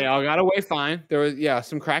happened? They all got away fine. There was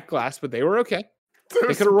some cracked glass, but they were okay. They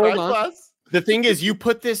could have rolled on. Glass? The thing is, you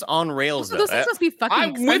put this on rails. Those things must be fucking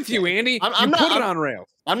expensive. I'm with you, Andy. I'm not put it on rails.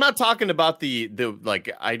 I'm not talking about the like.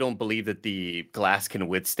 I don't believe that the glass can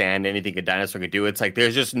withstand anything a dinosaur can do. It's like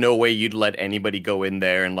there's just no way you'd let anybody go in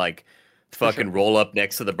there and like fucking roll up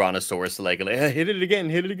next to the brontosaurus like hit it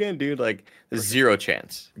again, dude. Like there's zero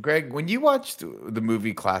chance. Greg, when you watched the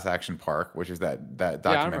movie Class Action Park, which is that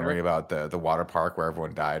documentary about the water park where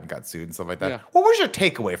everyone died and got sued and stuff like that, what was your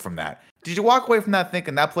takeaway from that? Did you walk away from that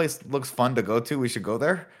thinking that place looks fun to go to, we should go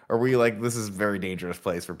there? Or were you like, this is a very dangerous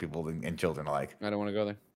place for people and children alike? I don't want to go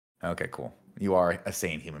there. Okay, cool. You are a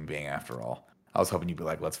sane human being after all. I was hoping you'd be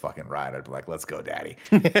like, let's fucking ride. I'd be like, let's go, daddy.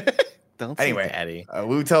 Don't say daddy.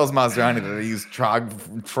 Wu tells Masrani that they use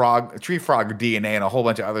tree frog DNA and a whole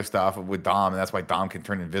bunch of other stuff with Dom, and that's why Dom can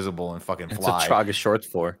turn invisible and fucking fly. That's what Trog is short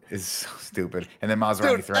for. It's so stupid. And then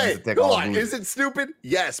Masrani threatens to take all of Is it stupid?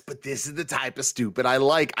 Yes, but this is the type of stupid I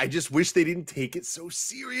like. I just wish they didn't take it so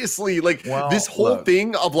seriously. Like this whole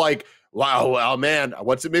thing of like, wow, man,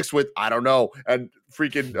 what's it mixed with? I don't know. And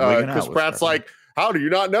freaking Chris Pratt's like, how do you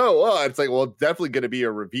not know? Oh, it's like, well, it's definitely going to be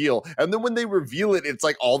a reveal. And then when they reveal it, it's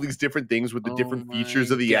like all these different things with the different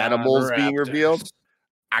features of the animals being revealed.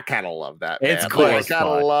 I kind of love that. It's cool. I kind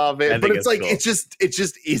of love it. But it's like, cool. it just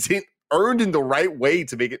isn't earned in the right way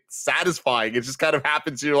to make it satisfying. It just kind of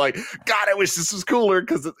happens. You're like, God, I wish this was cooler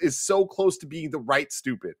because it is so close to being the right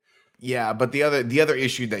stupid. Yeah, but the other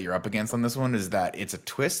issue that you're up against on this one is that it's a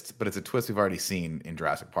twist, but it's a twist we've already seen in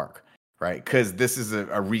Jurassic Park. Right, because this is a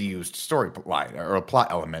reused story line or a plot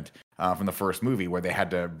element from the first movie where they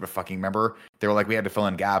had to fucking remember. They were like, we had to fill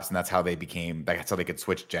in gaps, and that's how they could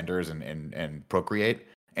switch genders and procreate.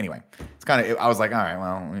 Anyway, it's kind of. I was like, all right,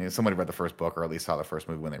 well, somebody read the first book or at least saw the first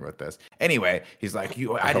movie when they wrote this. Anyway, he's like,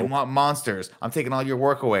 I didn't want monsters. I'm taking all your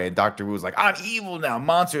work away. And Dr. Wu's like, I'm evil now.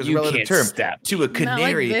 Monster is a relative term. To a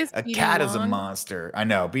canary, a cat is a monster. I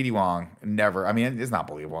know. BD Wong never. I mean, it's not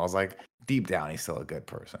believable. I was like, deep down, he's still a good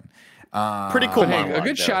person. Pretty cool. Hey, a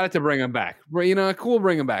good shot at to bring him back. Cool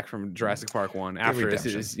bring him back from Jurassic Park 1 after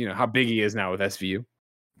his how big he is now with SVU.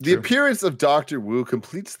 The appearance of Dr. Wu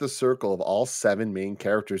completes the circle of all 7 main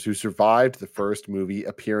characters who survived the first movie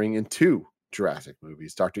appearing in 2 Jurassic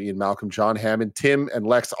movies. Dr. Ian Malcolm, John Hammond, Tim, and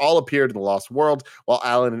Lex all appeared in The Lost World, while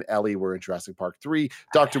Alan and Ellie were in Jurassic Park 3.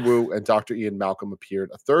 Dr. Wu and Dr. Ian Malcolm appeared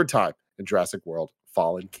a third time in Jurassic World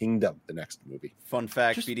Fallen Kingdom, the next movie. Fun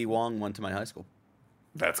fact, BD Wong went to my high school.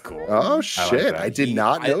 That's cool. Oh, shit. I did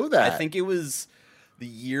not know that. I think it was the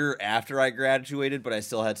year after I graduated, but I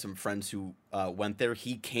still had some friends who went there.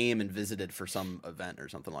 He came and visited for some event or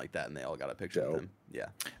something like that, and they all got a picture with him.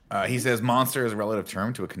 Yeah. He says monster is a relative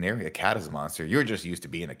term to a canary. A cat is a monster. You're just used to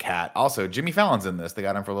being a cat. Also, Jimmy Fallon's in this. They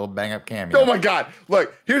got him for a little bang-up cameo. Oh, my God.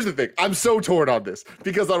 Look, here's the thing. I'm so torn on this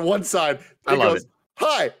because on one side, I love it.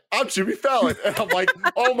 Hi, I'm Jimmy Fallon. And I'm like,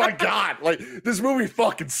 oh my God, like this movie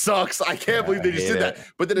fucking sucks. I can't believe they just did that.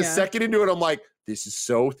 But then a second into it, I'm like, this is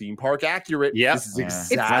so theme park accurate. Yeah. This is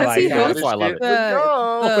It's exactly because that's why I love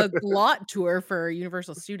it. the lot tour for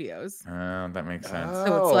Universal Studios. That makes sense.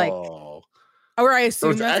 So it's like, or I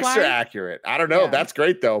assume it's that's extra why? accurate. I don't know. Yeah. That's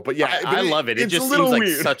great though. But yeah, I love it. It just seems like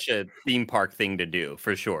such a theme park thing to do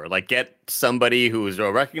for sure. Like get somebody who's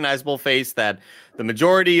a recognizable face that the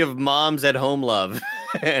majority of moms at home love.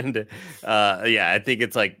 And I think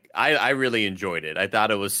it's like I really enjoyed it. I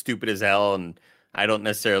thought it was stupid as hell, and I don't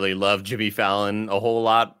necessarily love Jimmy Fallon a whole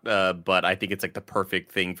lot, but I think it's like the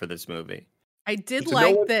perfect thing for this movie. I did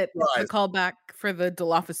like that the callback for the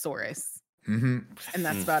Dilophosaurus. Mm-hmm. And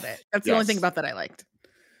that's about it. That's the only thing about that I liked.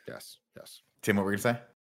 Yes. Tim, what were you gonna say?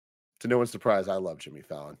 To no one's surprise, I love Jimmy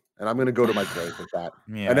Fallon, and I'm gonna go to my grave with that.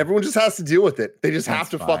 Yeah. And everyone just has to deal with it. They just have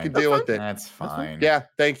to fucking deal with it. That's fine. Yeah,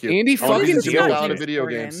 thank you. Andy I wanna be fucking Jimmy Corden. Fallon in video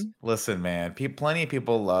games. Listen, man, plenty of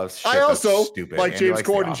people love shit I also that's stupid. like Andy James likes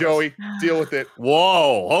The Corden, Office. Joey. Deal with it.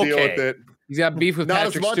 Whoa. Okay. Deal with it. He's got beef with Not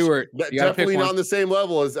Patrick as much. Stewart. You gotta Definitely pick not one. on the same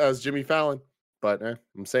level as Jimmy Fallon. But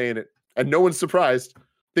I'm saying it, and no one's surprised.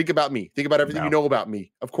 Think about me. Think about everything you know about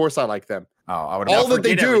me. Of course, I like them. Oh, I would All that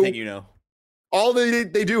they do. Everything you know. All they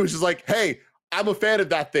do is just like, hey, I'm a fan of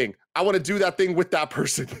that thing. I want to do that thing with that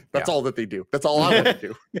person. That's all that they do. That's all I want to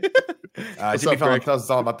do. Jimmy Fallon tells us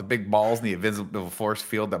all about the big balls in the invisible force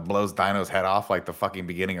field that blows Dino's head off like the fucking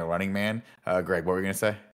beginning of Running Man. Greg, what were you gonna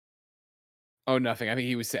say? Oh, nothing. I think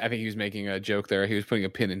he was making a joke there. He was putting a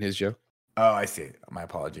pin in his joke. Oh, I see. My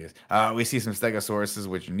apologies. We see some Stegosauruses,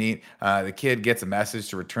 which are neat. The kid gets a message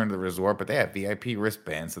to return to the resort, but they have VIP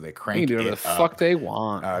wristbands, so they They crank can do whatever it the up. fuck they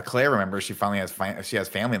want. Claire remembers she finally has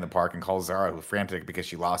family in the park and calls Zara, who's frantic because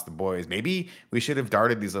she lost the boys. Maybe we should have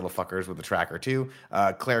darted these little fuckers with a tracker too.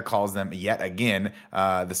 Claire calls them yet again.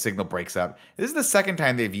 The signal breaks up. This is the second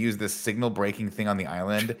time they've used this signal breaking thing on the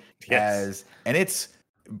island. And it's,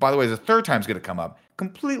 by the way, the third time's going to come up.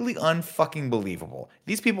 Completely unfucking believable.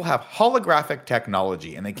 These people have holographic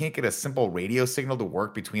technology and they can't get a simple radio signal to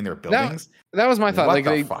work between their buildings. That was my thought. What Like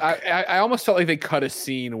the fuck? I almost felt like they cut a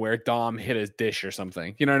scene where Dom hit his dish or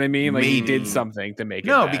something. You know what I mean? Like he did something to make it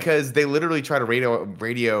bad. Because they literally try to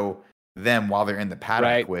radio them while they're in the paddock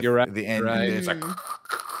Right, with you're right, the end. right. It's like,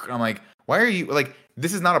 I'm like, why are you like?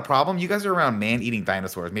 This is not a problem. You guys are around man-eating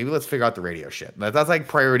dinosaurs. Maybe let's figure out the radio shit. That's like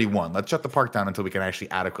priority one. Let's shut the park down until we can actually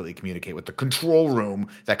adequately communicate with the control room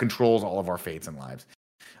that controls all of our fates and lives.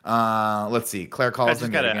 Let's see. Claire calls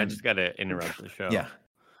them. I just gotta interrupt the show. Yeah.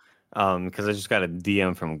 Because I just got a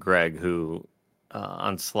DM from Greg who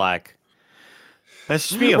on Slack. That's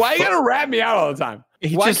just me. Why you gotta rat me out all the time?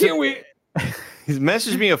 Why can't we? He's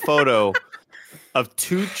messaged me a photo of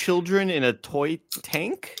two children in a toy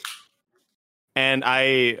tank. And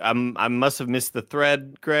I must have missed the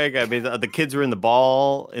thread, Greg. I mean, the kids were in the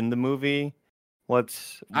ball in the movie.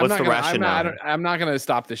 What's the rationale? I'm not gonna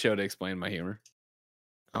stop the show to explain my humor.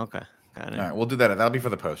 Okay. Got it. All right, we'll do that. That'll be for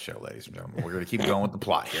the post show, ladies and gentlemen. We're going to keep going with the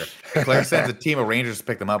plot here. Claire sends a team of rangers to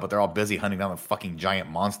pick them up, but they're all busy hunting down the fucking giant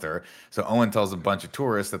monster. So Owen tells a bunch of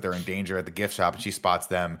tourists that they're in danger at the gift shop, and she spots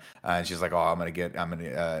them. And she's like, "Oh, I'm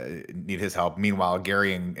gonna need his help." Meanwhile,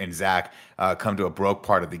 Gary and Zach come to a broke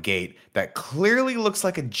part of the gate that clearly looks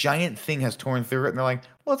like a giant thing has torn through it. And they're like,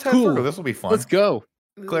 "Well, let's head through. This will be fun. Let's go."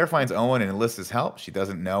 Claire finds Owen and enlists his help. She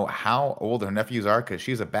doesn't know how old her nephews are because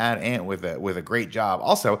she's a bad aunt with a great job.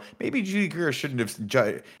 Also, maybe Judy Greer shouldn't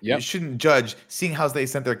judge seeing how they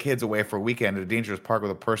sent their kids away for a weekend at a dangerous park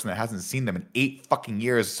with a person that hasn't seen them in 8 fucking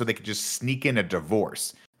years so they could just sneak in a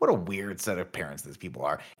divorce. What a weird set of parents these people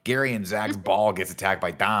are. Gary and Zach's ball gets attacked by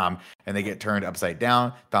Dom, and they get turned upside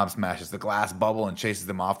down. Dom smashes the glass bubble and chases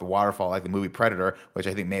them off the waterfall like the movie Predator, which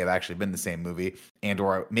I think may have actually been the same movie.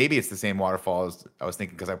 Or maybe it's the same waterfall as I was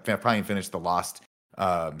thinking, because I probably finished The Lost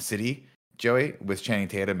City, Joey, with Channing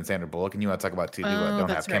Tatum and Sandra Bullock. And you want to talk about two people that don't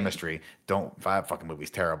have chemistry. That fucking movie's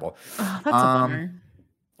terrible. Oh, that's a bummer.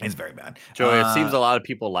 It's very bad. Joey, it seems a lot of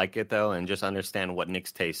people like it though, and just understand what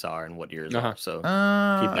Nick's tastes are and what yours are. So keep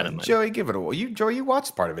that in mind. Joey, give it a whirl. Joey, you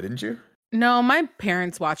watched part of it, didn't you? No, my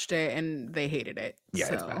parents watched it and they hated it. Yeah,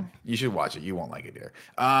 so. it's bad. You should watch it. You won't like it here.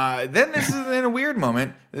 Then this is in a weird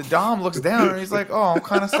moment. Dom looks down and he's like, "Oh, I'm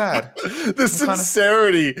kind of sad." The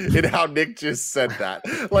sincerity in how Nick just said that.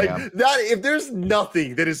 Like that, if there's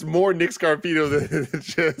nothing that is more Nick Scarpino than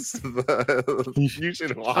just you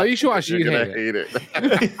should watch. Oh, you should watch. You're gonna hate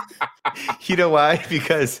it. You know why?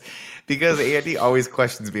 Because Andy always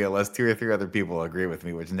questions me unless 2 or 3 other people agree with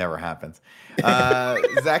me, which never happens.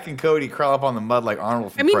 Zach and Cody crawl up on the mud like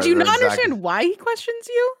Arnold from do you Predator, not and understand why he questions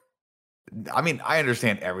you? I mean, I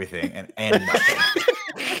understand everything and nothing.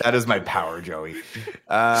 That is my power, Joey.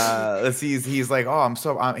 Let's see. He's like,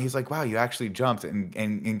 "Oh, he's like, "Wow, you actually jumped."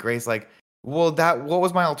 And Grace like, "Well, what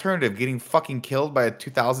was my alternative? Getting fucking killed by a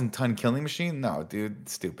 2,000-ton killing machine? No, dude,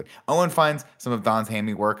 stupid." Owen finds some of Don's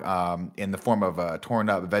handiwork in the form of a torn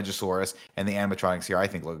up Vegosaurus, and the animatronics here I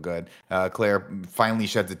think look good. Claire finally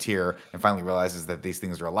sheds a tear and finally realizes that these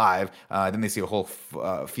things are alive. Then they see a whole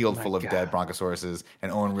field full of dead Broncosauruses,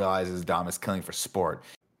 and Owen realizes Dom is killing for sport.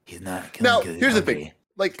 He's not killing. Now, here's the thing.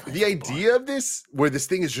 Like the idea of this, where this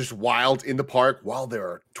thing is just wild in the park while there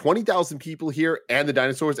are 20,000 people here and the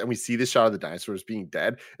dinosaurs, and we see this shot of the dinosaurs being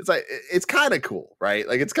dead. It's like, it's kind of cool, right?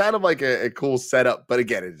 Like it's kind of like a cool setup. But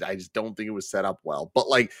again, I just don't think it was set up well. But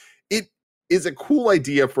like is a cool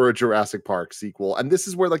idea for a Jurassic Park sequel. And this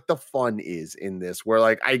is where like the fun is in this, where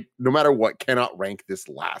like I, no matter what, cannot rank this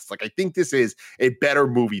last. Like I think this is a better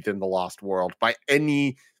movie than The Lost World by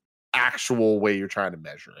any actual way you're trying to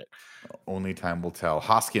measure it. Only time will tell.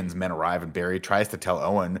 Hoskins' men arrive and Barry tries to tell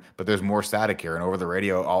Owen, but there's more static here. And over the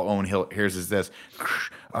radio, all Owen hears is this.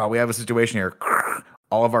 We have a situation here.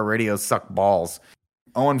 All of our radios suck balls.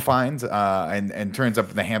 Owen finds and turns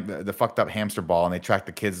up the fucked up hamster ball, and they track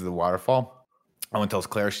the kids to the waterfall. Owen tells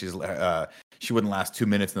Claire she wouldn't last 2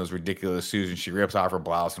 minutes in those ridiculous shoes, and she rips off her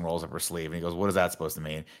blouse and rolls up her sleeve. And he goes, "What is that supposed to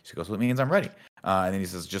mean?" She goes, "Well, it means I'm ready." And then he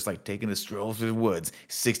says, "Just like taking a stroll through the woods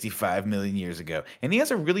 65 million years ago." And he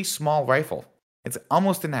has a really small rifle. It's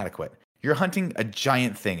almost inadequate. You're hunting a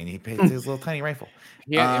giant thing, and he pays his little tiny rifle.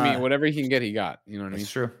 Yeah, I mean, whatever he can get, he got. You know what I mean?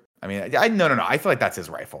 It's true. I mean, no. I feel like that's his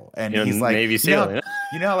rifle, and he's like Navy SEAL.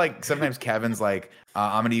 You know, like sometimes Kevin's like,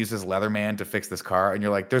 "I'm going to use this Leatherman to fix this car," and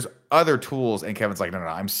you're like, "There's other tools," and Kevin's like, "No.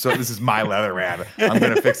 This is my Leatherman. I'm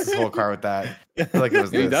going to fix this whole car with that." I feel like it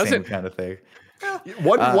was the same kind of thing.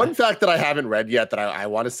 One fact that I haven't read yet that I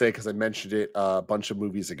want to say because I mentioned it a bunch of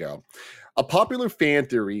movies ago. A popular fan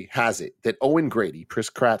theory has it that Owen Grady,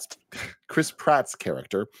 Chris Pratt's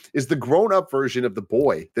character, is the grown-up version of the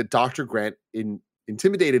boy that Dr. Grant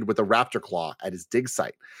intimidated with a raptor claw at his dig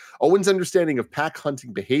site. Owen's understanding of pack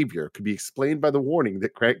hunting behavior could be explained by the warning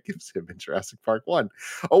that Grant gives him in Jurassic Park 1.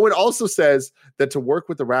 Owen also says that to work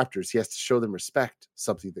with the raptors, he has to show them respect,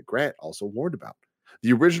 something that Grant also warned about.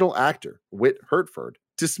 The original actor, Whit Hertford,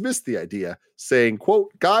 dismissed the idea, saying,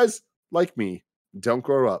 quote, "Guys like me don't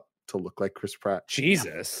grow up to look like Chris Pratt."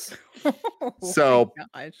 Jesus. So,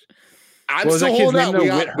 gosh. I'm Was still that kid's holding out. name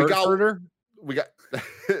though, We got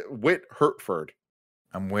Whit Hertford.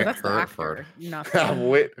 I'm Whit That's the Hertford. actor, not the- I'm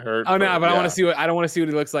Whit Hertford. Oh no, but I yeah. want to see I don't want to see what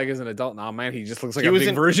he looks like as an adult now, man. He just looks like He a was big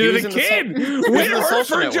in- version he of was the in the kid. he was Whit in the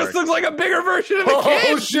Social Hertford just Network. looks like a bigger version of the kid.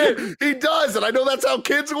 Oh shit, he does, and I know that's how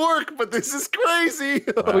kids work, but this is crazy.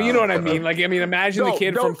 Well, you know what I mean. Like, I mean, imagine the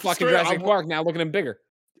kid from fucking straight, Jurassic Park now looking at him bigger.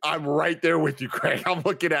 I'm right there with you, Craig. I'm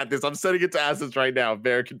looking at this. I'm setting it to assets right now.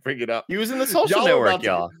 Bear can bring it up. He was in the Social Y'all are Network, about to-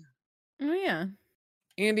 y'all. Oh yeah.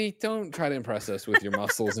 Andy, don't try to impress us with your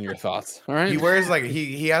muscles and your thoughts. All right. He wears like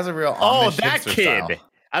he has a real Oh, Amish that hipster kid. style.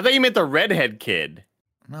 I thought you meant the redhead kid.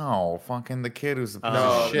 No, fucking the kid who's the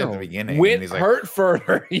No, shit at the beginning. Whit and he's like,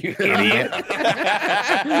 Hertford, you idiot.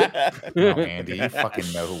 "No, Andy, you fucking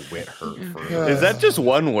know who Whit Hertford Is that just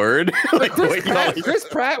one word? Like, Chris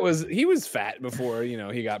Pratt was fat before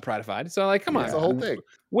he got pratified. So like, come on, That's the whole thing.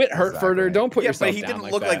 Whit Hertforder, Exactly. don't put Yeah, yourself but he down didn't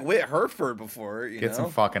like look that. like Whit Hertford before. You Get know?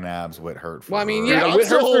 some fucking abs, Whit Hertford. Well, I mean, Dude, yeah, I'm Whit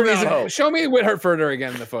still Hertford holding out hope. show me Whit Hertforder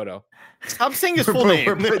again in the photo. Stop saying his We're full name.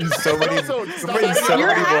 putting so many, Also, we're stop putting so adding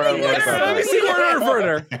many more adding words words. on Let me that. see Whit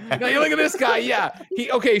Hertforder. Now you look at this guy. Yeah,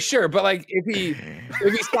 okay, sure, but like if he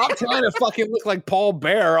stopped trying to fucking look like Paul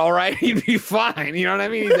Bear, all right, he'd be fine. You know what I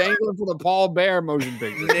mean? He's angling for the Paul Bear motion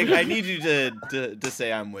picture. Nick, I need you to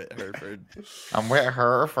say I'm Whit Hertford. I'm Whit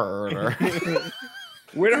Hertford.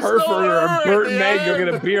 Whit There's Hertford no or R Bert at and the Meg go end.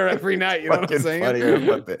 get a beer every night. You know what I'm Fucking saying?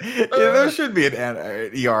 funnier, but yeah, there should be an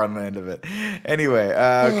ER on the end of it. Anyway,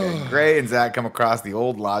 okay. Gray and Zach come across the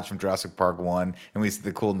old lodge from Jurassic Park 1, and we see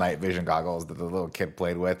the cool night vision goggles that the little kid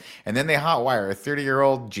played with. And then they hotwire a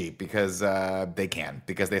 30-year-old Jeep because they can.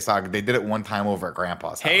 Because they did it one time over at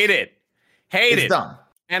Grandpa's house. Hate it. It's dumb.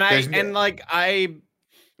 And There's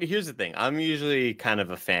here's the thing. I'm usually kind of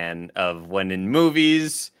a fan of when in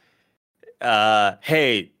movies,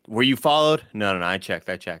 hey, were you followed? No, I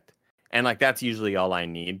checked. And like that's usually all I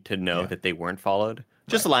need to know that they weren't followed.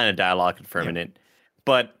 Just a line of dialogue confirming it.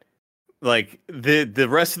 But like the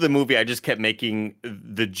rest of the movie, I just kept making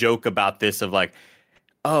the joke about this of like,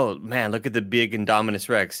 oh man, look at the big Indominus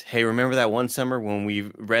Rex. Hey, remember that one summer when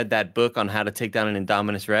we read that book on how to take down an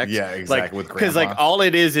Indominus Rex? Yeah, exactly. With Because Grandpa. like all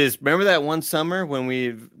it is remember that one summer when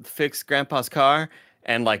we fixed Grandpa's car?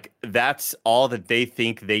 And like that's all that they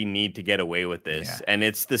think they need to get away with this. Yeah. And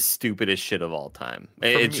it's the stupidest shit of all time.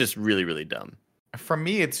 It's just really, really dumb. For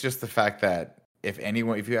me, it's just the fact that if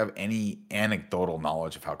you have any anecdotal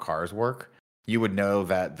knowledge of how cars work, you would know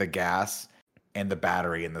that the gas and the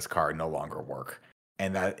battery in this car no longer work.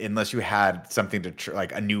 And that unless you had something to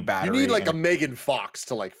like a new battery, You need like a and Megan Fox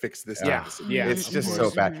to like fix this. Yeah. episode. Yeah. it's of just so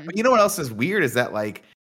course. bad. But you know what else is weird is that like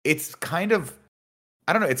it's kind of,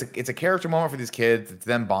 I don't know, it's a character moment for these kids. It's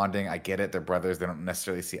them bonding. I get it. They're brothers. They don't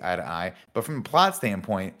necessarily see eye to eye. But from a plot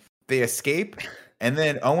standpoint, they escape, and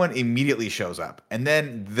then Owen immediately shows up. And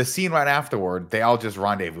then the scene right afterward, they all just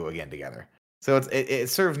rendezvous again together. So it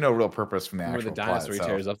serves no real purpose from the Where actual the plot dinosaur itself.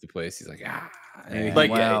 tears up the place. He's like, ah. And Yeah,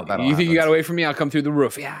 like, well, that'll you think you got happen. away from me? I'll come through the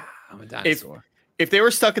roof. Yeah, I'm a dinosaur. If they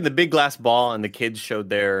were stuck in the big glass ball and the kids showed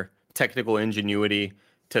their technical ingenuity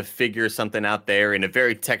to figure something out there in a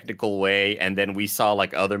very technical way, and then we saw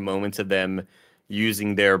like other moments of them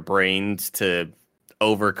using their brains to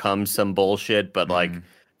overcome some bullshit. But like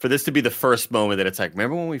for this to be the first moment that it's like,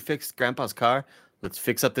 remember when we fixed Grandpa's car? Let's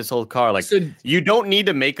fix up this old car. Like, you don't need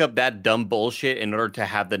to make up that dumb bullshit in order to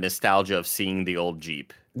have the nostalgia of seeing the old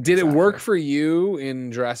Jeep. Did it work for you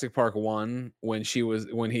in Jurassic Park 1 when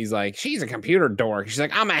he's like, she's a computer dork? She's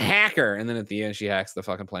like, I'm a hacker. And then at the end, she hacks the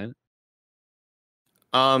fucking planet?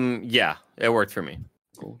 Yeah, it worked for me.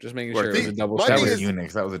 Cool. Just making sure it was a double. That was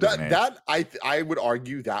Unix. That was a different I would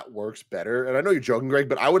argue that works better. And I know you're joking, Greg,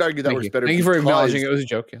 but I would argue that works better. Thank you for acknowledging it was a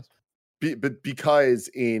joke. Yes. But because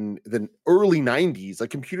in the early 90s,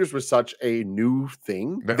 like computers were such a new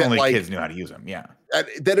thing that only like, kids knew how to use them. Yeah.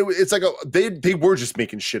 That it's like they were just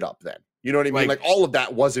making shit up then. You know what I mean? Like all of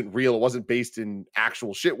that wasn't real. It wasn't based in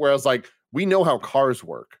actual shit. Whereas like we know how cars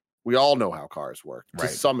work. We all know how cars work to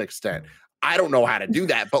some extent. I don't know how to do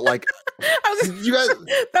that, but like you guys,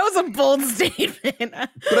 that was a bold statement.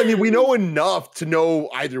 But I mean, we know enough to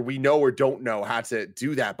know either we know or don't know how to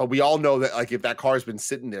do that. But we all know that like if that car's been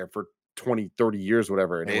sitting there for 20, 30 years,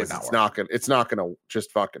 whatever it is, it's not gonna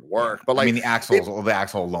just fucking work. But like, I mean, the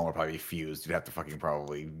axle alone would probably be fused. You'd have to fucking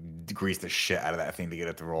probably grease the shit out of that thing to get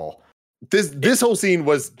it to roll. This whole scene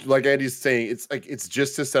was like Andy's saying, it's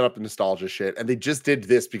just to set up the nostalgia shit, and they just did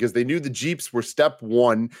this because they knew the Jeeps were step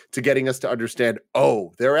one to getting us to understand.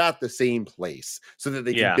 Oh, they're at the same place, so that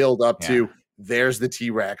they can build up to. There's the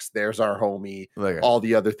T-Rex, there's our homie, all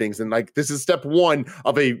the other things. And like, this is step one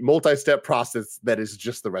of a multi-step process that is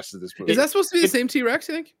just the rest of this movie. Is that supposed to be the same T-Rex,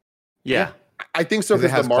 you think? Yeah. I think so,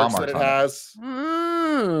 because the marks that it has.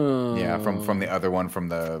 Yeah, from the other one, from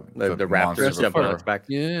the Raptors. Back.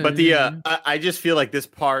 Yeah. But I just feel like this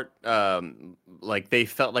part, like they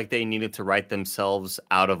felt like they needed to write themselves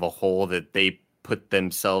out of a hole that they put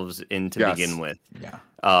themselves in to begin with. Yeah.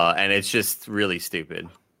 And it's just really stupid.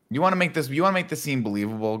 You want to make this scene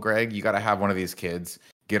believable, Greg? You got to have one of these kids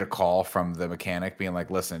get a call from the mechanic being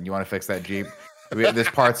like, "Listen, you want to fix that Jeep? This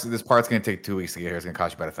part's going to take 2 weeks to get here. It's going to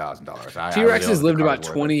cost you about $1,000." T-Rex has lived about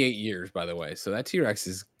 28 years, by the way, so that T-Rex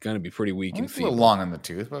is going to be pretty weak and feeble. A little long in the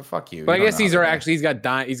tooth, but fuck you. But I guess he's got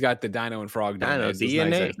the Dino and Frog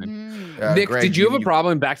DNA. Nick, Greg, did you have a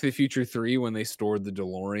problem in Back to the Future 3 when they stored the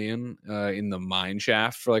DeLorean in the mine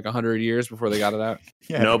shaft for like 100 years before they got it out?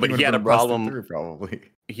 No, but he had a problem. Probably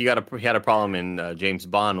he had a problem in James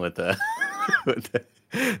Bond with the.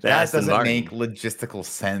 That doesn't make logistical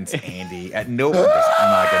sense, Andy. I'm not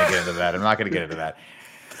going to get into that.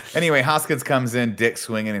 Anyway, Hoskins comes in, dick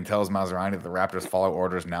swinging, and tells Masrani that the Raptors follow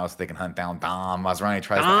orders now so they can hunt down Dom. Masrani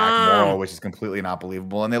tries to act moral, which is completely not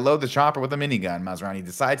believable, and they load the chopper with a minigun. Masrani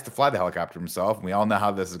decides to fly the helicopter himself, and we all know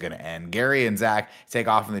how this is going to end. Gary and Zach take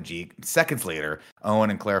off in the Jeep. Seconds later, Owen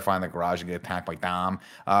and Claire find the garage and get attacked by Dom.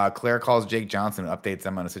 Claire calls Jake Johnson and updates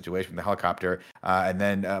them on the situation with the helicopter, and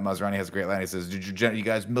then Masrani has a great line. He says, you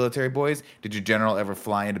guys military boys, did your general ever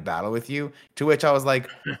fly into battle with you? To which I was like,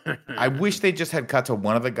 I wish they just had cut to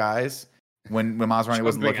one of the guys when Masrani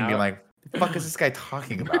wasn't looking, being like, the fuck is this guy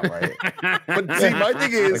talking about, right? But see, my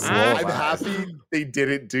thing is, I'm happy they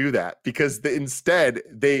didn't do that, because instead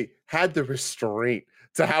they had the restraint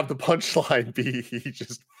to have the punchline be he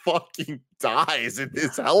just fucking dies in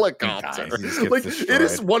this helicopter. Like, it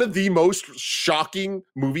is one of the most shocking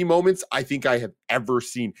movie moments I think I have ever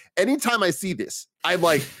seen. Anytime I see this, I'm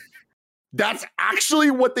like, that's actually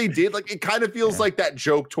what they did. Like, it kind of feels like that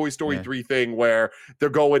joke Toy Story 3 thing where they're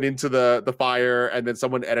going into the fire and then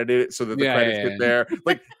someone edited it so that the credits get there.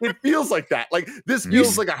 Like, it feels like that. Like, this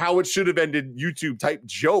feels like a how it should have ended YouTube type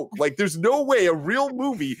joke. Like, there's no way a real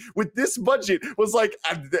movie with this budget was like,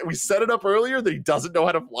 we set it up earlier that he doesn't know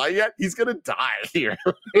how to fly yet. He's going to die here.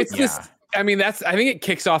 It's this. I mean, I think it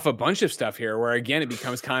kicks off a bunch of stuff here where, again, it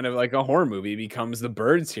becomes kind of like a horror movie. It becomes The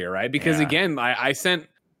Birds here, right? Because, again, I sent...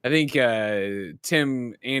 I think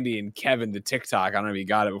Tim, Andy, and Kevin, the TikTok, I don't know if you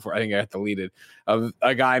got it before. I think I got deleted, of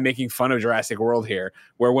a guy making fun of Jurassic World here,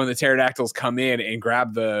 where when the pterodactyls come in and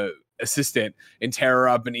grab the assistant and tear her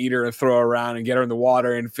up and eat her and throw her around and get her in the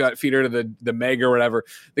water and feed her to the Meg or whatever,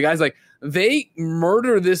 the guy's like, they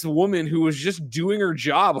murder this woman who was just doing her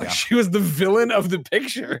job. Like, she was the villain of the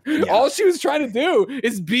picture. All she was trying to do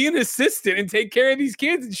is be an assistant and take care of these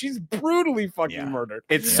kids, and she's brutally fucking murdered.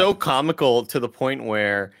 It's so comical to the point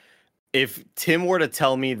where if Tim were to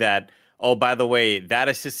tell me that, oh, by the way, that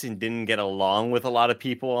assistant didn't get along with a lot of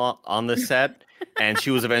people on the set and she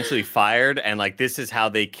was eventually fired, and like, this is how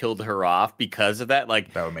they killed her off because of that.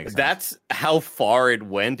 Like, that would make sense. That's how far it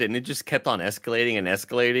went, and it just kept on escalating and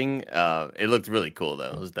escalating. It looked really cool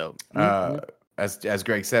though. It was dope. as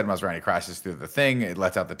Greg said, Masrani crashes through the thing. It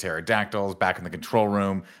lets out the pterodactyls. Back in the control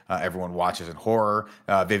room, everyone watches in horror.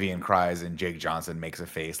 Vivian cries, and Jake Johnson makes a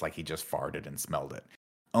face like he just farted and smelled it.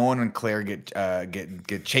 Owen and Claire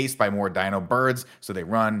get chased by more dino birds, so they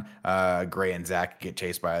run. Gray and Zach get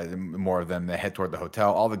chased by more of them. They head toward the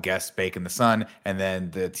hotel. All the guests bake in the sun, and then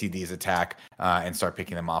the TDs attack and start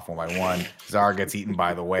picking them off one by one. Zara gets eaten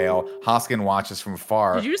by the whale. Hoskin watches from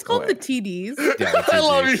afar. Did you just call them the TDs? Yeah, the TDs. I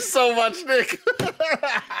love you so much, Nick.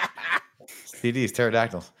 TDs,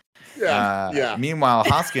 pterodactyls. Yeah. Meanwhile,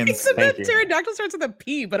 Hoskins. The pterodactyl starts with a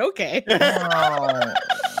P, but okay. Oh,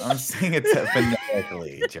 I'm saying it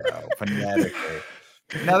phonetically, Joe. Phonetically.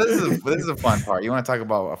 Now this is a fun part. You want to talk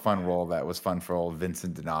about a fun role that was fun for old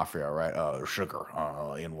Vincent D'Onofrio, right? Sugar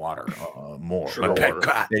in water, more.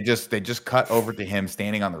 They just cut over to him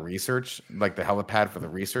standing on the research, like the helipad for the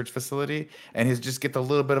research facility, and he's just gets a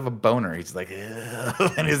little bit of a boner. He's like,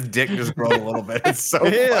 ugh, and his dick just grows a little bit. It's so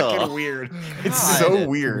fucking weird. It's so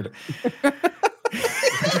weird.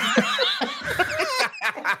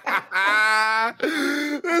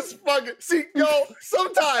 This fucking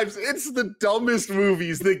sometimes it's the dumbest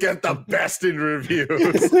movies that get the best in reviews.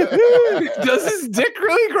 Does his dick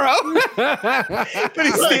really grow? But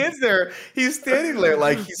he stands there. He's standing there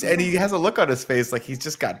like and he has a look on his face like he's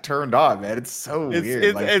just got turned on, man. It's so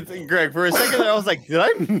weird. It's Greg, for a second I was like, did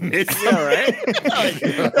I miss it? Right?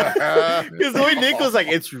 Because the way Nick was like,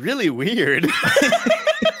 it's really weird.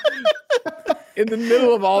 In the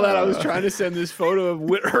middle of all that, I was trying to send this photo of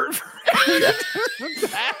Whithurt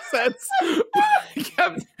for assets.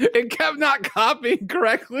 It kept not copying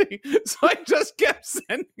correctly, so I just kept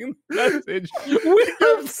sending the message.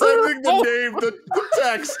 Kept sending the name, the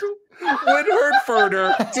text. Whithurt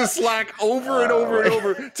Furter to Slack over and over and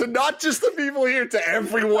over to not just the people here, to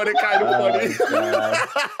everyone at Kind of Funny.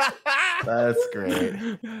 That's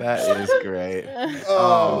great. That is great.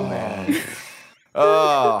 Oh man.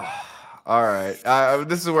 Oh. All right.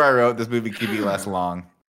 This is where I wrote this movie could be less long.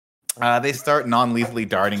 They start non-lethally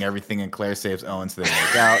darting everything, and Claire saves Owen so they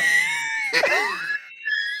make out.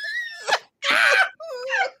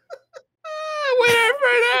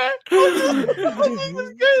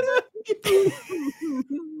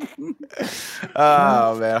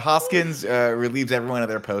 Oh man, Hoskins relieves everyone of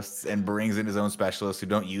their posts and brings in his own specialists who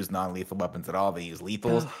don't use non-lethal weapons at all. They use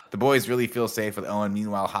lethals. The boys really feel safe with Owen.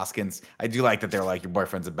 Meanwhile, Hoskins, I do like that they're like, your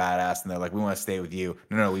boyfriend's a badass, and they're like, we want to stay with you.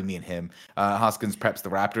 No, we mean him. Hoskins preps the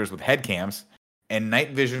Raptors with head cams and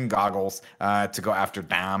night vision goggles to go after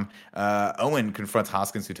Dom. Owen confronts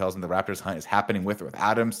Hoskins, who tells him the Raptors hunt is happening with or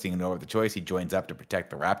without him. Seeing no other choice, he joins up to protect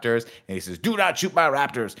the Raptors, and he says, do not shoot my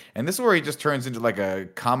Raptors. And this is where he just turns into like a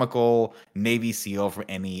comical Navy SEAL for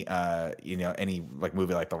any like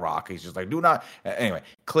movie like The Rock. He's just like, do not. Anyway,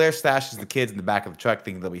 Claire stashes the kids in the back of the truck,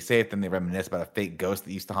 thinking they'll be safe. Then they reminisce about a fake ghost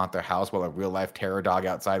that used to haunt their house, while a real-life terror dog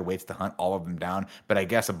outside waits to hunt all of them down. But I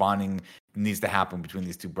guess a bonding needs to happen between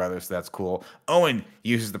these two brothers, so that's cool. Owen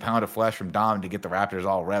uses the pound of flesh from Dom to get the Raptors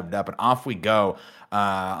all revved up, and off we go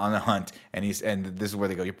on the hunt. And this is where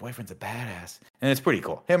they go, your boyfriend's a badass, and it's pretty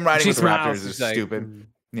cool. Him riding with the Raptors is stupid.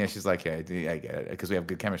 Yeah, she's like, yeah, I get it, because we have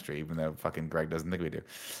good chemistry, even though fucking Greg doesn't think we do.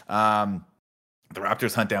 The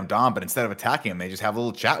Raptors hunt down Dom, but instead of attacking him, they just have a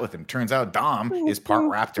little chat with him. Turns out Dom is part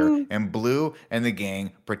Raptor, and Blue and the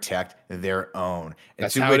gang protect their own.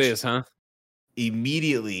 That's how it is, huh?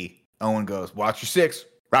 Immediately, Owen goes, watch your six.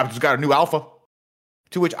 Raptors got a new alpha.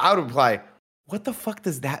 To which I would reply, what the fuck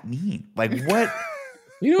does that mean? Like, what?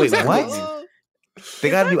 You know Wait, exactly. what? They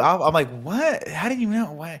got a new alpha? I'm like, what? How did you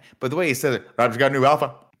know? Why? But the way he said it, Raptors got a new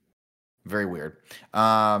alpha. Very weird.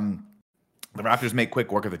 The Raptors make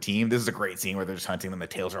quick work of the team. This is a great scene where they're just hunting and the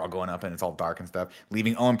tails are all going up and it's all dark and stuff,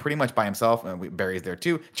 leaving Owen pretty much by himself. And Barry's there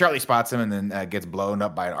too. Charlie spots him and then gets blown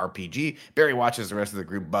up by an RPG. Barry watches the rest of the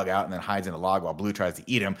group bug out and then hides in a log while Blue tries to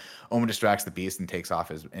eat him. Owen distracts the beast and takes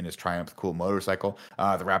off in his Triumph cool motorcycle.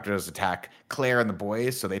 The Raptors attack Claire and the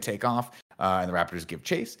boys, so they take off. And the Raptors give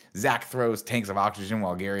chase. Zach throws tanks of oxygen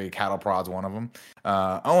while Gary cattle prods one of them.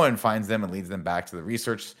 Owen finds them and leads them back to the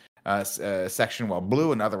research section while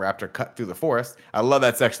Blue and another Raptor cut through the forest. I love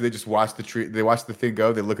that section. They just watch the tree. They watch the thing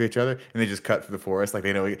go. They look at each other and they just cut through the forest like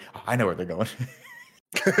they know. I know where they're going.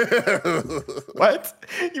 What?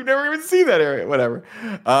 You've never even seen that area. Whatever.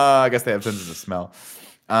 I guess they have senses of smell.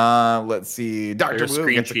 Let's see. Dr. Wu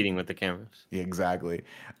screen cheating with the cameras. Yeah, exactly.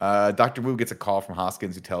 Dr. Wu gets a call from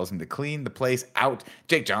Hoskins who tells him to clean the place out.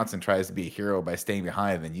 Jake Johnson tries to be a hero by staying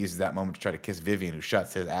behind and then uses that moment to try to kiss Vivian, who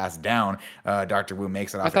shuts his ass down. Dr. Wu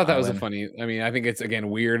makes it off. I thought that was a funny. I mean, I think it's again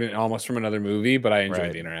weird and almost from another movie, but I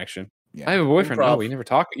enjoyed the interaction. Yeah. I have a boyfriend. No, we never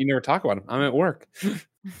talk. You never talk about him. I'm at work.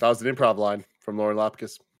 That was an improv line from Lauren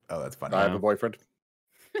Lapkus. Oh, that's funny. I have a boyfriend.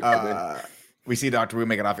 We see Dr. Wu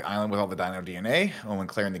make it off the island with all the dino DNA. When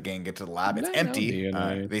Claire and the gang get to the lab, it's empty.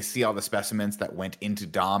 They see all the specimens that went into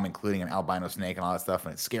Dom, including an albino snake and all that stuff,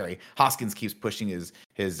 and it's scary. Hoskins keeps pushing his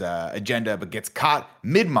agenda, but gets caught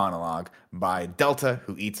mid-monologue by Delta,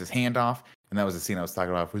 who eats his hand off. And that was the scene I was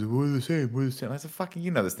talking about. We're the same. We're the same. I said, fucking,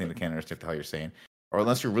 you know this thing that can't understand what the hell you're saying. Or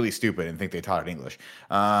unless you're really stupid and think they taught it English.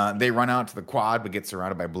 They run out to the quad, but get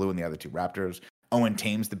surrounded by Blue and the other two raptors. Owen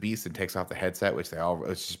tames the beast and takes off the headset, which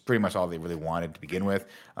is pretty much all they really wanted to begin with.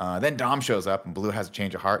 Then Dom shows up, and Blue has a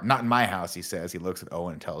change of heart. Not in my house, he says. He looks at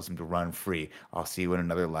Owen and tells him to run free. I'll see you in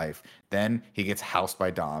another life. Then he gets housed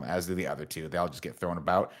by Dom, as do the other two. They all just get thrown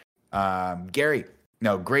about.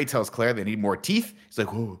 Gray tells Claire they need more teeth. He's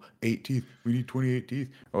like, whoa, 8 teeth. We need 28 teeth,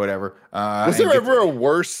 or whatever. Was there ever a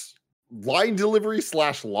worse line delivery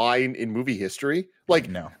 / line in movie history? Like,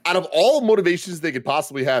 no. Out of all motivations they could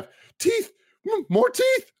possibly have, teeth. More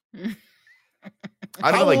teeth.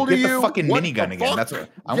 I don't know, get the fucking minigun again. That's what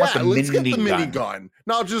I want. Let's get the minigun,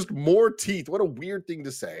 not just more teeth. What a weird thing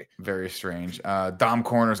to say. Very strange. Dom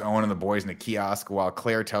corners Owen and the boys in a kiosk while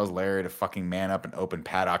Claire tells Larry to fucking man up and open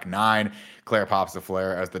paddock 9. Claire pops the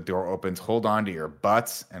flare as the door opens. Hold on to your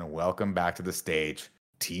butts and welcome back to the stage,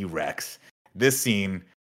 T-Rex. This scene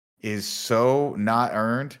is so not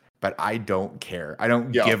earned, but I don't care. I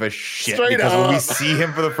don't give a shit because when we see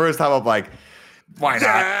him for the first time, I'm like, why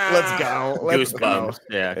not? Let's go. Goosebumps.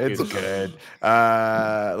 Yeah, it's good.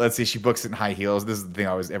 Let's see. She books it in high heels. This is the thing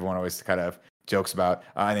everyone always kind of jokes about.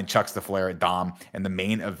 And then chucks the flare at Dom, and the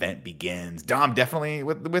main event begins. Dom definitely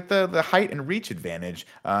with the height and reach advantage,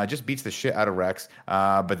 just beats the shit out of Rex.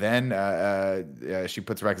 But then she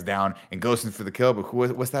puts Rex down and goes in for the kill. But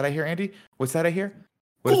what's that I hear, Andy? What's that I hear?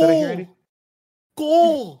 What is that I hear, Andy?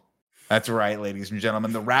 Goal. That's right, ladies and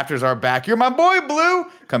gentlemen. The Raptors are back. You're my boy, Blue.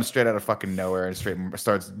 Comes straight out of fucking nowhere and straight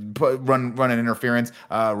starts running interference.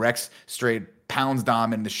 Rex straight pounds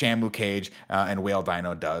Dom in the Shamu cage, and Whale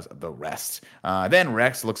Dino does the rest. Then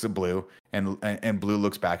Rex looks at Blue, and Blue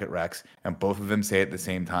looks back at Rex, and both of them say at the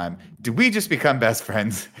same time, "Did we just become best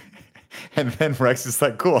friends?" And then Rex is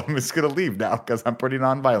like, "Cool, I'm just gonna leave now because I'm pretty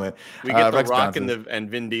nonviolent." We get the Rex Rock bounces. and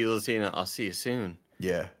Vin Diesel saying, "I'll see you soon."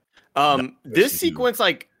 Yeah. This sequence,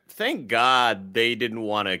 like, thank God they didn't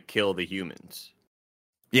want to kill the humans.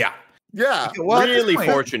 Yeah. Well, really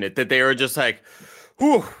fortunate that they were just like,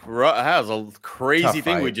 whew, that was a crazy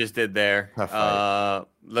thing we just did there.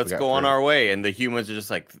 Let's go on our way. And the humans are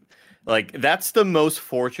just like that's the most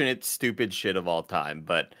fortunate, stupid shit of all time.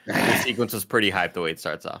 But the sequence was pretty hyped the way it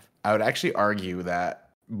starts off. I would actually argue that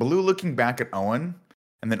Blue looking back at Owen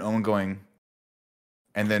and then Owen going,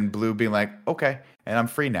 and then Blue being like, okay, and I'm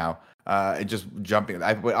free now. And just jumping.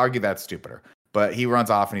 I would argue that's stupider. But he runs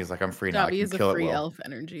off and he's like, I'm free now. I can kill it. Free elf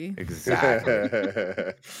energy.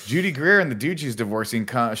 Exactly. Judy Greer and the Doogies divorcing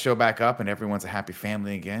show back up, and everyone's a happy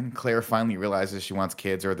family again. Claire finally realizes she wants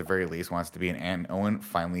kids, or at the very least wants to be an aunt. Owen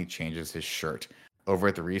finally changes his shirt. Over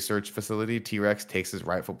at the research facility, T-Rex takes his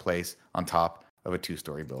rightful place on top of a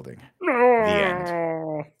 2-story building. The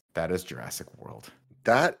end. That is Jurassic World.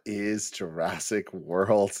 That is Jurassic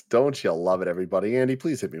World. Don't you love it, everybody? Andy,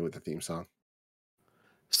 please hit me with the theme song.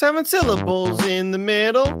 7 syllables in the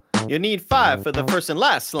middle. You need 5 for the first and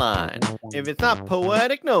last line. If it's not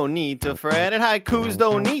poetic, no need to fret it. Haikus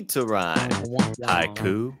don't need to rhyme.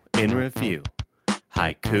 Haiku in review.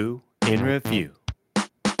 Haiku in review.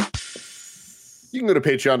 You can go to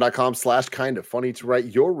patreon.com/kindafunny to write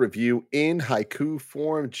your review in haiku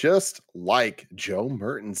form, just like Joe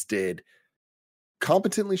Mertens did.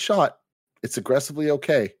 Competently shot. It's aggressively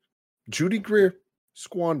okay. Judy Greer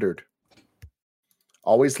squandered.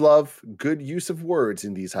 Always love good use of words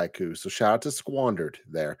in these haikus. So shout out to squandered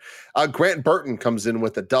there. Grant Burton comes in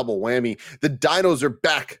with a double whammy. The dinos are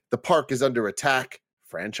back. The park is under attack.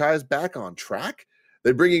 Franchise back on track.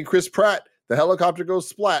 They bring in Chris Pratt. The helicopter goes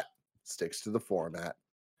splat. Sticks to the format.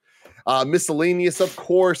 Miscellaneous, of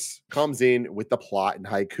course, comes in with the plot and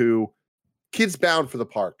haiku. Kids bound for the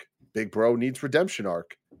park. Big Bro needs redemption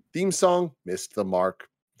arc. Theme song missed the mark.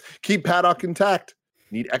 Keep paddock intact.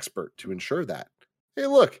 Need expert to ensure that. Hey,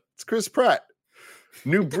 look, it's Chris Pratt.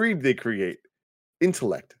 New breed they create.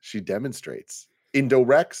 Intellect she demonstrates.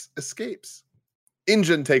 Indo-Rex escapes.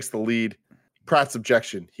 Injun takes the lead. Pratt's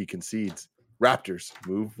objection he concedes. Raptors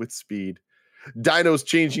move with speed. Dinos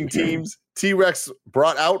changing teams. T-Rex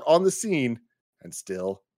brought out on the scene and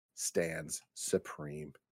still stands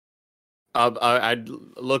supreme. I'd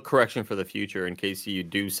look correction for the future in case you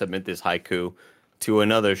do submit this haiku to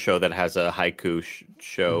another show that has a haiku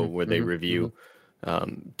show where they review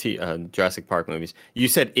Jurassic Park movies. You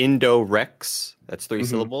said Indo-Rex. That's 3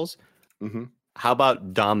 syllables. How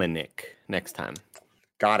about Dominic next time?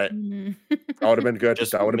 Got it. That would have been good.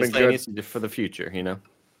 Just that would have been good for the future, you know.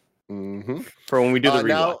 Mm-hmm. For when we do the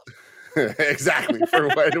rewatch. Exactly, for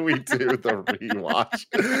when we do the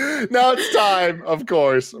rewatch. Now it's time, of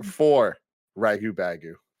course, for Ragu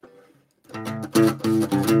Bagu.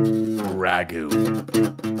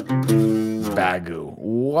 Bagu.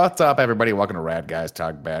 What's up, everybody? Welcome to Rad Guys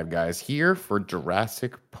Talk Bad Guys, here for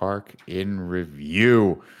Jurassic Park in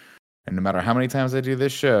review. And no matter how many times I do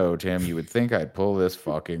this show, Tim, you would think I'd pull this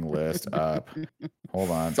fucking list up. Hold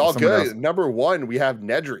on. It's all good. Else. Number 1, we have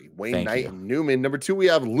Nedry, Wayne Knight, and Newman. Number 2, we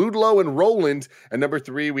have Ludlow and Roland. And number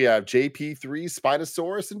 3, we have JP3,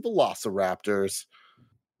 Spinosaurus, and Velociraptors.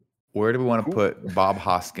 Where do we want to put Bob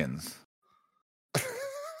Hoskins?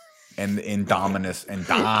 And Indominus and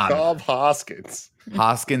Dom. Bob Hoskins.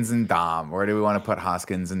 Hoskins and Dom. Where do we want to put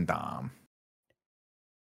Hoskins and Dom?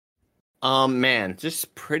 Man,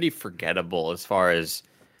 just pretty forgettable as far as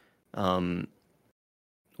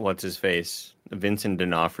what's his face? Vincent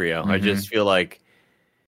D'Onofrio. I just feel like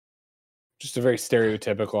just a very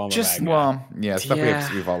stereotypical on the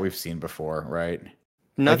stuff we've seen before, right?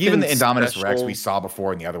 Like even the Indominus Rex we saw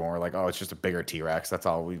before, and the other one we're like, oh, it's just a bigger T-Rex. That's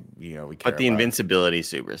all we care But the invincibility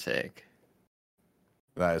super sick.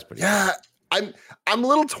 That is pretty cool. I'm a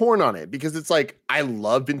little torn on it because it's like I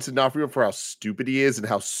love Vincent D'Onofrio for how stupid he is and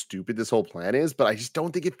how stupid this whole plan is, but I just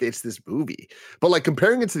don't think it fits this movie. But like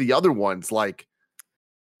comparing it to the other ones, like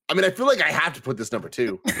I mean, I feel like I have to put this number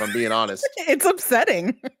 2, if I'm being honest. It's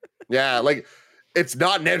upsetting. Yeah, like it's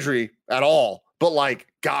not Nedry at all, but like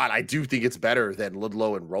God, I do think it's better than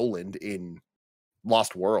Ludlow and Roland in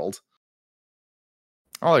Lost World.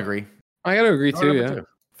 I'll agree. I gotta agree too. Yeah.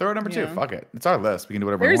 Throw number 2. Fuck it. It's our list. We can do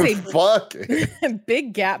whatever we want. There's a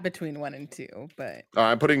big gap between 1 and 2, but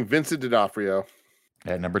I'm putting Vincent D'Onofrio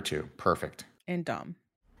at number 2. Perfect. And Dom.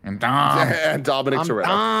 And Dominic Toretto.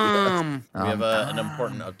 Yes. We have an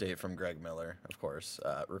important update from Greg Miller, of course,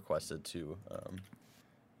 requested to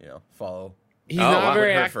follow. He's not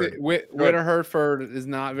very active. Winter Hertford is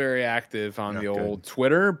not very active on the old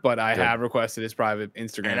Twitter, but I have requested his private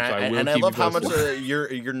Instagram. And I love how much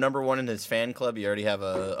you're number 1 in his fan club. You already have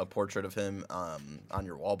a portrait of him on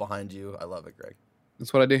your wall behind you. I love it, Greg.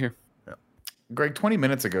 That's what I do here. Yeah. Greg, 20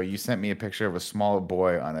 minutes ago, you sent me a picture of a small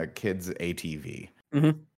boy on a kid's ATV.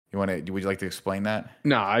 Mm-hmm. Would you like to explain that?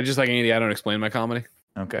 No, I just like Andy. I don't explain my comedy.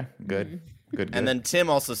 Okay, good. Good. And then Tim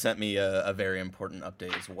also sent me a very important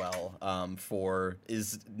update as well. For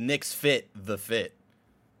is Nick's fit the fit?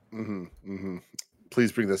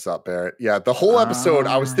 Please bring this up, Barrett. Yeah, the whole episode,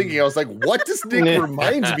 I was like, what does Nick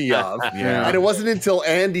remind me of? Yeah. And it wasn't until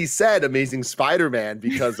Andy said Amazing Spider-Man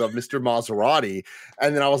because of Mr. Maserati.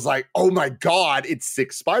 And then I was like, oh my God, it's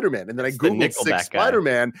 6 Spider-Man. And then I Googled 6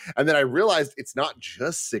 Spider-Man. And then I realized it's not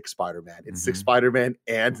just 6 Spider-Man. It's 6 Spider-man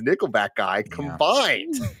and Nickelback guy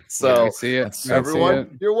combined. So see it.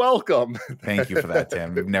 Everyone, you're welcome. Thank you for that,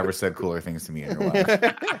 Tim. You've never said cooler things to me in your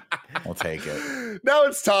life. We'll take it. Now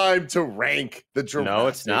it's time to rank the Jurassic. No,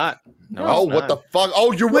 it's not. No, oh, what the fuck?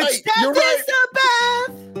 Oh, you're right. You're right.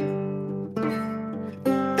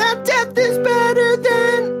 That death is better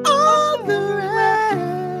than all the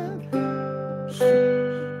rest.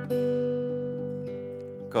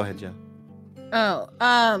 Go ahead, Jen. Oh,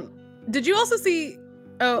 did you also see?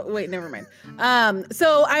 Oh, wait, never mind.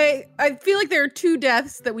 So I feel like there are 2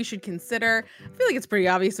 deaths that we should consider. I feel like it's pretty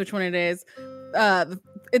obvious which one it is.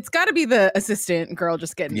 It's got to be the assistant girl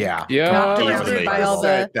just getting yeah by all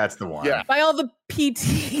that's the one by all the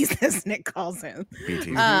PTs as Nick calls him.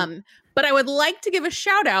 PTs. But I would like to give a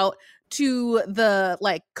shout out to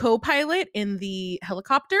the co-pilot in the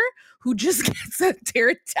helicopter who just gets a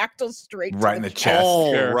pterodactyl straight right in the chest.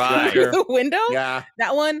 Right through the window. Yeah,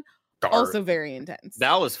 that one also very intense.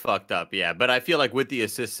 That was fucked up. Yeah, but I feel like with the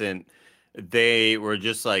assistant, they were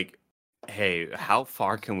just like, hey, how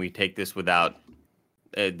far can we take this without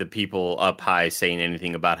the people up high saying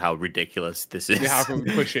anything about how ridiculous this is? Yeah, how can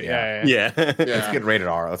we push it? Yeah. Let's get rated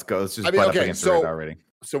R. Let's go. Let's just butt up against the rated R rating.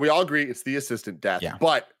 So we all agree it's the assistant death. Yeah.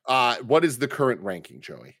 But what is the current ranking,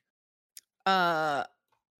 Joey? I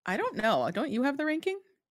don't know. Don't you have the ranking?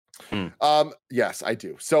 Yes, I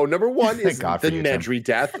do. So number 1 is the Nedry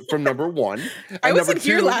death from number 1. I wasn't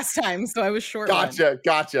here last time, so I was short. Gotcha.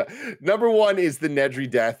 Number 1 is the Nedry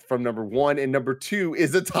death from number 1, and number 2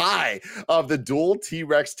 is a tie of the dual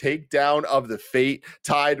T-Rex takedown of the Fate,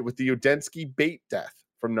 tied with the Udensky bait death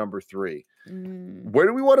from number 3. Where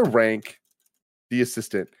do we want to rank the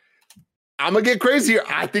assistant? I'm gonna get crazy here.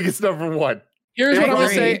 I think it's number 1. Here's what I'm gonna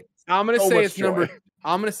say. I'm gonna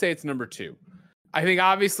say it's number 2. I think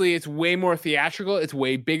obviously it's way more theatrical. It's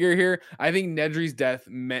way bigger here. I think Nedry's death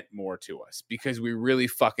meant more to us because we really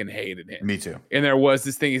fucking hated him. Me too. And there was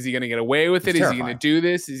this thing: is he going to get away with it? Is he going to terrifying. do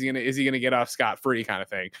this? Is he going to get off scot-free kind of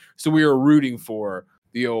thing? So we were rooting for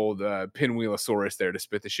the old Pinwheelosaurus there to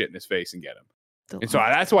spit the shit in his face and get him. And so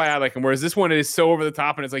that's why I like him. Whereas this one is so over the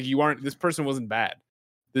top, and it's like this person wasn't bad.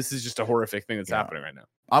 This is just a horrific thing that's happening right now.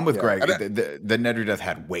 I'm with Greg. The Nedry death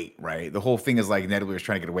had weight, right? The whole thing is like Nedry was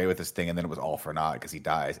trying to get away with this thing, and then it was all for naught because he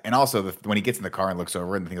dies. And also, when he gets in the car and looks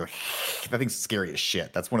over, and the thing's like, that thing's scary as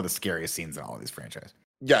shit. That's one of the scariest scenes in all of these franchises.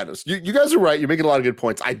 Yeah, no, you guys are right. You're making a lot of good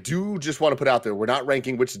points. I do just want to put out there, we're not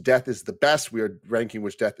ranking which death is the best. We are ranking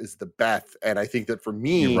which death is the best. And I think that for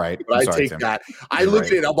me, You're right. I Sorry, take Tim. that. I You're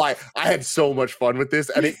looked right. at it, I'm like, I had so much fun with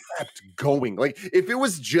this, and it kept going. Like, if it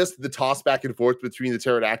was just the toss back and forth between the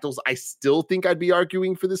pterodactyls, I still think I'd be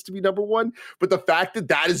arguing for this to be number one. But the fact that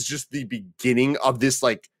that is just the beginning of this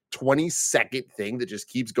like 20-second thing that just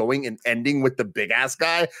keeps going and ending with the big ass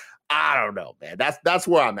guy, I don't know, man. That's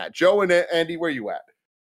where I'm at. Joe and Andy, where you at?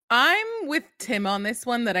 I'm with Tim on this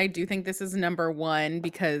one, that I do think this is number one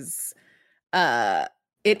because it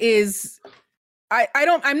is I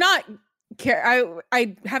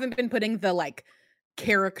haven't been putting the like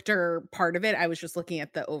character part of it. I was just looking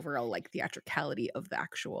at the overall like theatricality of the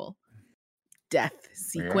actual death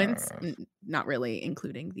sequence, not really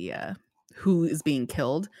including the who is being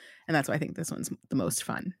killed, and that's why I think this one's the most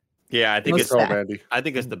fun. Yeah, I think Most it's bad. Andy. I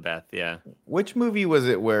think it's the Beth. Yeah. Which movie was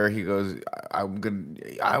it where he goes, I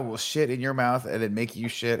will shit in your mouth and then make you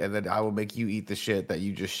shit, and then I will make you eat the shit that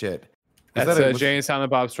you just shit. That's Jay and Silent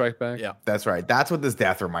Bob Strike Back. Yeah. That's right. That's what this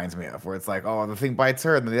death reminds me of, where it's like, oh, the thing bites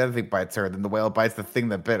her, and then the other thing bites her, and then the whale bites the thing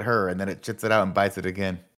that bit her, and then it shits it out and bites it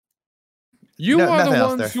again. You No- are nothing the else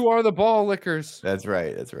ones there. who are the ball lickers. That's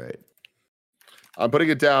right. That's right. I'm putting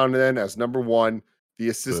it down then as number one. The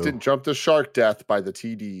assistant jumped a shark death by the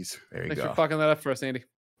TDs. There you Thanks go. for fucking that up for us, Andy.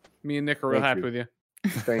 Me and Nick are real Thank happy you. with you.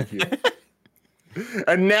 Thank you.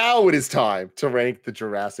 And now it is time to rank the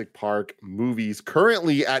Jurassic Park movies.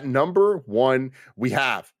 Currently at number one, we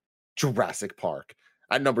have Jurassic Park.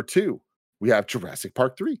 At number two, we have Jurassic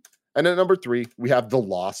Park 3. And at number 3, we have The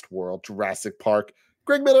Lost World, Jurassic Park.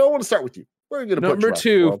 Greg Miller, I want to start with you. Where are you going to put Number Jurassic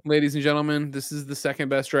 2, World? ladies and gentlemen, this is the second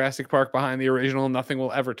best Jurassic Park behind the original. Nothing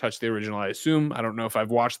will ever touch the original, I assume. I don't know if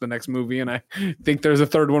I've watched the next movie, and I think there's a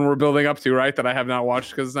third one we're building up to, right, that I have not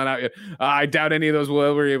watched because it's not out yet. I doubt any of those will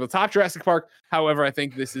ever be able to top Jurassic Park. However, I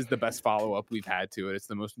think this is the best follow-up we've had to it. It's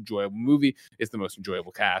the most enjoyable movie. It's the most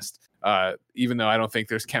enjoyable cast. Even though I don't think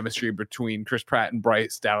there's chemistry between Chris Pratt and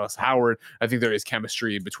Bryce Dallas Howard, I think there is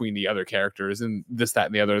chemistry between the other characters and this, that,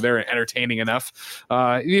 and the other. They're entertaining enough.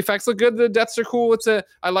 The effects look good. The deaths are cool.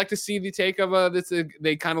 I like to see the take of this.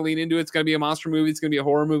 They kind of lean into it. It's going to be a monster movie. It's going to be a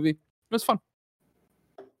horror movie. It was fun.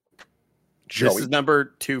 This Joey. is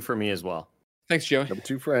number 2 for me as well. Thanks, Joey. Number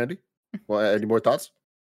 2 for Andy. Well, any more thoughts?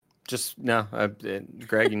 Just no,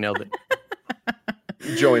 Greg, you nailed it.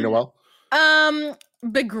 Joey Noel.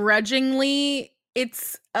 Begrudgingly,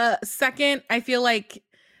 it's second. I feel like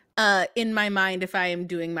in my mind, if I am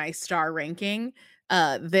doing my star ranking,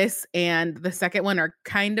 this and the second one are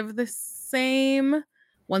kind of the same.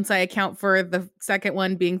 Once I account for the second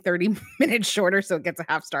one being 30 minutes shorter, so it gets a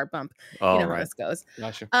half star bump. Oh, You know how right. this goes.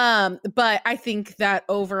 Gotcha. But I think that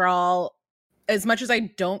overall, as much as I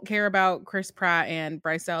don't care about Chris Pratt and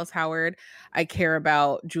Bryce Dallas Howard, I care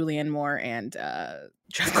about Julianne Moore and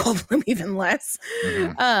Jeff Goldblum even less.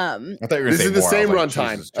 Mhm. I I thought you were gonna This say is the more. I same was like,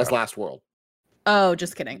 runtime Jesus, as Joe. Last World. Oh,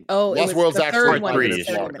 just kidding. Oh, Lost it was World's the actually third one 3 was is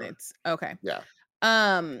 30 longer. minutes. Okay. Yeah.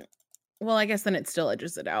 Well, I guess then it still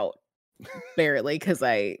edges it out barely because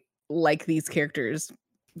I like these characters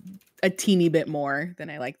a teeny bit more than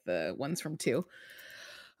I like the ones from 2.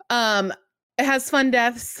 It has fun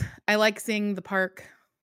deaths. I like seeing the park.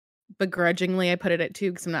 Begrudgingly, I put it at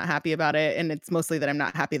 2 because I'm not happy about it, and it's mostly that I'm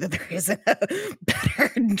not happy that there isn't a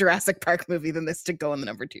better Jurassic Park movie than this to go in the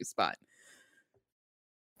number 2 spot.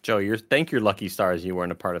 Joe, thank your lucky stars you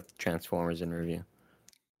weren't a part of Transformers in review.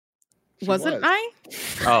 She Wasn't was. I?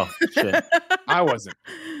 Oh shit. I wasn't.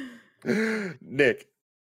 Nick.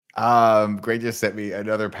 Greg just sent me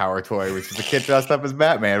another power toy, which is a kid dressed up as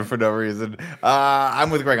Batman for no reason. I'm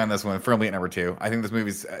with Greg on this one, firmly at number 2. I think this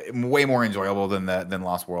movie's way more enjoyable than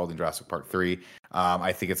Lost World and Jurassic Park 3.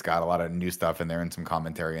 I think it's got a lot of new stuff in there and some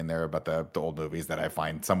commentary in there about the old movies that I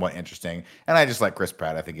find somewhat interesting. And I just like Chris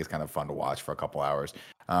Pratt. I think he's kind of fun to watch for a couple hours.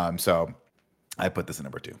 So I put this at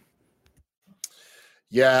number 2.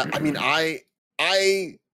 Yeah, I mean, I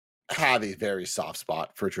have a very soft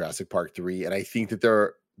spot for Jurassic Park 3, and I think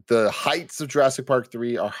that the heights of Jurassic Park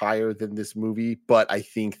 3 are higher than this movie, but I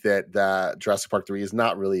think that the Jurassic Park 3 is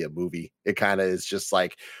not really a movie. It kind of is just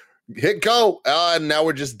like hit go, and now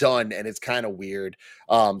we're just done, and it's kind of weird.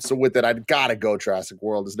 So with that, I've got to go Jurassic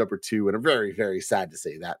World is number 2, and I'm very, very sad to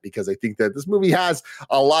say that because I think that this movie has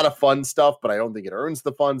a lot of fun stuff, but I don't think it earns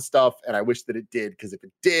the fun stuff, and I wish that it did, because if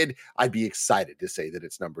it did, I'd be excited to say that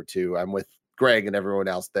it's number 2. I'm with Greg and everyone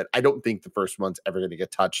else that I don't think the first one's ever going to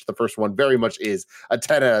get touched. The first one very much is a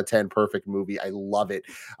 10 out of 10 perfect movie. I love it.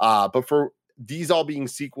 But for these all being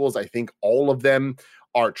sequels, I think all of them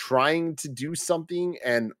are trying to do something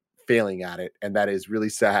and failing at it, and that is really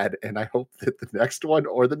sad. And I hope that the next one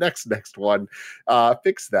or the next one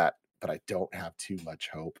fix that, but I don't have too much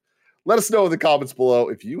hope. Let us know in the comments below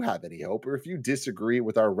if you have any hope or if you disagree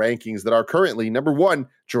with our rankings that are currently number 1,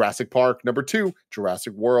 Jurassic Park, number 2,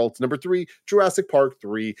 Jurassic World, number 3, Jurassic Park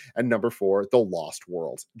 3, and number 4, The Lost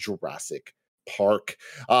World, Jurassic Park.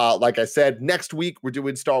 Like I said, next week we're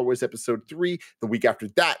doing Star Wars Episode 3. The week after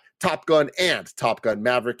that, Top Gun and Top Gun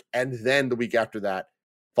Maverick. And then the week after that,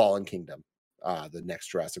 Fallen Kingdom, the next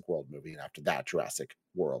Jurassic World movie. And after that, Jurassic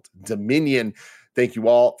World Dominion. Thank you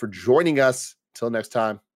all for joining us. Till next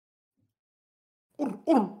time.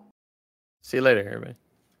 See you later, everybody.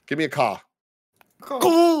 Give me a caw.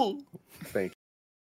 Cool. Thank you.